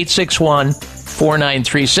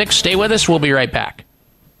 800-861-4936. Stay with us. We'll be right back.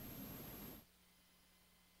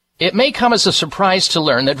 It may come as a surprise to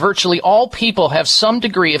learn that virtually all people have some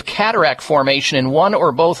degree of cataract formation in one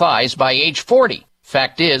or both eyes by age 40.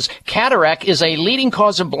 Fact is, cataract is a leading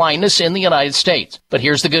cause of blindness in the United States. But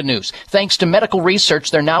here's the good news. Thanks to medical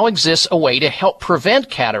research, there now exists a way to help prevent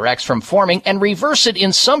cataracts from forming and reverse it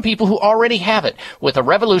in some people who already have it with a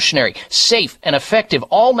revolutionary, safe, and effective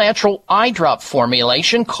all-natural eye drop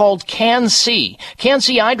formulation called Can-C.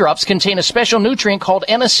 Can-C eye drops contain a special nutrient called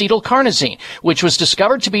N-acetylcarnosine, which was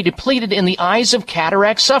discovered to be depleted in the eyes of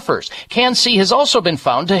cataract sufferers. Can-C has also been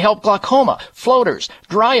found to help glaucoma, floaters,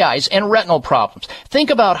 dry eyes, and retinal problems.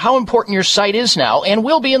 Think about how important your sight is now and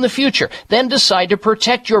will be in the future. Then decide to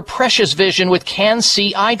protect your precious vision with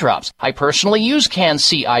Can-C eye drops. I personally use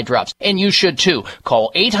Can-C eye drops, and you should too.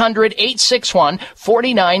 Call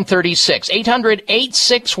 800-861-4936.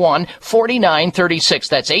 800-861-4936.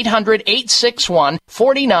 That's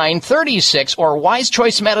 800-861-4936 or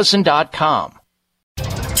wisechoicemedicine.com.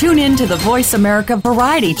 Tune in to the Voice America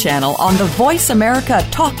Variety channel on the Voice America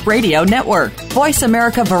Talk Radio Network. Voice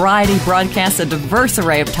America Variety broadcasts a diverse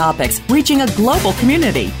array of topics, reaching a global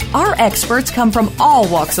community. Our experts come from all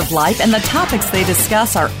walks of life, and the topics they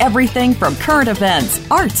discuss are everything from current events,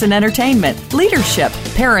 arts and entertainment, leadership,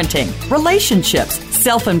 parenting, relationships,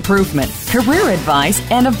 self-improvement, career advice,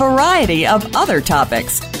 and a variety of other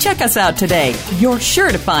topics. Check us out today. You're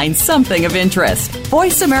sure to find something of interest.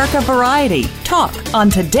 Voice America Variety. Talk on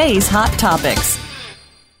today's hot topics.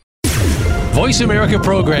 Voice America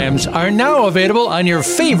programs are now available on your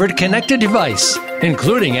favorite connected device,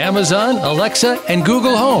 including Amazon, Alexa, and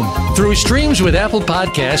Google Home. Through streams with Apple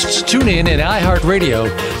Podcasts, TuneIn, and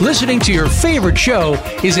iHeartRadio, listening to your favorite show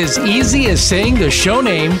is as easy as saying the show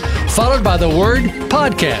name followed by the word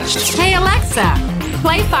podcast. Hey, Alexa,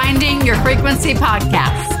 play Finding Your Frequency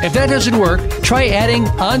podcast. If that doesn't work, try adding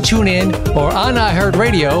on TuneIn or on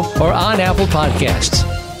iHeartRadio or on Apple Podcasts.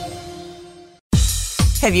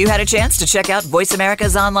 Have you had a chance to check out Voice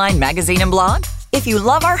America's online magazine and blog? If you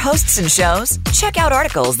love our hosts and shows, check out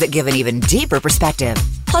articles that give an even deeper perspective.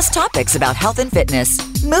 Plus topics about health and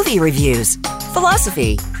fitness, movie reviews,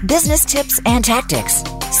 philosophy, business tips and tactics,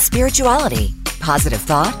 spirituality, positive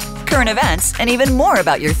thought, current events, and even more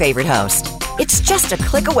about your favorite host. It's just a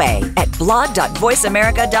click away at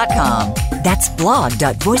blog.voiceamerica.com. That's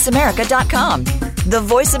blog.voiceamerica.com. The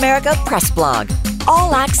Voice America Press Blog.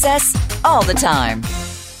 All access, all the time.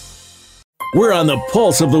 We're on the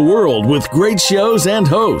pulse of the world with great shows and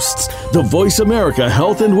hosts. The Voice America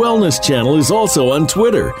Health and Wellness channel is also on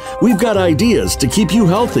Twitter. We've got ideas to keep you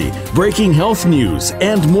healthy, breaking health news,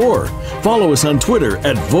 and more. Follow us on Twitter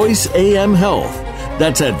at VoiceAM Health.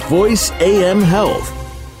 That's at VoiceAM Health.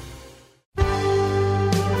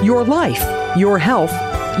 Your life, your health,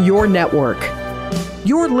 your network.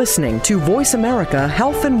 You're listening to Voice America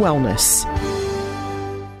Health and Wellness.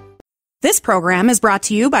 This program is brought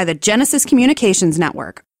to you by the Genesis Communications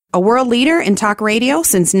Network, a world leader in talk radio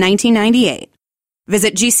since 1998.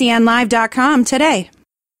 Visit GCNlive.com today.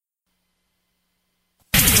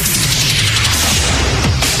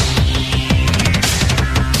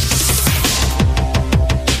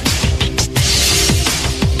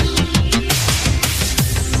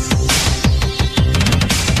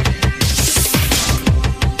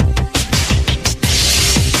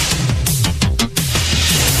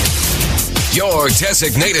 your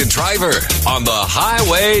designated driver on the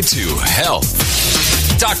highway to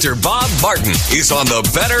health. Dr. Bob Martin is on the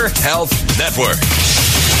Better Health Network.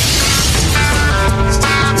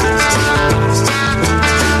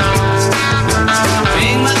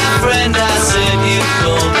 Being my friend, I said you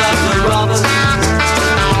called Dr. Robert.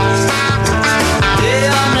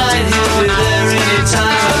 Day or night, he'll be there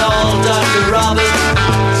anytime at all. Dr. Robert,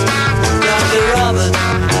 Dr. Robert.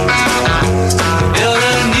 You're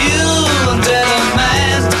a new and better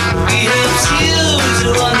man. He helps you to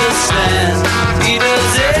understand. He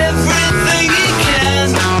does everything he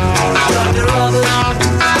can. Dr. Robert.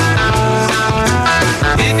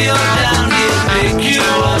 If you're down, he'll pick you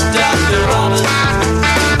up. Dr. Robert.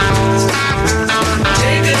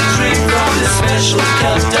 Take a drink from his special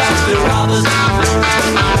cup. Dr. Robert.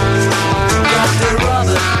 Dr.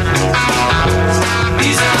 Robert.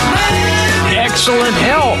 He's a man. Excellent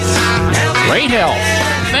health. Great health.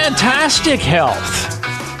 Fantastic health.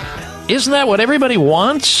 Isn't that what everybody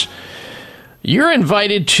wants? You're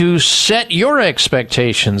invited to set your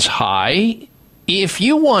expectations high if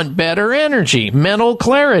you want better energy, mental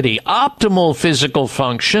clarity, optimal physical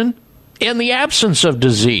function, and the absence of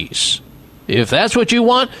disease. If that's what you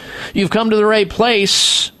want, you've come to the right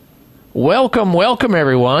place. Welcome, welcome,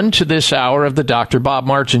 everyone, to this hour of the Dr. Bob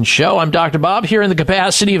Martin Show. I'm Dr. Bob, here in the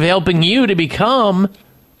capacity of helping you to become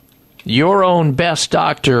your own best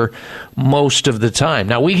doctor most of the time.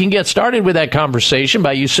 Now, we can get started with that conversation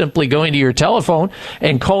by you simply going to your telephone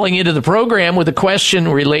and calling into the program with a question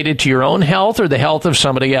related to your own health or the health of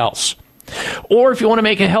somebody else. Or if you want to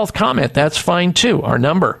make a health comment, that's fine too. Our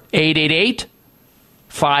number,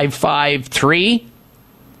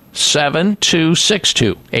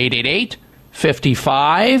 888-553-7262.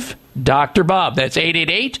 888-55 Bob. That's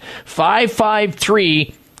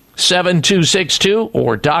 888-553-7262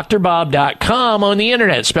 or drbob.com on the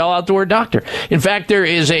internet. Spell out the word doctor. In fact, there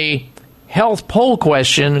is a health poll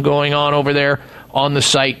question going on over there on the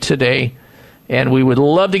site today, and we would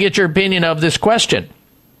love to get your opinion of this question.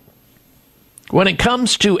 When it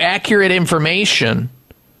comes to accurate information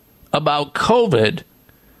about COVID,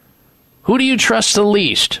 who do you trust the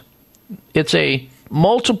least? It's a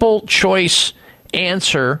multiple choice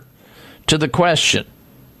answer to the question.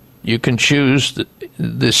 You can choose the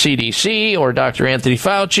CDC or Dr. Anthony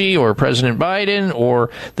Fauci or President Biden or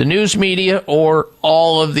the news media or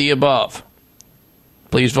all of the above.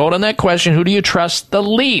 Please vote on that question. Who do you trust the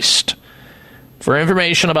least for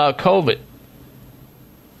information about COVID?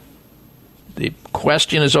 The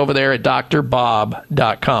question is over there at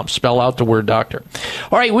drbob.com. Spell out the word doctor.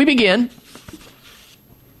 All right, we begin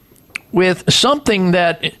with something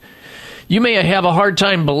that you may have a hard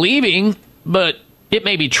time believing, but it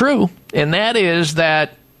may be true, and that is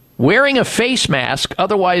that wearing a face mask,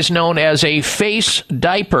 otherwise known as a face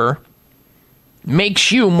diaper,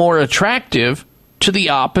 makes you more attractive to the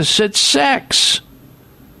opposite sex.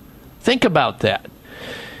 Think about that.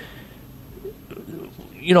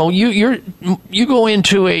 You know, you go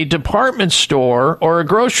into a department store or a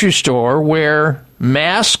grocery store where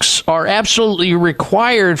masks are absolutely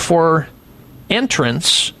required for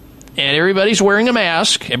entrance, and everybody's wearing a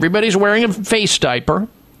mask, everybody's wearing a face diaper.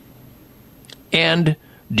 And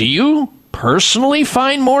do you personally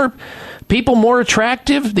find more people more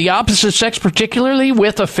attractive, the opposite sex particularly,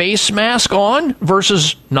 with a face mask on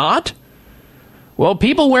versus not? Well,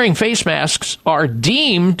 people wearing face masks are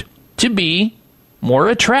deemed to be more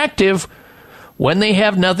attractive when they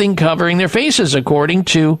have nothing covering their faces, according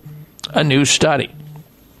to a new study.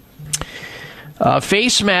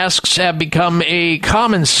 Face masks have become a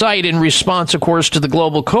common sight in response, of course, to the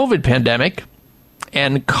global COVID pandemic.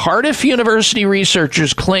 And Cardiff University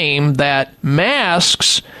researchers claim that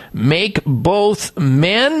masks make both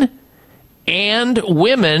men and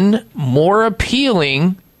women more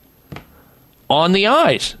appealing on the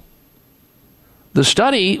eyes. The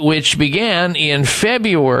study, which began in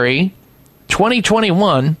February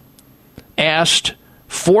 2021, asked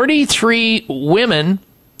 43 women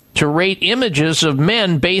to rate images of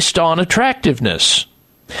men based on attractiveness.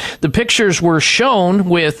 The pictures were shown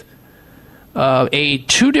with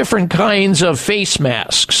two different kinds of face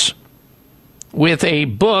masks, with a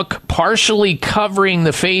book partially covering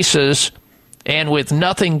the faces and with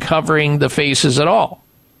nothing covering the faces at all.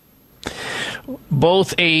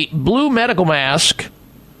 Both a blue medical mask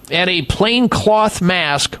and a plain cloth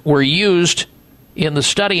mask were used in the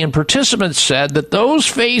study, and participants said that those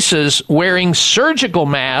faces wearing surgical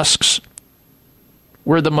masks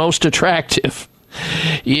were the most attractive.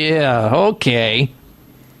 Yeah, okay.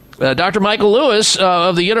 Dr. Michael Lewis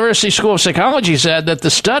of the University School of Psychology said that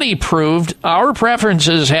the study proved our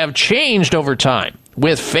preferences have changed over time.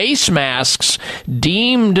 with face masks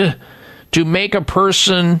deemed to make a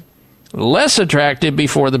person less attractive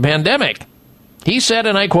before the pandemic. He said,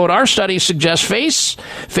 and I quote, "Our studies suggest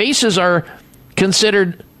faces are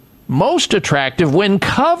considered most attractive when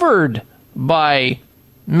covered by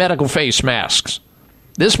medical face masks.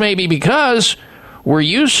 This may be because we're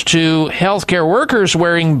used to healthcare workers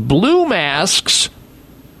wearing blue masks,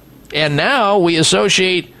 and now we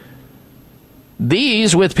associate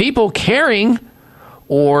these with people caring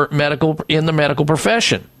or in the medical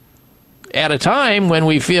profession. At a time when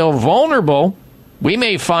we feel vulnerable, we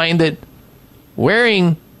may find that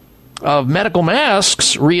wearing of medical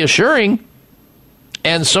masks reassuring,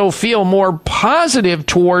 and so feel more positive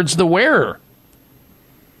towards the wearer."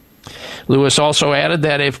 Lewis also added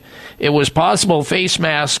that if it was possible, face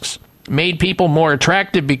masks made people more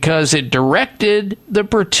attractive because it directed the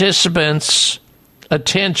participants'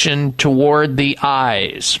 attention toward the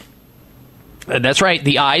eyes. That's right,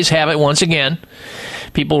 the eyes have it once again.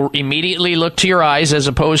 People immediately look to your eyes as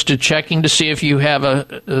opposed to checking to see if you have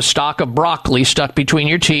a stalk of broccoli stuck between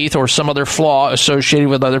your teeth or some other flaw associated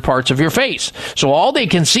with other parts of your face. So all they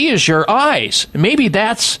can see is your eyes. Maybe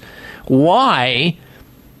that's why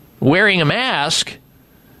wearing a mask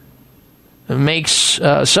makes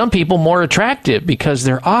some people more attractive, because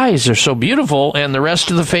their eyes are so beautiful and the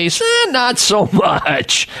rest of the face, not so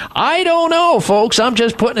much. I don't know, folks. I'm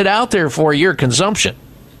just putting it out there for your consumption.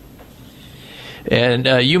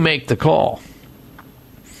 And you make the call.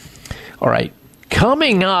 All right.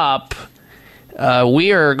 Coming up,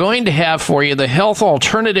 we are going to have for you the health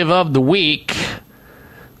alternative of the week,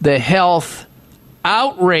 the health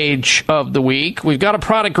outrage of the week. We've got a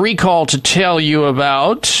product recall to tell you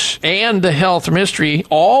about, and the health mystery.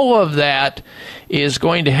 All of that is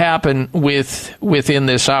going to happen within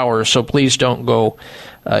this hour, so please don't go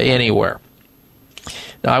anywhere.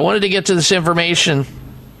 Now, I wanted to get to this information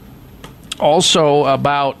also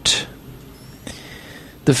about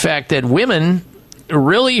the fact that women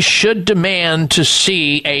really should demand to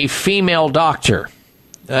see a female doctor.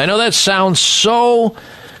 I know that sounds so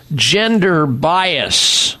gender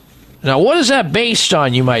bias. Now, what is that based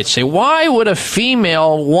on, you might say? Why would a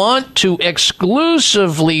female want to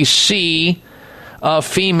exclusively see a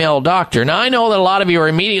female doctor? Now, I know that a lot of you are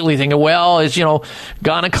immediately thinking, well,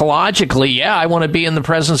 gynecologically, yeah, I want to be in the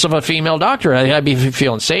presence of a female doctor. I'd be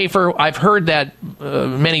feeling safer. I've heard that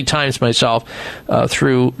many times myself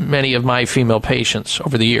through many of my female patients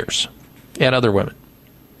over the years and other women.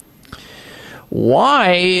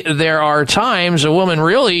 Why there are times a woman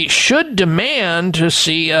really should demand to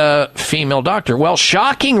see a female doctor? Well,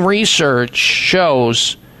 shocking research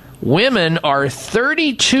shows women are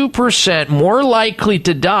 32% more likely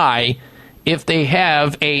to die if they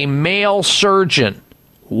have a male surgeon.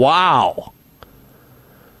 Wow.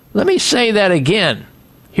 Let me say that again.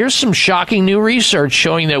 Here's some shocking new research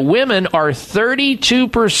showing that women are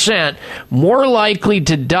 32% more likely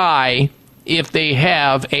to die if they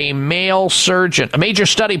have a male surgeon. A major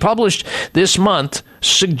study published this month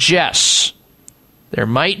suggests there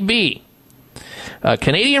might be.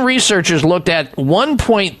 Canadian researchers looked at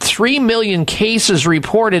 1.3 million cases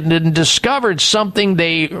reported and discovered something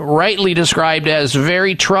they rightly described as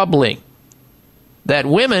very troubling. That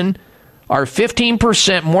women are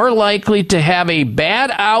 15% more likely to have a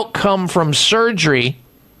bad outcome from surgery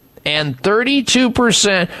and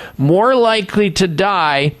 32% more likely to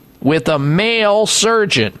die with a male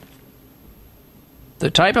surgeon.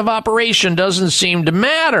 The type of operation doesn't seem to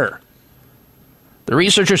matter. The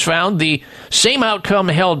researchers found the same outcome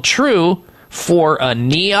held true for a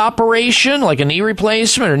knee operation, like a knee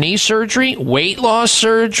replacement or knee surgery, weight loss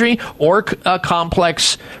surgery, or a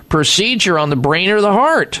complex procedure on the brain or the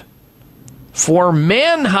heart. For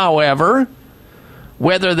men, however,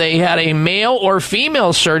 whether they had a male or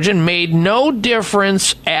female surgeon made no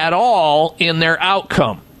difference at all in their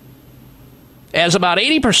outcome. As about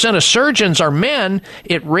 80% of surgeons are men,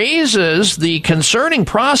 it raises the concerning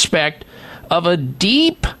prospect of a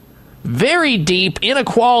deep, very deep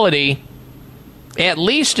inequality. At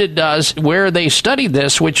least it does where they studied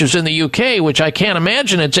this, which is in the UK, which I can't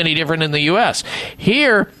imagine it's any different in the U.S.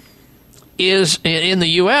 Here is, in the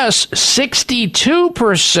U.S.,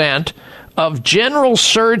 62% of general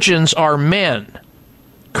surgeons are men.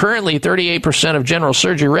 Currently, 38% of general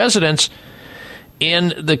surgery residents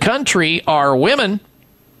in the country are women.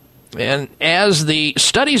 And as the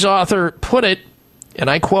study's author put it, and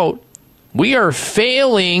I quote, "We are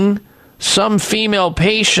failing some female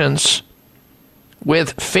patients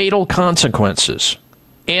with fatal consequences,"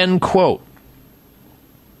 end quote.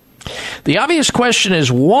 The obvious question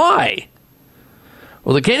is why?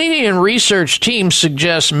 Well, the Canadian research team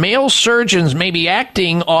suggests male surgeons may be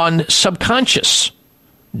acting on subconscious,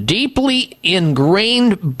 deeply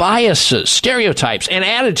ingrained biases, stereotypes, and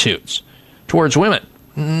attitudes towards women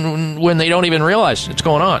when they don't even realize it's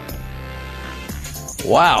going on.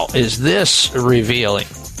 Wow, is this revealing?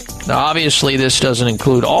 Now, obviously, this doesn't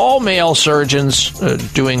include all male surgeons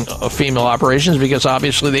doing female operations, because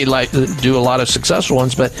obviously they like to do a lot of successful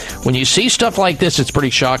ones. But when you see stuff like this, it's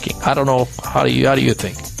pretty shocking. I don't know. How do you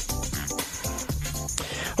think?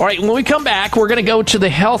 All right, when we come back, we're going to go to the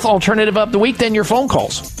health alternative of the week, then your phone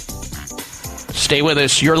calls. Stay with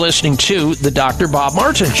us. You're listening to the Dr. Bob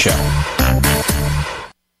Martin Show.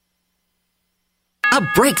 A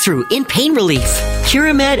breakthrough in pain relief.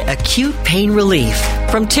 Curamed Acute Pain Relief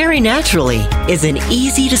from Terry Naturally is an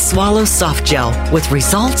easy-to-swallow soft gel with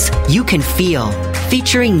results you can feel.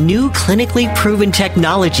 Featuring new clinically proven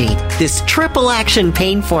technology, this triple-action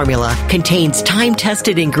pain formula contains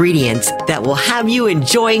time-tested ingredients that will have you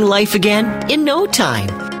enjoying life again in no time.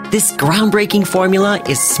 This groundbreaking formula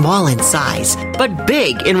is small in size, but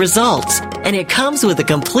big in results, and it comes with a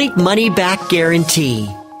complete money-back guarantee.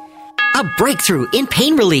 A breakthrough in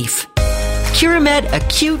pain relief. Curamed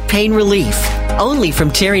Acute Pain Relief. Only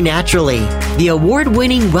from Terry Naturally, the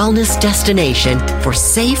award-winning wellness destination for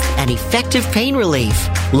safe and effective pain relief.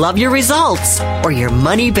 Love your results or your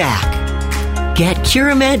money back. Get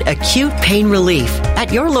Curamed Acute Pain Relief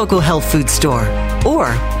at your local health food store or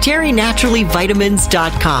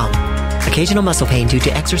terrynaturallyvitamins.com. Occasional muscle pain due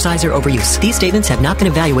to exercise or overuse. These statements have not been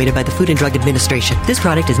evaluated by the Food and Drug Administration. This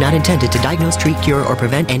product is not intended to diagnose, treat, cure, or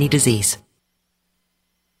prevent any disease.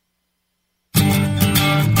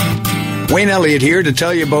 Wayne Elliott here to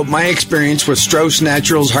tell you about my experience with Strauss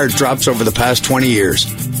Naturals Heart Drops over the past 20 years.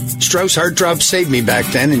 Strauss Heart Drops saved me back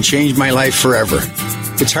then and changed my life forever.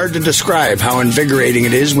 It's hard to describe how invigorating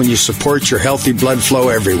it is when you support your healthy blood flow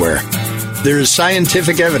everywhere. There is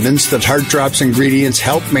scientific evidence that Heart Drops ingredients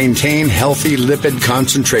help maintain healthy lipid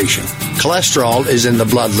concentration. Cholesterol is in the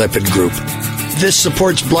blood lipid group. This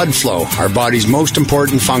supports blood flow, our body's most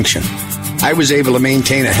important function. I was able to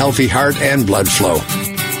maintain a healthy heart and blood flow.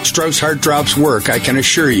 Strauss Heart Drops work, I can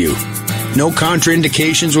assure you. No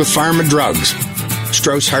contraindications with pharma drugs.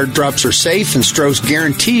 Strauss Heart Drops are safe, and Strauss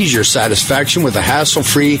guarantees your satisfaction with a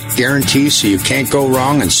hassle-free guarantee, so you can't go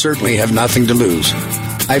wrong and certainly have nothing to lose.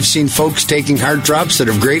 I've seen folks taking Heart Drops that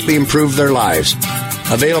have greatly improved their lives.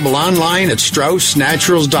 Available online at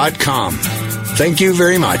StraussNaturals.com. Thank you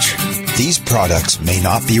very much. These products may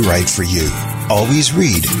not be right for you. Always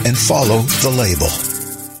read and follow the label.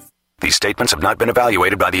 These statements have not been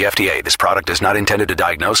evaluated by the FDA. This product is not intended to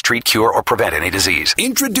diagnose, treat, cure, or prevent any disease.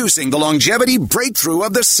 Introducing the longevity breakthrough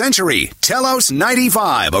of the century, Telos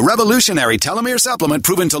 95, a revolutionary telomere supplement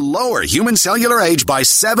proven to lower human cellular age by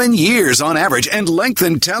 7 years on average and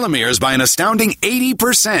lengthen telomeres by an astounding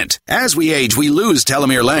 80%. As we age, we lose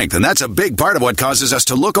telomere length, and that's a big part of what causes us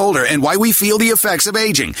to look older and why we feel the effects of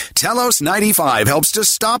aging. Telos 95 helps to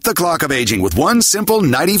stop the clock of aging with one simple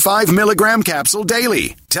 95 milligram capsule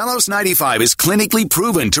daily. Telos 95 is clinically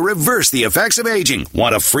proven to reverse the effects of aging.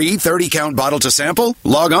 Want a free 30-count bottle to sample?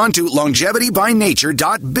 Log on to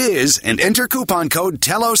longevitybynature.biz and enter coupon code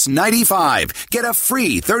TELOS95. Get a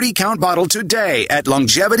free 30-count bottle today at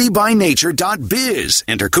longevitybynature.biz.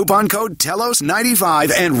 Enter coupon code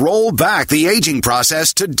TELOS95 and roll back the aging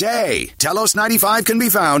process today. Telos 95 can be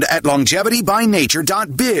found at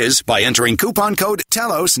longevitybynature.biz by entering coupon code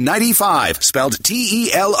TELOS95, spelled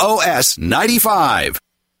TELOS 95.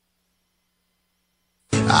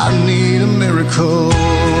 I need a miracle.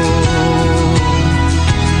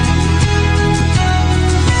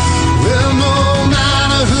 Well, no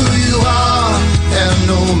matter who you are, and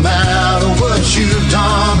no matter what you've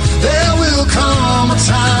done, there will come a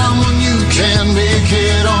time when you can make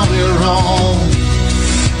it on your own.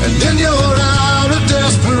 And then you're out of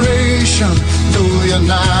desperation. No, you're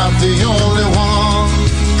not the only one.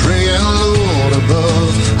 Praying, Lord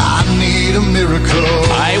above, I need a miracle.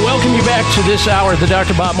 I welcome you back to this hour of the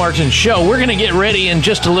Dr. Bob Martin Show. We're going to get ready in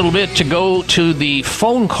just a little bit to go to the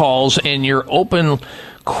phone calls and your open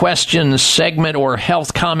question segment or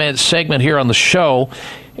health comment segment here on the show.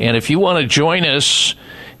 And if you want to join us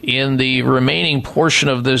in the remaining portion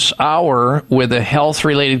of this hour with a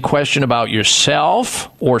health-related question about yourself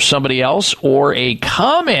or somebody else, or a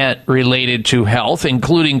comment related to health,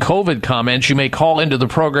 including COVID comments, you may call into the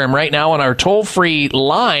program right now on our toll-free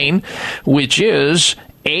line, which is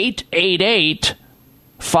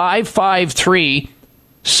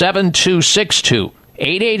 888-553-7262.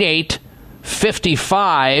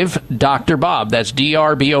 888-55 Bob. That's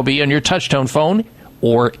DRBOB on your touchtone phone,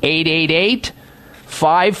 or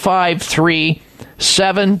 888-553-7262.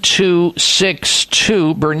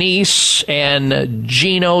 7262. Bernice and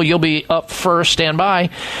Gino, you'll be up first. Stand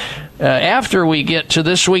by. After we get to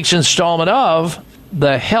this week's installment of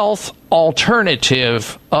the Health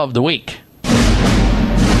Alternative of the Week.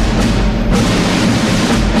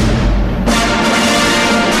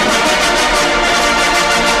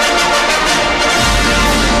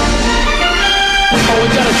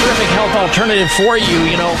 We've got a terrific health alternative for you.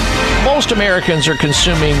 You know, most Americans are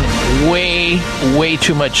consuming way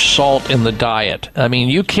too much salt in the diet. I mean,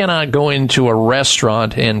 you cannot go into a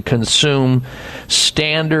restaurant and consume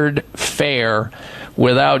standard fare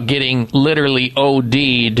without getting literally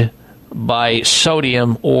OD'd by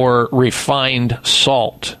sodium or refined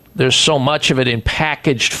salt. There's so much of it in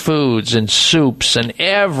packaged foods and soups, and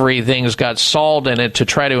everything's got salt in it to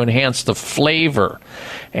try to enhance the flavor.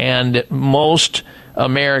 And most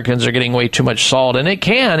Americans are getting way too much salt, and it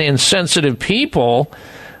can, in sensitive people,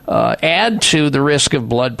 add to the risk of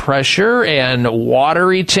blood pressure and water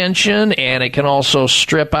retention, and it can also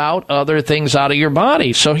strip out other things out of your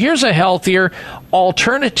body. So here's a healthier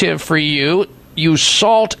alternative for you. You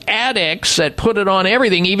salt addicts that put it on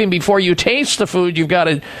everything. Even before you taste the food, you've got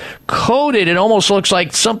it coated. It almost looks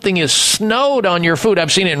like something is snowed on your food.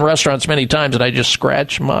 I've seen it in restaurants many times, and I just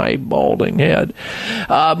scratch my balding head.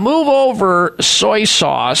 Move over soy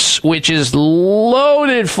sauce, which is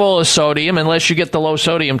loaded full of sodium, unless you get the low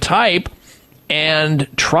sodium type. And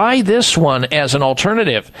try this one as an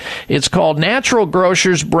alternative. It's called Natural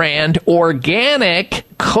Grocers brand Organic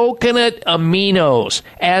Coconut Aminos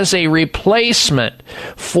as a replacement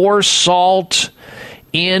for salt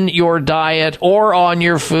in your diet or on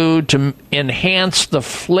your food to enhance the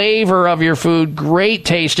flavor of your food. Great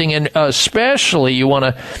tasting, and especially you want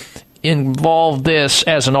to involve this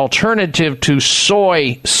as an alternative to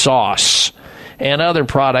soy sauce and other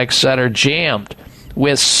products that are jammed.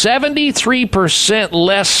 With 73%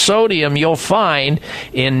 less sodium, you'll find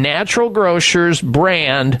in Natural Grocers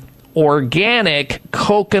brand Organic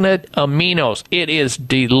Coconut Aminos. It is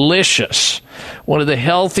delicious. One of the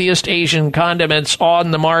healthiest Asian condiments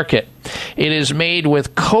on the market. It is made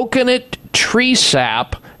with coconut tree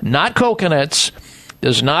sap, not coconuts.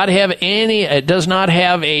 Does not have it does not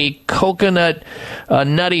have a coconut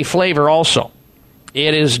nutty flavor also.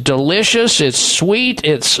 It is delicious. It's sweet.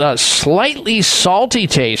 It's slightly salty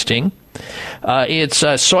tasting. It's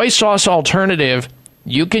a soy sauce alternative.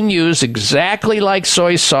 You can use exactly like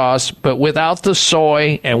soy sauce, but without the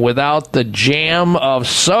soy and without the jam of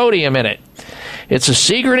sodium in it. It's a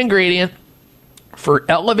secret ingredient for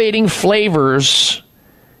elevating flavors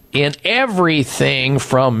in everything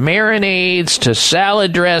from marinades to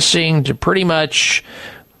salad dressing to pretty much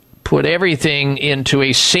put everything into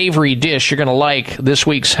a savory dish you're going to like. This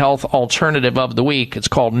week's health alternative of the week. It's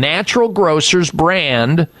called Natural Grocers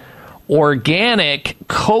brand Organic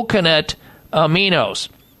Coconut Aminos.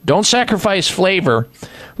 Don't sacrifice flavor.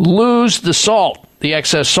 Lose the salt, the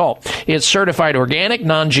excess salt. It's certified organic,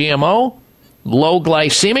 non-GMO, low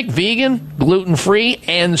glycemic, vegan, gluten-free,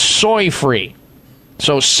 and soy-free.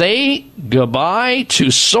 So say goodbye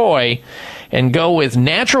to soy and go with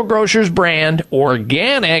Natural Grocers brand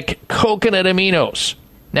Organic Coconut Aminos.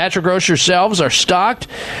 Natural Grocers shelves are stocked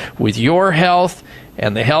with your health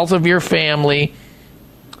and the health of your family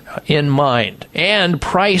in mind, and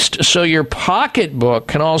priced so your pocketbook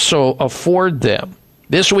can also afford them.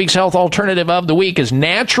 This week's health alternative of the week is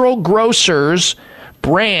Natural Grocers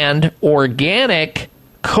brand Organic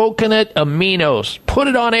Coconut Aminos. Put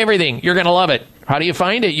it on everything. You're going to love it. How do you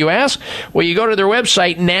find it, you ask? Well, you go to their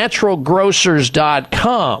website,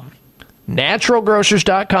 naturalgrocers.com.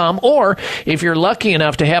 Naturalgrocers.com, or if you're lucky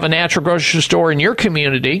enough to have a Natural Grocery store in your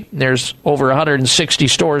community, there's over 160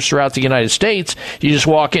 stores throughout the United States, you just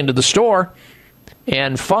walk into the store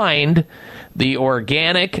and find the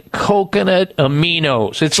Organic Coconut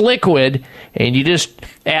Aminos. It's liquid, and you just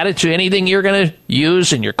add it to anything you're going to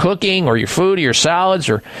use in your cooking or your food or your salads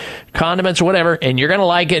or condiments or whatever, and you're going to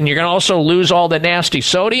like it, and you're going to also lose all the nasty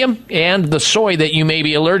sodium and the soy that you may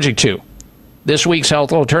be allergic to. This week's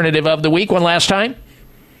health alternative of the week, one last time,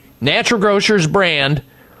 Natural Grocers brand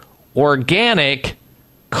Organic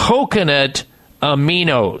Coconut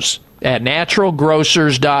Aminos at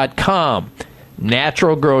naturalgrocers.com.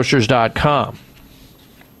 Naturalgrocers.com.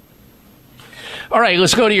 All right,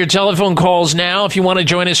 let's go to your telephone calls now. If you want to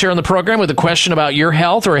join us here on the program with a question about your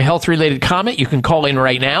health or a health-related comment, you can call in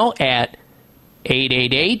right now at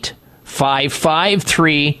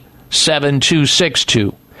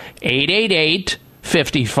 888-553-7262.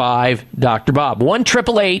 888-55-Dr. Bob.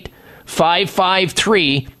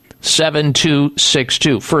 1-888-553-7262.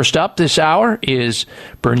 7262. First up this hour is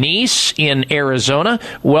Bernice in Arizona.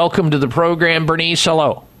 Welcome to the program, Bernice.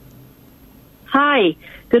 Hello. Hi.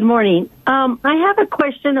 Good morning. I have a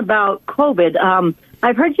question about COVID.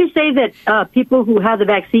 I've heard you say that people who have the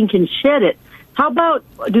vaccine can shed it. How about,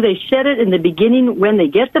 do they shed it in the beginning when they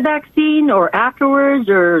get the vaccine or afterwards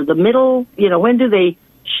or the middle? When do they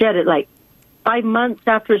shed it? Like 5 months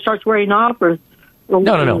after it starts wearing off or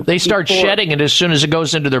No. They start shedding it as soon as it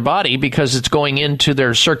goes into their body because it's going into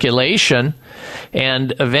their circulation,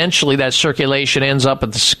 and eventually that circulation ends up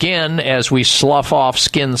at the skin as we slough off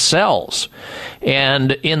skin cells.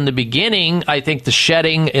 And in the beginning, I think the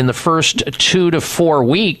shedding in the first 2 to 4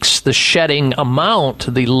 weeks, the shedding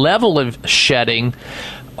amount, the level of shedding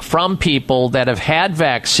from people that have had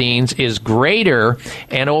vaccines is greater,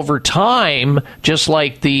 and over time, just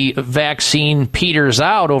like the vaccine peters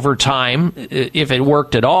out over time, if it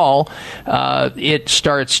worked at all,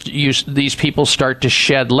 these people start to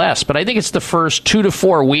shed less. But I think it's the first 2 to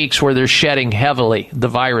 4 weeks where they're shedding heavily. The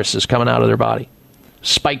virus is coming out of their body.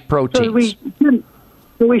 Spike proteins.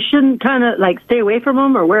 So we shouldn't kind of like stay away from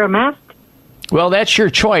them or wear a mask? Well, that's your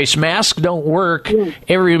choice. Masks don't work.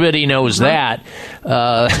 Everybody knows that.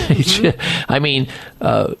 I mean,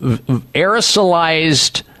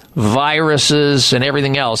 aerosolized viruses and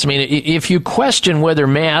everything else. I mean, if you question whether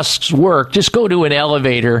masks work, just go to an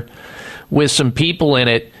elevator with some people in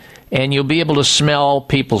it, and you'll be able to smell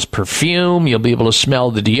people's perfume. You'll be able to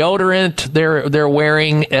smell the deodorant they're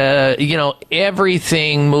wearing.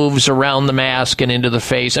 Everything moves around the mask and into the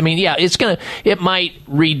face. I mean, yeah, it might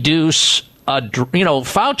reduce.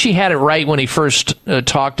 Fauci had it right when he first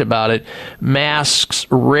talked about it. Masks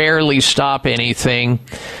rarely stop anything.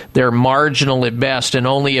 They're marginal at best, and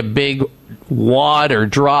only a big wad or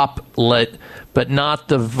droplet, but not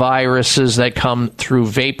the viruses that come through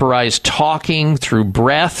vaporized talking, through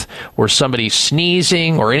breath, or somebody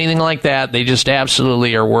sneezing, or anything like that. They just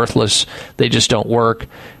absolutely are worthless. They just don't work,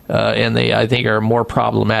 and they, I think, are more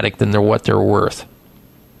problematic than what they're worth.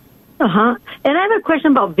 Uh-huh. And I have a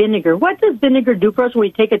question about vinegar. What does vinegar do for us when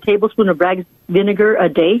we take a tablespoon of Bragg's vinegar a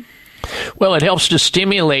day? Well, it helps to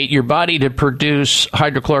stimulate your body to produce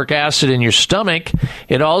hydrochloric acid in your stomach.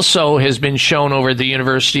 It also has been shown over at the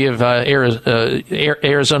University of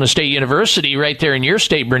Arizona State University, right there in your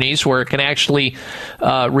state, Bernice, where it can actually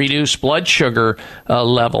reduce blood sugar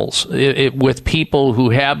levels. With people who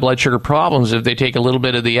have blood sugar problems, if they take a little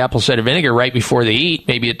bit of the apple cider vinegar right before they eat,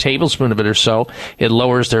 maybe a tablespoon of it or so, it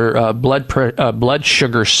lowers their blood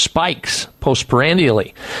sugar spikes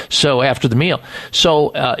postprandially, so after the meal.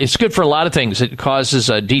 So it's good for a lot of things. It causes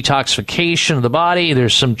a detoxification of the body.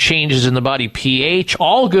 There's some changes in the body pH.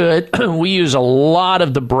 All good. We use a lot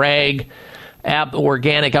of the Bragg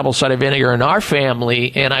organic apple cider vinegar in our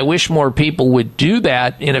family, and I wish more people would do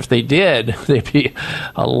that. And if they did, they'd be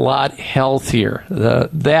a lot healthier.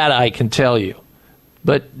 That I can tell you.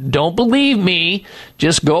 But don't believe me.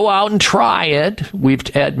 Just go out and try it. We've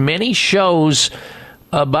had many shows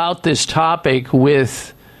about this topic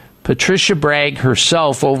with Patricia Bragg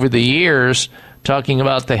herself over the years, talking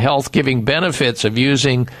about the health-giving benefits of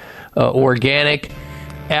using organic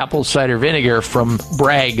apple cider vinegar from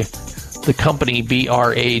Bragg, the company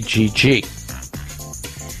B-R-A-G-G.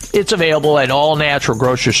 It's available at all natural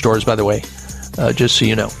grocery stores, by the way, just so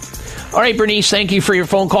you know. All right, Bernice, thank you for your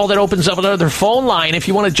phone call. That opens up another phone line. If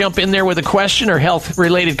you want to jump in there with a question or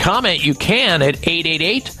health-related comment, you can at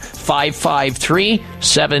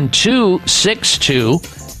 888-553-7262,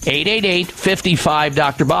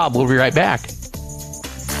 888-55 Bob. We'll be right back.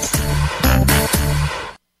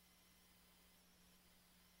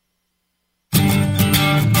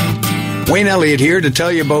 Wayne Elliott here to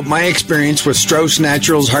tell you about my experience with Strauss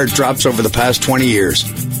Naturals Heart Drops over the past 20 years.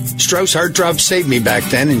 Strauss Heart Drops saved me back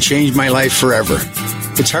then and changed my life forever.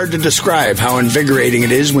 It's hard to describe how invigorating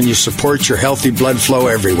it is when you support your healthy blood flow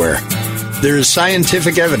everywhere. There is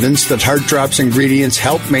scientific evidence that Heart Drops ingredients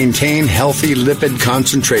help maintain healthy lipid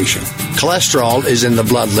concentration. Cholesterol is in the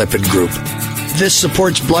blood lipid group. This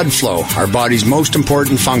supports blood flow, our body's most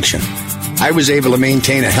important function. I was able to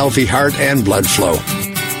maintain a healthy heart and blood flow.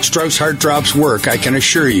 Strauss Heart Drops work, I can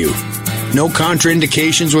assure you. No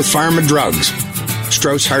contraindications with pharma drugs.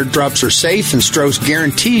 Strauss Heart Drops are safe, and Strauss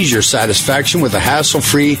guarantees your satisfaction with a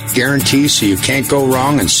hassle-free guarantee, so you can't go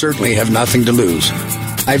wrong and certainly have nothing to lose.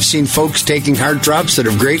 I've seen folks taking Heart Drops that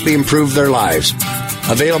have greatly improved their lives.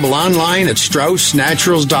 Available online at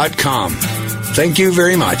StraussNaturals.com. Thank you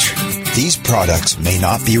very much. These products may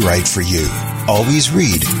not be right for you. Always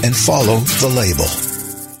read and follow the label.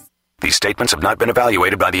 These statements have not been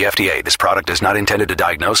evaluated by the FDA. This product is not intended to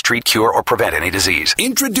diagnose, treat, cure, or prevent any disease.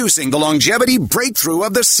 Introducing the longevity breakthrough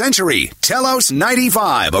of the century, Telos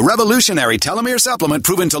 95, a revolutionary telomere supplement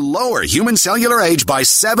proven to lower human cellular age by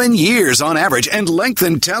 7 years on average and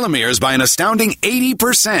lengthen telomeres by an astounding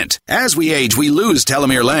 80%. As we age, we lose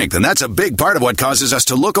telomere length, and that's a big part of what causes us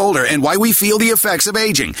to look older and why we feel the effects of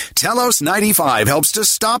aging. Telos 95 helps to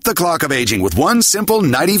stop the clock of aging with one simple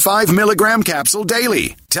 95 milligram capsule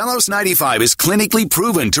daily. Telos 95 is clinically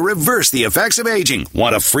proven to reverse the effects of aging.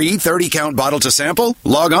 Want a free 30-count bottle to sample?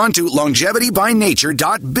 Log on to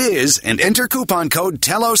longevitybynature.biz and enter coupon code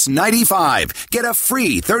TELOS95. Get a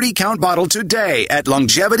free 30-count bottle today at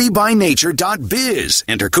longevitybynature.biz.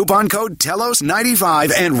 Enter coupon code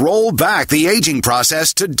TELOS95 and roll back the aging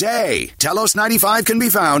process today. Telos 95 can be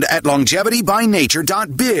found at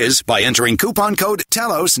longevitybynature.biz by entering coupon code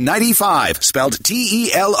TELOS95, spelled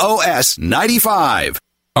TELOS 95.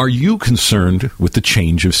 Are you concerned with the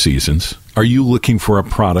change of seasons? Are you looking for a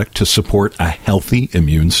product to support a healthy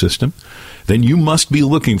immune system? Then you must be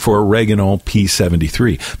looking for Oreganol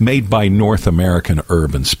P73, made by North American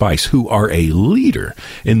Herb & Spice, who are a leader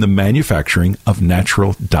in the manufacturing of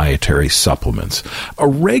natural dietary supplements.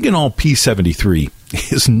 Oreganol P73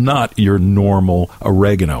 is not your normal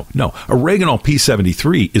oregano. No, Oreganol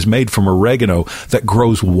P73 is made from oregano that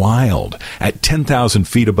grows wild at 10,000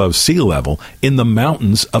 feet above sea level in the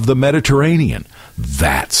mountains of the Mediterranean.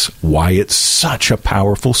 That's why it's such a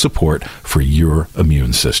powerful support for your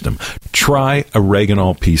immune system. Try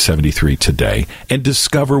Oreganol P73 today and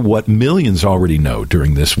discover what millions already know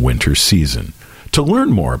during this winter season. To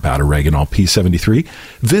learn more about Oreganol P73,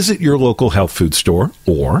 visit your local health food store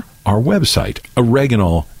or our website,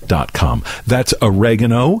 oreganol.com. That's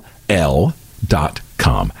oregano.com.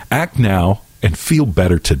 Act now and feel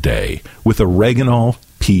better today with Oreganol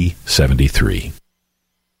P73.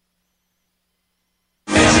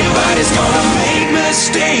 Everybody's gonna make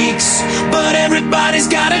mistakes, but everybody's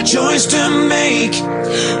got a choice to make.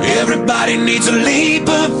 Everybody needs a leap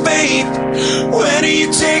of faith. When are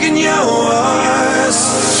you taking yours?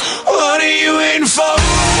 What are you waiting for?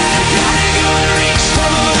 Gotta go and reach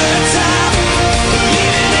for the top,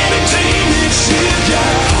 believing everything that you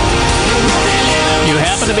got. You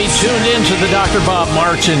happen to be tuned in to the Dr. Bob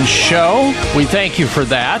Martin Show. We thank you for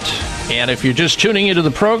that. And if you're just tuning into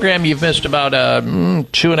the program, you've missed about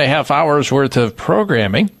 2.5 hours worth of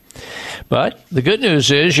programming. But the good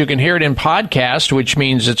news is you can hear it in podcast, which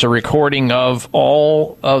means it's a recording of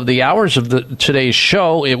all of the hours of today's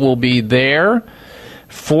show. It will be there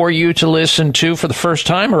for you to listen to for the first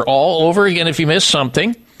time or all over again if you missed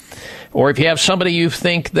something. Or if you have somebody you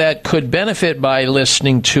think that could benefit by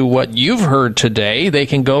listening to what you've heard today, they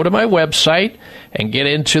can go to my website and get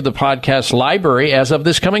into the podcast library as of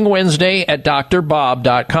this coming Wednesday at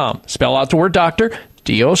drbob.com. Spell out the word doctor,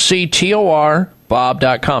 DOCTOR,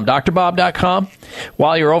 bob.com, drbob.com.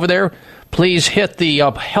 While you're over there, please hit the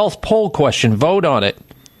health poll question, vote on it.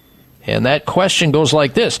 And that question goes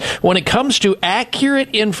like this. When it comes to accurate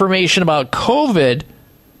information about COVID,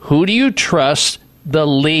 who do you trust the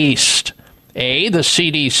least? A, the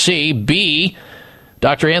CDC, B,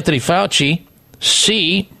 Dr. Anthony Fauci,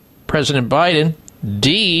 C, President Biden,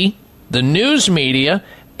 D, the news media,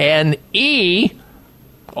 and E,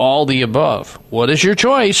 all the above. What is your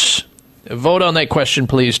choice? Vote on that question,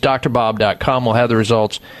 please. drbob.com. We'll have the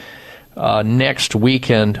results next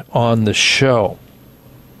weekend on the show.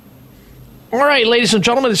 All right, ladies and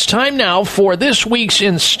gentlemen, it's time now for this week's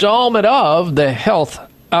installment of the Health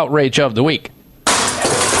Outrage of the Week.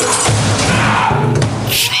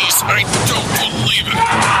 Jeez, I don't believe it.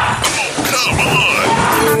 Oh, come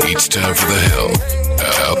on. It's time for the Health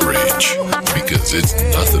Outrage, because it's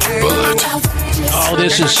nothing but... Oh,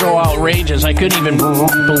 this is so outrageous. I couldn't even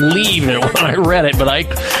believe it when I read it, but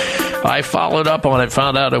I followed up on it,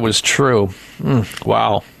 found out it was true.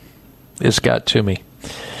 Wow. This got to me.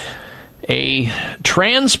 A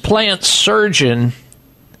transplant surgeon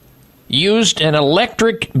used an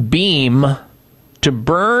electric beam to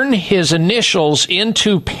burn his initials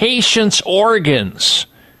into patients' organs.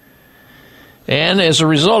 And as a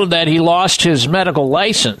result of that, he lost his medical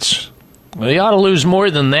license. Well, he ought to lose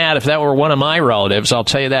more than that if that were one of my relatives, I'll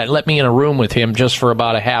tell you that. Let me in a room with him just for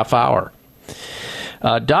about a half hour.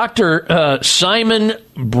 Dr. Simon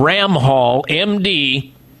Bramhall,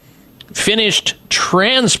 MD, finished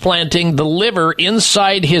transplanting the liver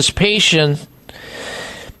inside his patient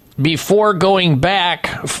before going back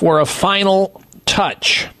for a final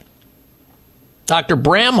touch. Dr.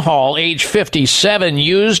 Bramhall, age 57,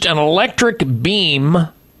 used an electric beam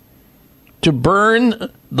to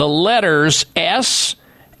burn the letters S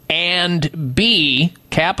and B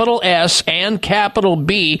capital S and capital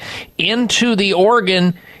B, into the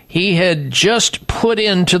organ he had just put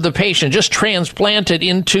into the patient, just transplanted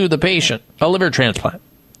into the patient, a liver transplant.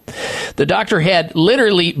 The doctor had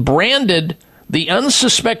literally branded the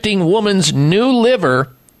unsuspecting woman's new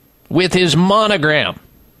liver with his monogram.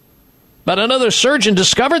 But another surgeon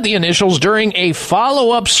discovered the initials during a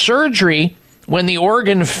follow-up surgery when the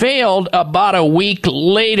organ failed about a week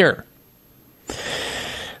later.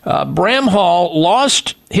 Bramhall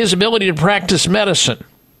lost his ability to practice medicine.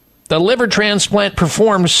 The liver transplant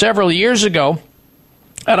performed several years ago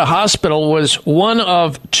at a hospital was one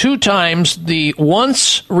of 2 times the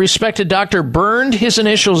once respected doctor burned his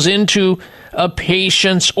initials into a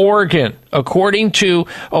patient's organ, according to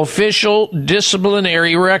official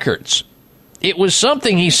disciplinary records. It was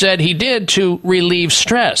something he said he did to relieve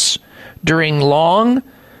stress during long,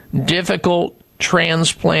 difficult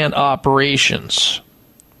transplant operations.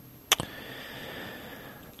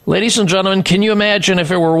 Ladies and gentlemen, can you imagine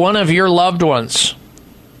if it were one of your loved ones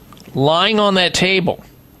lying on that table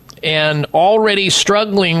and already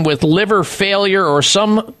struggling with liver failure or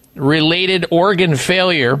some related organ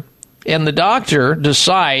failure, and the doctor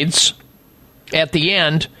decides at the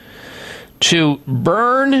end to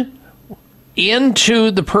burn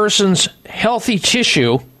into the person's healthy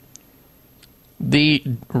tissue the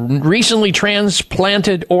recently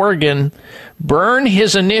transplanted organ, burn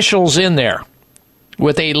his initials in there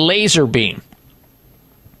with a laser beam.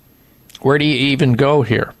 Where do you even go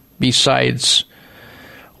here besides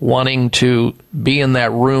wanting to be in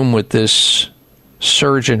that room with this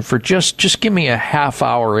surgeon for just give me a half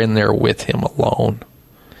hour in there with him alone?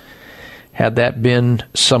 Had that been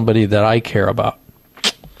somebody that I care about.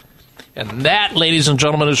 And that, ladies and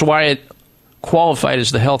gentlemen, is why it qualified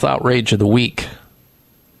as the health outrage of the week.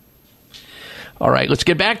 All right, let's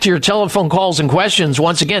get back to your telephone calls and questions.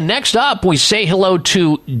 Once again, next up, we say hello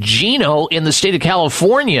to Gino in the state of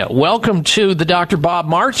California. Welcome to the Dr. Bob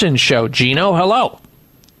Martin Show. Gino, hello.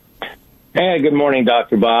 Hey, good morning,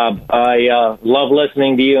 Dr. Bob. I love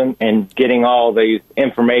listening to you and getting all the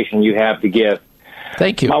information you have to give.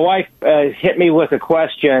 Thank you. My wife hit me with a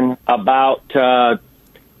question about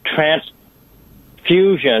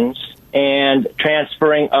transfusions and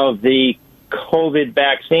transferring of the COVID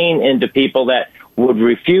vaccine into people that would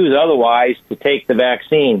refuse otherwise to take the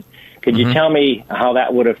vaccine. Could you tell me how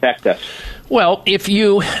that would affect us? Well, if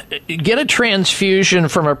you get a transfusion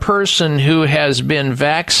from a person who has been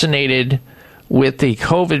vaccinated with the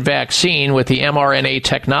COVID vaccine, with the mRNA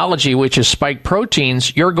technology, which is spike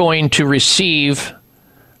proteins, you're going to receive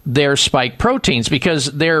their spike proteins because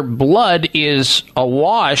their blood is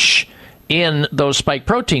awash in those spike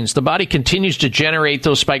proteins. The body continues to generate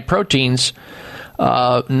those spike proteins,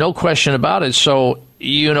 no question about it. So,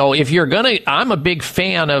 you know, if you're going to, I'm a big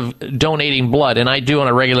fan of donating blood, and I do on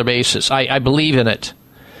a regular basis. I believe in it,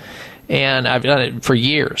 and I've done it for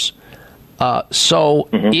years. So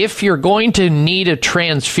if you're going to need a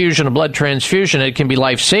transfusion, a blood transfusion, it can be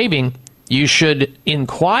life-saving, you should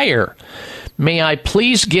inquire, may I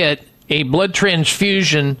please get a blood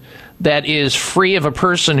transfusion that is free of a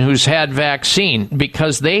person who's had vaccine,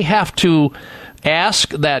 because they have to ask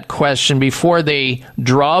that question before they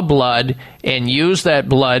draw blood and use that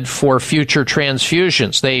blood for future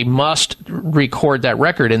transfusions. They must record that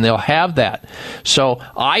record, and they'll have that. So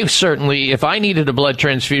I certainly, if I needed a blood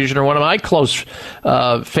transfusion or one of my close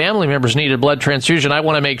family members needed a blood transfusion, I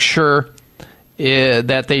want to make sure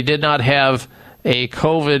that they did not have a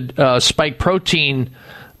COVID spike protein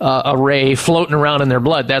array floating around in their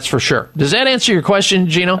blood. That's for sure. Does that answer your question,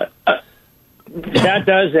 Gino? That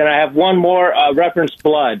does, and I have one more reference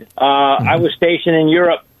blood. I was stationed in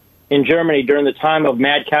Europe, in Germany, during the time of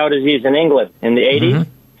mad cow disease in England in the 80s.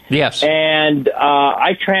 Yes. And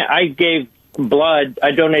I gave blood, I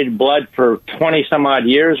donated blood for 20-some-odd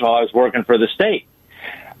years while I was working for the state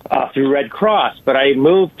through Red Cross. But I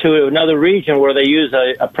moved to another region where they use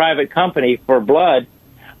a private company for blood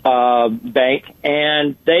bank,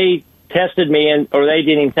 and they tested me, or they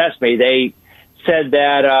didn't even test me. They said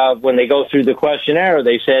that when they go through the questionnaire,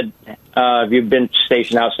 they said, have you been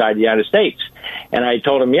stationed outside the United States? And I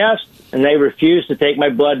told them yes, and they refused to take my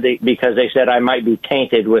blood because they said I might be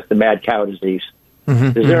tainted with the mad cow disease.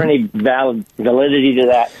 Is there any validity to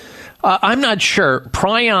that? I'm not sure.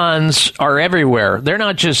 Prions are everywhere. They're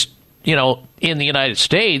not just, in the United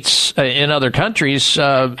States, in other countries.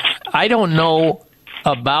 I don't know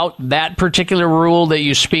about that particular rule that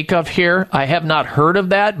you speak of here. I have not heard of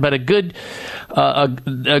that, but a good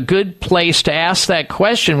place to ask that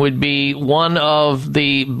question would be one of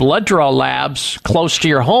the blood draw labs close to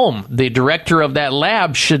your home. The director of that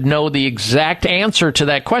lab should know the exact answer to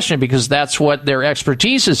that question because that's what their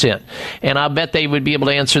expertise is in. And I'll bet they would be able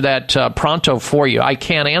to answer that pronto for you. I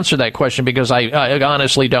can't answer that question because I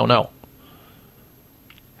honestly don't know.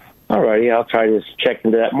 All righty, I'll try to check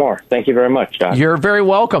into that more. Thank you very much, Doc. You're very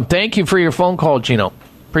welcome. Thank you for your phone call, Gino.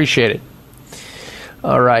 Appreciate it.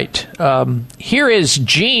 All right. Here is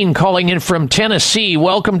Gene calling in from Tennessee.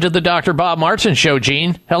 Welcome to the Dr. Bob Martin Show,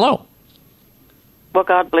 Gene. Hello. Well,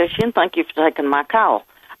 God bless you, and thank you for taking my call.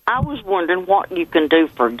 I was wondering what you can do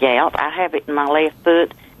for gout. I have it in my left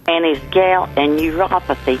foot, and is gout and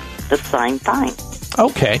neuropathy the same thing?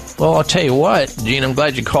 Okay. Well, I'll tell you what, Gene, I'm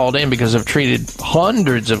glad you called in because I've treated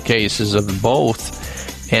hundreds of cases of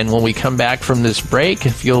both. And when we come back from this break,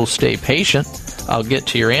 if you'll stay patient, I'll get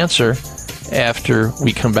to your answer after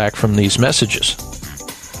we come back from these messages.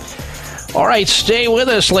 All right, stay with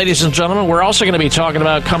us, ladies and gentlemen. We're also going to be talking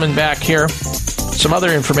about, coming back here, some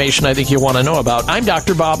other information I think you want to know about. I'm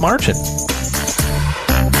Dr. Bob Martin.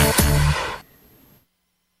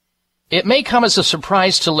 It may come as a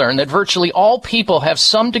surprise to learn that virtually all people have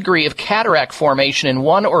some degree of cataract formation in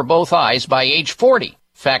one or both eyes by age 40.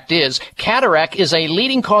 Fact is, cataract is a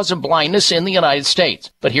leading cause of blindness in the United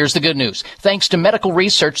States. But here's the good news. Thanks to medical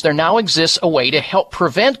research, there now exists a way to help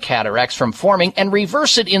prevent cataracts from forming and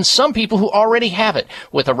reverse it in some people who already have it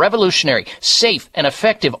with a revolutionary, safe, and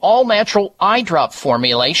effective all-natural eye drop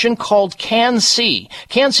formulation called Can-C.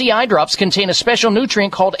 Can-C eye drops contain a special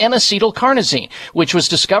nutrient called N-acetylcarnosine, which was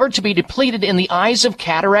discovered to be depleted in the eyes of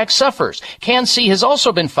cataract sufferers. Can-C has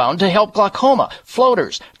also been found to help glaucoma,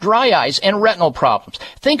 floaters, dry eyes, and retinal problems.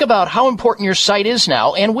 Think about how important your sight is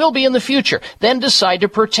now and will be in the future. Then decide to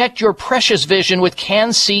protect your precious vision with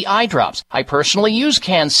Can-C eye drops. I personally use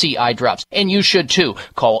Can-C eye drops, and you should too.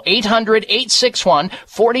 Call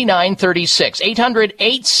 800-861-4936.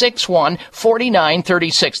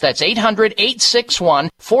 800-861-4936. That's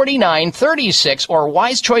 800-861-4936 or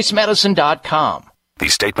wisechoicemedicine.com.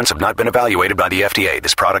 These statements have not been evaluated by the FDA.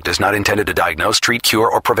 This product is not intended to diagnose, treat, cure,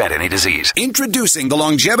 or prevent any disease. Introducing the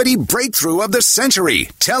longevity breakthrough of the century,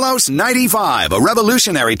 Telos 95, a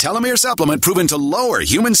revolutionary telomere supplement proven to lower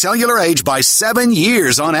human cellular age by 7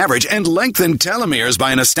 years on average and lengthen telomeres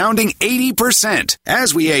by an astounding 80%.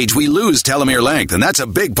 As we age, we lose telomere length, and that's a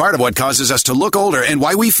big part of what causes us to look older and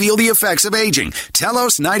why we feel the effects of aging.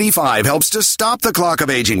 Telos 95 helps to stop the clock of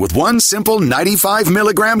aging with one simple 95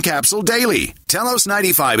 milligram capsule daily. Telos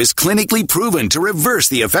 95 is clinically proven to reverse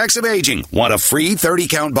the effects of aging. Want a free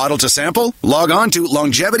 30-count bottle to sample? Log on to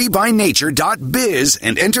longevitybynature.biz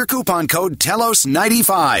and enter coupon code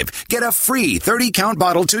TELOS95. Get a free 30-count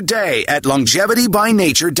bottle today at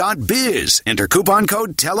longevitybynature.biz. Enter coupon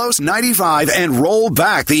code TELOS95 and roll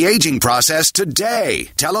back the aging process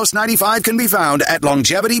today. Telos 95 can be found at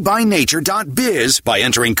longevitybynature.biz by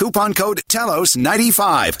entering coupon code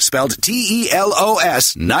TELOS95, spelled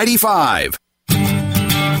TELOS 95.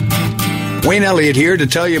 Wayne Elliott here to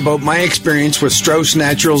tell you about my experience with Strauss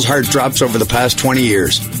Naturals Heart Drops over the past 20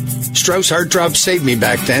 years. Strauss Heart Drops saved me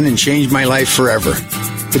back then and changed my life forever.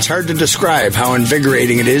 It's hard to describe how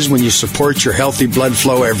invigorating it is when you support your healthy blood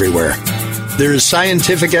flow everywhere. There is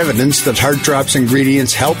scientific evidence that Heart Drops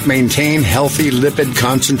ingredients help maintain healthy lipid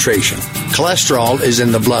concentration. Cholesterol is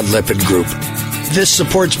in the blood lipid group. This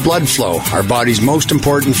supports blood flow, our body's most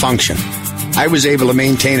important function. I was able to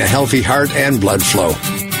maintain a healthy heart and blood flow.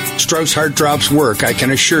 Strauss Heart Drops work, I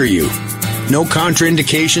can assure you. No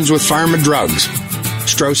contraindications with pharma drugs.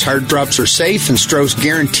 Strauss Heart Drops are safe, and Strauss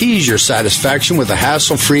guarantees your satisfaction with a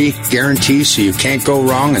hassle-free guarantee so you can't go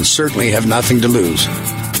wrong and certainly have nothing to lose.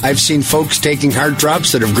 I've seen folks taking Heart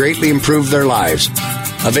Drops that have greatly improved their lives.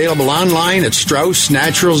 Available online at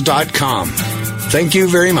StraussNaturals.com. Thank you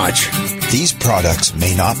very much. These products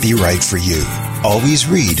may not be right for you. Always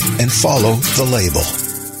read and follow the label.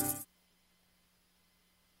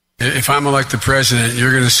 If I'm elected president,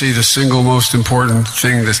 you're going to see the single most important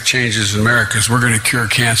thing that changes in America is we're going to cure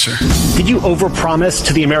cancer. Did you overpromise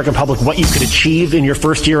to the American public what you could achieve in your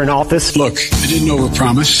first year in office? Look, I didn't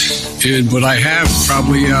overpromise, but I have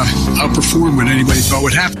probably outperformed what anybody thought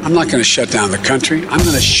would happen. I'm not going to shut down the country. I'm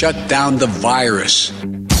going to shut down the virus.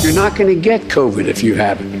 You're not going to get COVID if you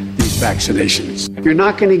have these vaccinations. You're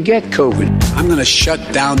not going to get COVID. I'm going to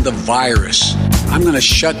shut down the virus. I'm going to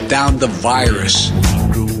shut down the virus.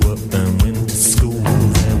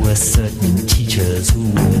 Certain teachers who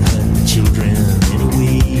would hurt the children in a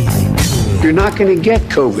way they could. You're not going to get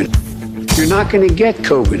COVID. You're not going to get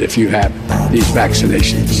COVID if you have these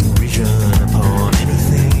vaccinations.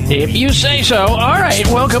 If you say so. All right,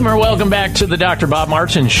 welcome back to the Dr. Bob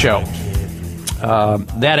Martin Show.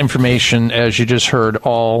 That information, as you just heard,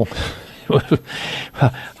 all...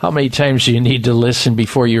 How many times do you need to listen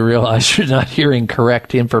before you realize you're not hearing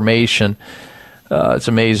correct information? It's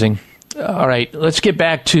amazing. All right, let's get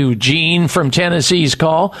back to Gene from Tennessee's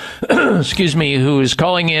call. Excuse me, who is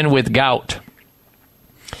calling in with gout.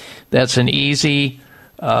 That's an easy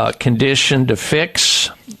condition to fix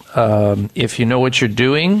if you know what you're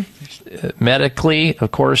doing. Medically,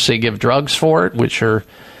 of course, they give drugs for it, which are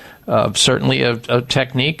certainly a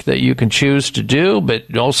technique that you can choose to do, but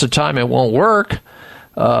most of the time it won't work.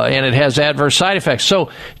 And it has adverse side effects.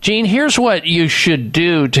 So, Gene, here's what you should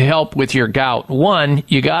do to help with your gout. One,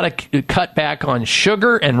 you got to cut back on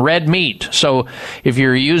sugar and red meat. So, if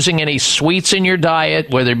you're using any sweets in your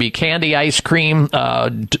diet, whether it be candy, ice cream,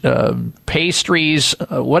 pastries,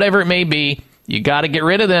 whatever it may be, you got to get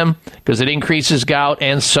rid of them because it increases gout,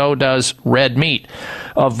 and so does red meat.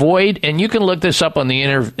 Avoid, and you can look this up on the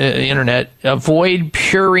internet, avoid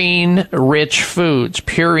purine-rich foods.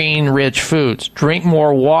 Purine-rich foods. Drink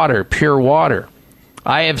more water, pure water.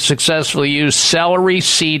 I have successfully used celery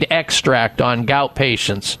seed extract on gout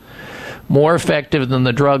patients. More effective than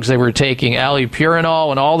the drugs they were taking,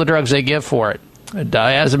 allopurinol and all the drugs they give for it.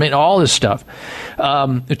 Diazepam, all this stuff.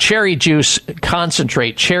 Cherry juice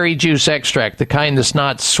concentrate, cherry juice extract, the kind that's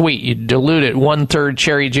not sweet. You dilute it 1/3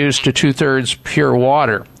 cherry juice to 2/3 pure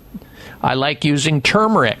water. I like using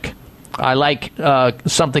turmeric. I like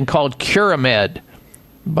something called Curamed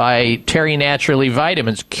by Terry Naturally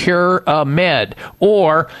Vitamins. Curamed.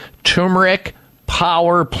 Or Turmeric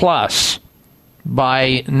Power Plus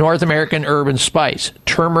by North American Herb and Spice.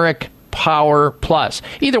 Turmeric Power Plus.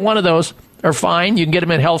 Either one of those are fine. You can get them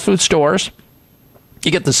in health food stores. You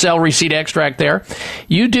get the celery seed extract there.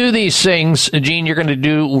 You do these things, Gene, you're going to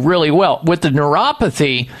do really well. With the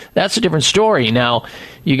neuropathy, that's a different story. Now,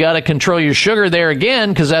 you got to control your sugar there again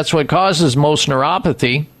because that's what causes most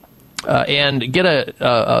neuropathy. And get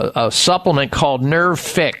a supplement called Nerve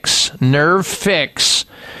Fix. Nerve Fix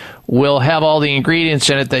will have all the ingredients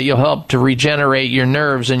in it that you'll help to regenerate your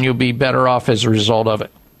nerves, and you'll be better off as a result of it.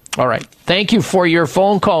 All right. Thank you for your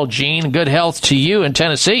phone call, Gene. Good health to you in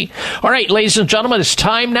Tennessee. All right, ladies and gentlemen, it's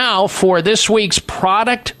time now for this week's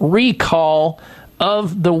product recall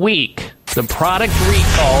of the week. The product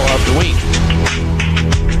recall of the week.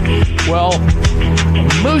 Well,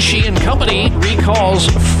 Mushi and Company recalls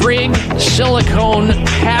Frigg silicone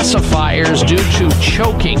pacifiers due to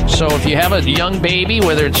choking. So if you have a young baby,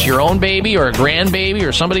 whether it's your own baby or a grandbaby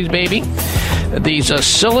or somebody's baby, these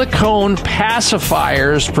silicone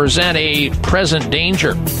pacifiers present a present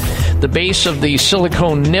danger. The base of the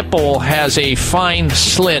silicone nipple has a fine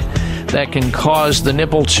slit that can cause the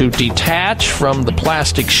nipple to detach from the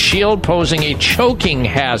plastic shield, posing a choking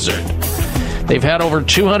hazard. They've had over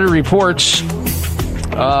 200 reports,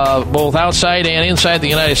 both outside and inside the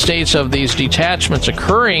United States, of these detachments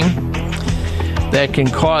occurring that can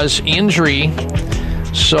cause injury.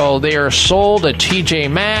 So they are sold at TJ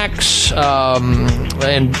Maxx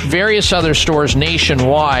and various other stores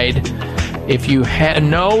nationwide. If you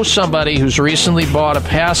know somebody who's recently bought a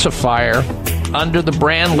pacifier under the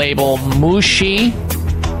brand label Mushi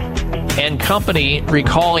and Company,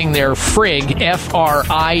 recalling their Frigg,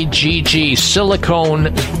 F-R-I-G-G, silicone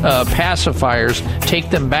pacifiers, take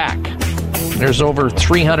them back. There's over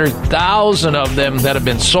 300,000 of them that have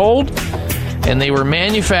been sold, and they were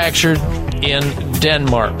manufactured in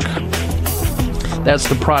Denmark. That's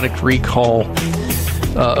the product recall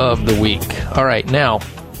of the week. All right, now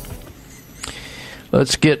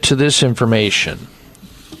let's get to this information.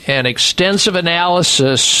 An extensive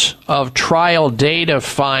analysis of trial data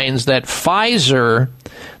finds that the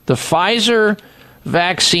Pfizer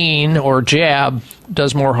vaccine or jab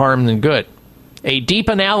does more harm than good. A deep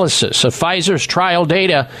analysis of Pfizer's trial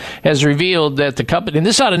data has revealed that the company, and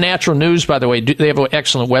this is out of Natural News, by the way, they have an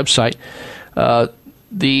excellent website.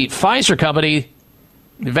 The Pfizer company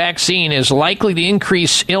vaccine is likely to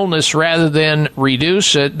increase illness rather than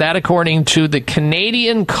reduce it. That according to the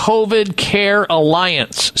Canadian COVID Care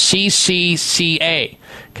Alliance, CCCA.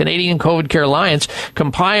 Canadian COVID Care Alliance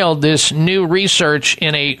compiled this new research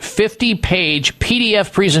in a 50-page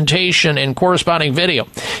PDF presentation and corresponding video.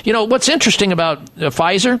 You know, what's interesting about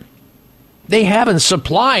Pfizer? They haven't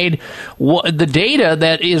supplied the data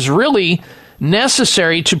that is really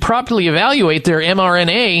necessary to properly evaluate their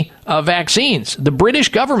mRNA vaccines. The British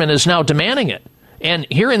government is now demanding it. And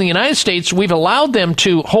here in the United States, we've allowed them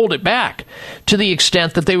to hold it back to the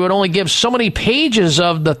extent that they would only give so many pages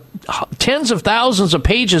of the tens of thousands of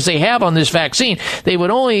pages they have on this vaccine. They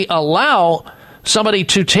would only allow somebody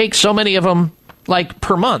to take so many of them, like,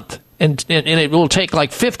 per month. And it will take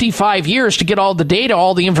like 55 years to get all the data,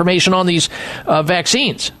 all the information on these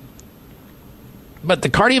vaccines. But the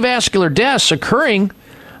cardiovascular deaths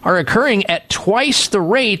are occurring at twice the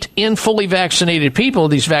rate in fully vaccinated people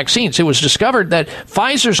of these vaccines. It was discovered that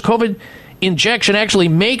Pfizer's COVID injection actually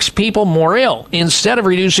makes people more ill instead of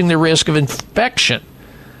reducing the risk of infection.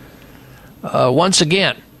 Once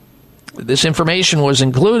again, this information was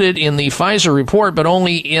included in the Pfizer report, but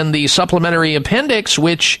only in the supplementary appendix,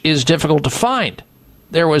 which is difficult to find.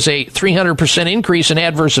 There was a 300% increase in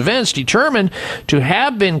adverse events determined to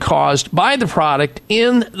have been caused by the product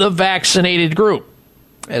in the vaccinated group.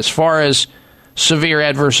 As far as severe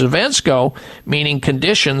adverse events go, meaning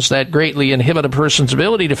conditions that greatly inhibit a person's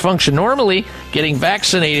ability to function normally, getting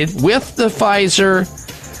vaccinated with the Pfizer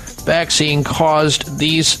vaccine caused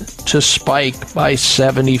these to spike by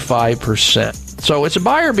 75%. So it's a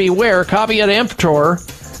buyer beware, caveat emptor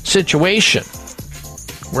situation.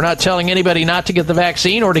 We're not telling anybody not to get the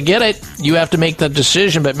vaccine or to get it. You have to make the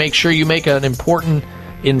decision, but make sure you make an important,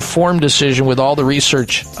 informed decision with all the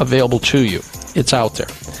research available to you. It's out there.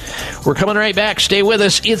 We're coming right back. Stay with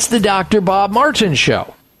us. It's the Dr. Bob Martin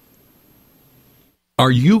Show.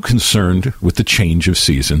 Are you concerned with the change of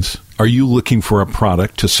seasons? Are you looking for a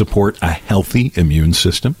product to support a healthy immune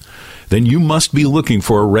system? Then you must be looking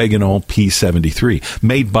for Oreganol P73,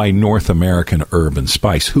 made by North American Herb and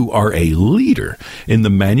Spice, who are a leader in the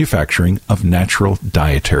manufacturing of natural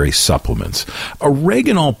dietary supplements.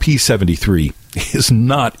 Oreganol P73 is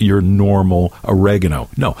not your normal oregano.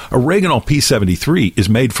 No, Oreganol P73 is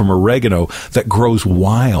made from oregano that grows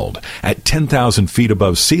wild at 10,000 feet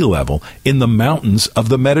above sea level in the mountains of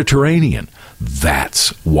the Mediterranean.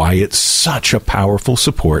 That's why it's such a powerful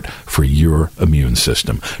support for your immune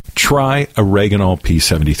system. Try Oreganol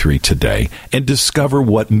P73 today and discover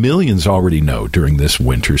what millions already know during this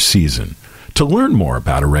winter season. To learn more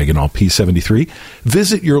about Oreganol P73,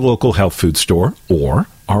 visit your local health food store or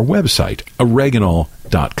our website,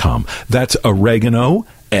 oreganol.com. That's oregano.com.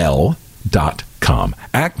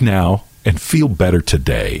 Act now and feel better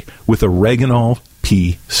today with Oreganol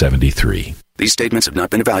P73. These statements have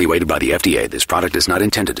not been evaluated by the FDA. This product is not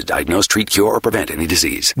intended to diagnose, treat, cure, or prevent any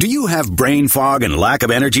disease. Do you have brain fog and lack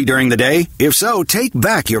of energy during the day? If so, take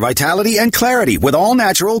back your vitality and clarity with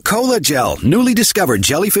all-natural Cola-Gel, newly discovered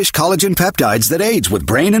jellyfish collagen peptides that aids with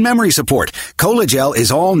brain and memory support. Cola-Gel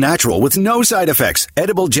is all-natural with no side effects.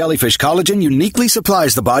 Edible jellyfish collagen uniquely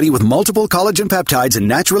supplies the body with multiple collagen peptides and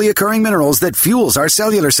naturally occurring minerals that fuels our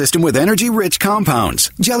cellular system with energy-rich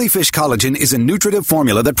compounds. Jellyfish collagen is a nutritive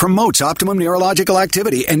formula that promotes optimum neurological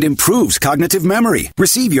activity and improves cognitive memory.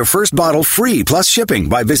 Receive your first bottle free plus shipping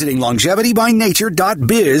by visiting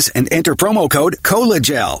longevitybynature.biz and enter promo code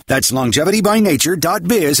COLAGEL. That's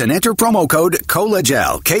longevitybynature.biz and enter promo code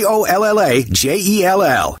COLAGEL.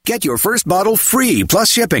 KOLLAGEL. Get your first bottle free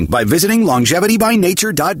plus shipping by visiting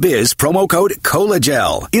longevitybynature.biz, promo code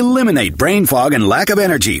COLAGEL. Eliminate brain fog and lack of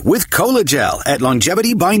energy with Cola-Gel at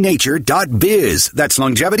longevitybynature.biz. That's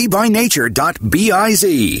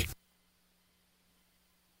longevitybynature.biz.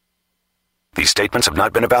 These statements have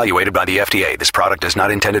not been evaluated by the FDA. This product is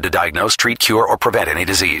not intended to diagnose, treat, cure, or prevent any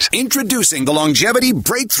disease. Introducing the longevity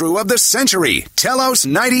breakthrough of the century, Telos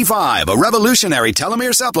 95, a revolutionary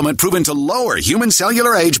telomere supplement proven to lower human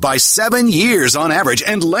cellular age by 7 years on average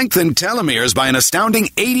and lengthen telomeres by an astounding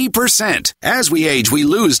 80%. As we age, we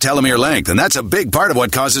lose telomere length, and that's a big part of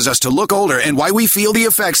what causes us to look older and why we feel the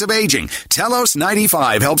effects of aging. Telos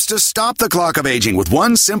 95 helps to stop the clock of aging with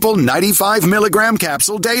one simple 95 milligram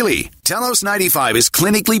capsule daily. Telos 95 is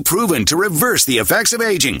clinically proven to reverse the effects of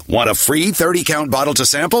aging. Want a free 30-count bottle to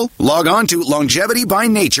sample? Log on to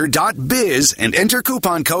longevitybynature.biz and enter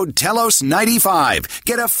coupon code TELOS95.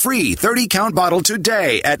 Get a free 30-count bottle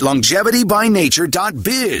today at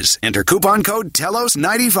longevitybynature.biz. Enter coupon code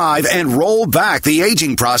TELOS95 and roll back the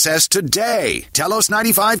aging process today. Telos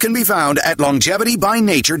 95 can be found at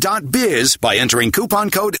longevitybynature.biz by entering coupon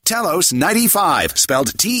code TELOS95,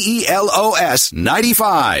 spelled TELOS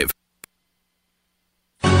 95.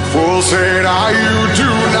 Full said, you do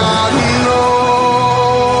not know.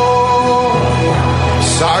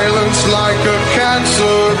 Silence like a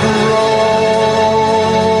cancer grows.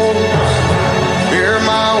 Hear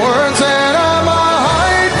my words and I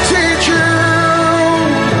might teach you.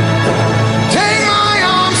 Take my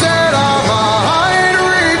arms and I might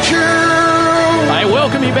reach you. I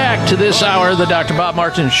welcome you back to this hour of the Dr. Bob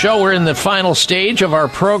Martin Show. We're in the final stage of our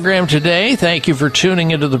program today. Thank you for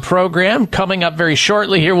tuning into the program. Coming up very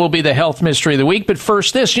shortly here will be the Health Mystery of the Week. But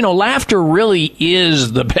first this, laughter really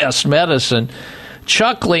is the best medicine.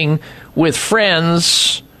 Chuckling with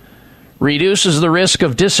friends reduces the risk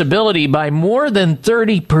of disability by more than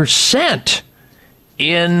 30%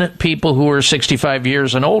 in people who are 65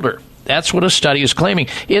 years and older. That's what a study is claiming.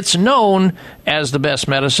 It's known as the best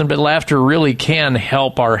medicine, but laughter really can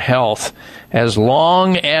help our health as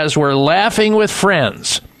long as we're laughing with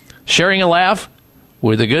friends. Sharing a laugh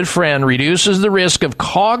with a good friend reduces the risk of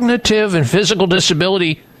cognitive and physical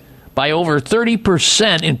disability by over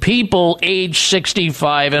 30% in people age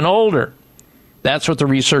 65 and older. That's what the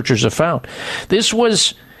researchers have found. This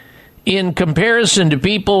was in comparison to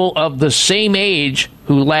people of the same age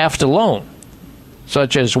who laughed alone,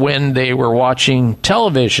 such as when they were watching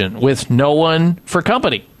television with no one for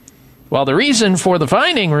company. While the reason for the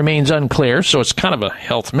finding remains unclear, so it's kind of a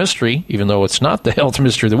health mystery, even though it's not the health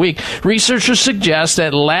mystery of the week, researchers suggest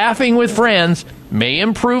that laughing with friends may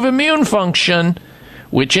improve immune function,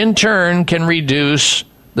 which in turn can reduce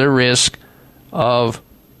the risk of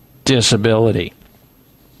disability.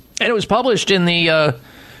 And it was published in the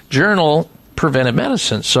journal Preventive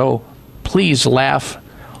Medicine, so please laugh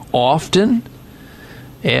often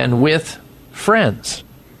and with friends.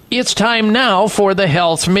 It's time now for the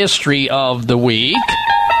health mystery of the week.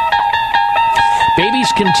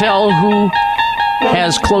 Babies can tell who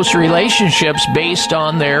has close relationships based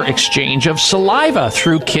on their exchange of saliva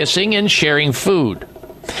through kissing and sharing food.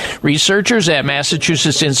 Researchers at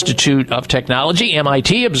Massachusetts Institute of Technology,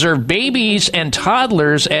 MIT, observed babies and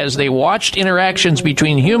toddlers as they watched interactions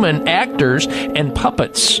between human actors and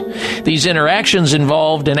puppets. These interactions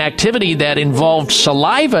involved an activity that involved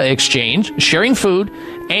saliva exchange, sharing food,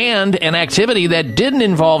 and an activity that didn't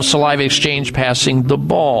involve saliva exchange, passing a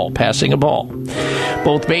ball.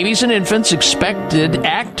 Both babies and infants expected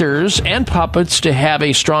actors and puppets to have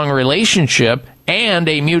a strong relationship and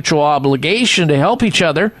a mutual obligation to help each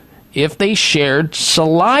other if they shared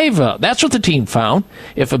saliva. That's what the team found.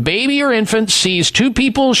 If a baby or infant sees two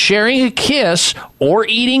people sharing a kiss or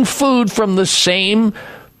eating food from the same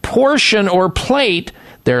portion or plate,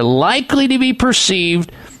 they're likely to be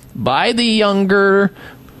perceived by the younger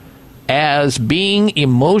as being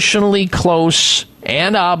emotionally close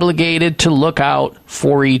and obligated to look out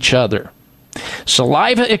for each other.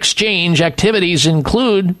 Saliva exchange activities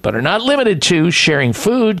include, but are not limited to, sharing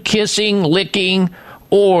food, kissing, licking,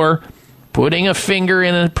 or putting a finger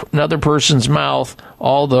in another person's mouth,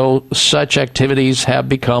 although such activities have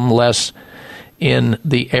become less in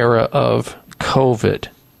the era of COVID.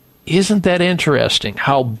 Isn't that interesting?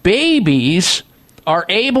 How babies are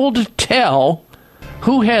able to tell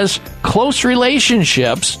who has close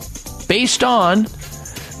relationships based on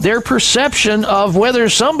their perception of whether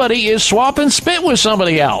somebody is swapping spit with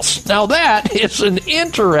somebody else. Now that is an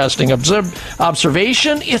interesting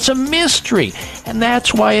observation. It's a mystery, and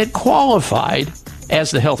that's why it qualified as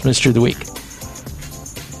the Health Mystery of the Week.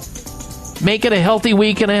 Make it a healthy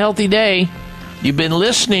week and a healthy day. You've been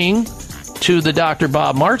listening to the Dr.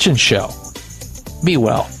 Bob Martin Show. Be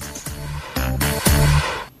well.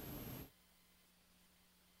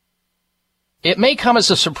 It may come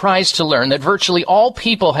as a surprise to learn that virtually all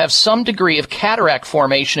people have some degree of cataract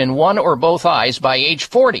formation in one or both eyes by age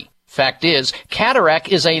 40. Fact is, cataract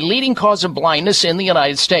is a leading cause of blindness in the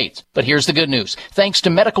United States. But here's the good news. Thanks to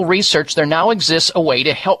medical research, there now exists a way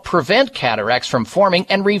to help prevent cataracts from forming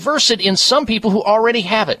and reverse it in some people who already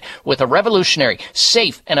have it with a revolutionary,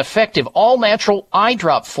 safe, and effective all-natural eye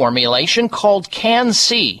drop formulation called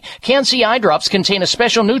Can-C. Can-C eye drops contain a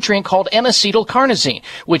special nutrient called N-acetylcarnosine,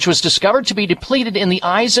 which was discovered to be depleted in the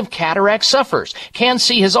eyes of cataract sufferers.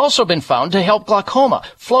 Can-C has also been found to help glaucoma,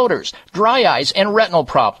 floaters, dry eyes, and retinal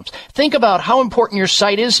problems. Think about how important your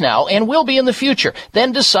sight is now and will be in the future.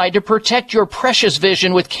 Then decide to protect your precious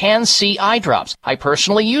vision with Can-C eye drops. I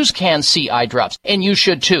personally use Can-C eye drops, and you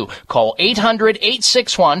should too. Call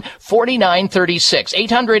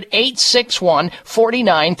 800-861-4936.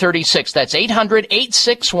 800-861-4936. That's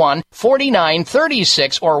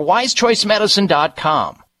 800-861-4936 or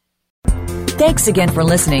wisechoicemedicine.com. Thanks again for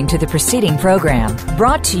listening to the preceding program,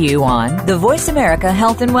 brought to you on the Voice America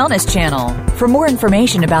Health and Wellness Channel. For more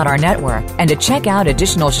information about our network and to check out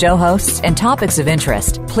additional show hosts and topics of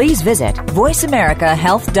interest, please visit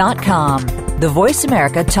voiceamericahealth.com. The Voice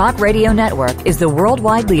America Talk Radio Network is the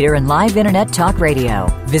worldwide leader in live Internet talk radio.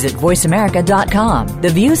 Visit voiceamerica.com. The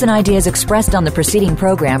views and ideas expressed on the preceding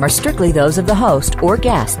program are strictly those of the host or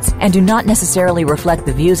guests and do not necessarily reflect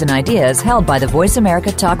the views and ideas held by the Voice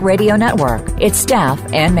America Talk Radio Network, its staff,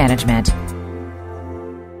 and management.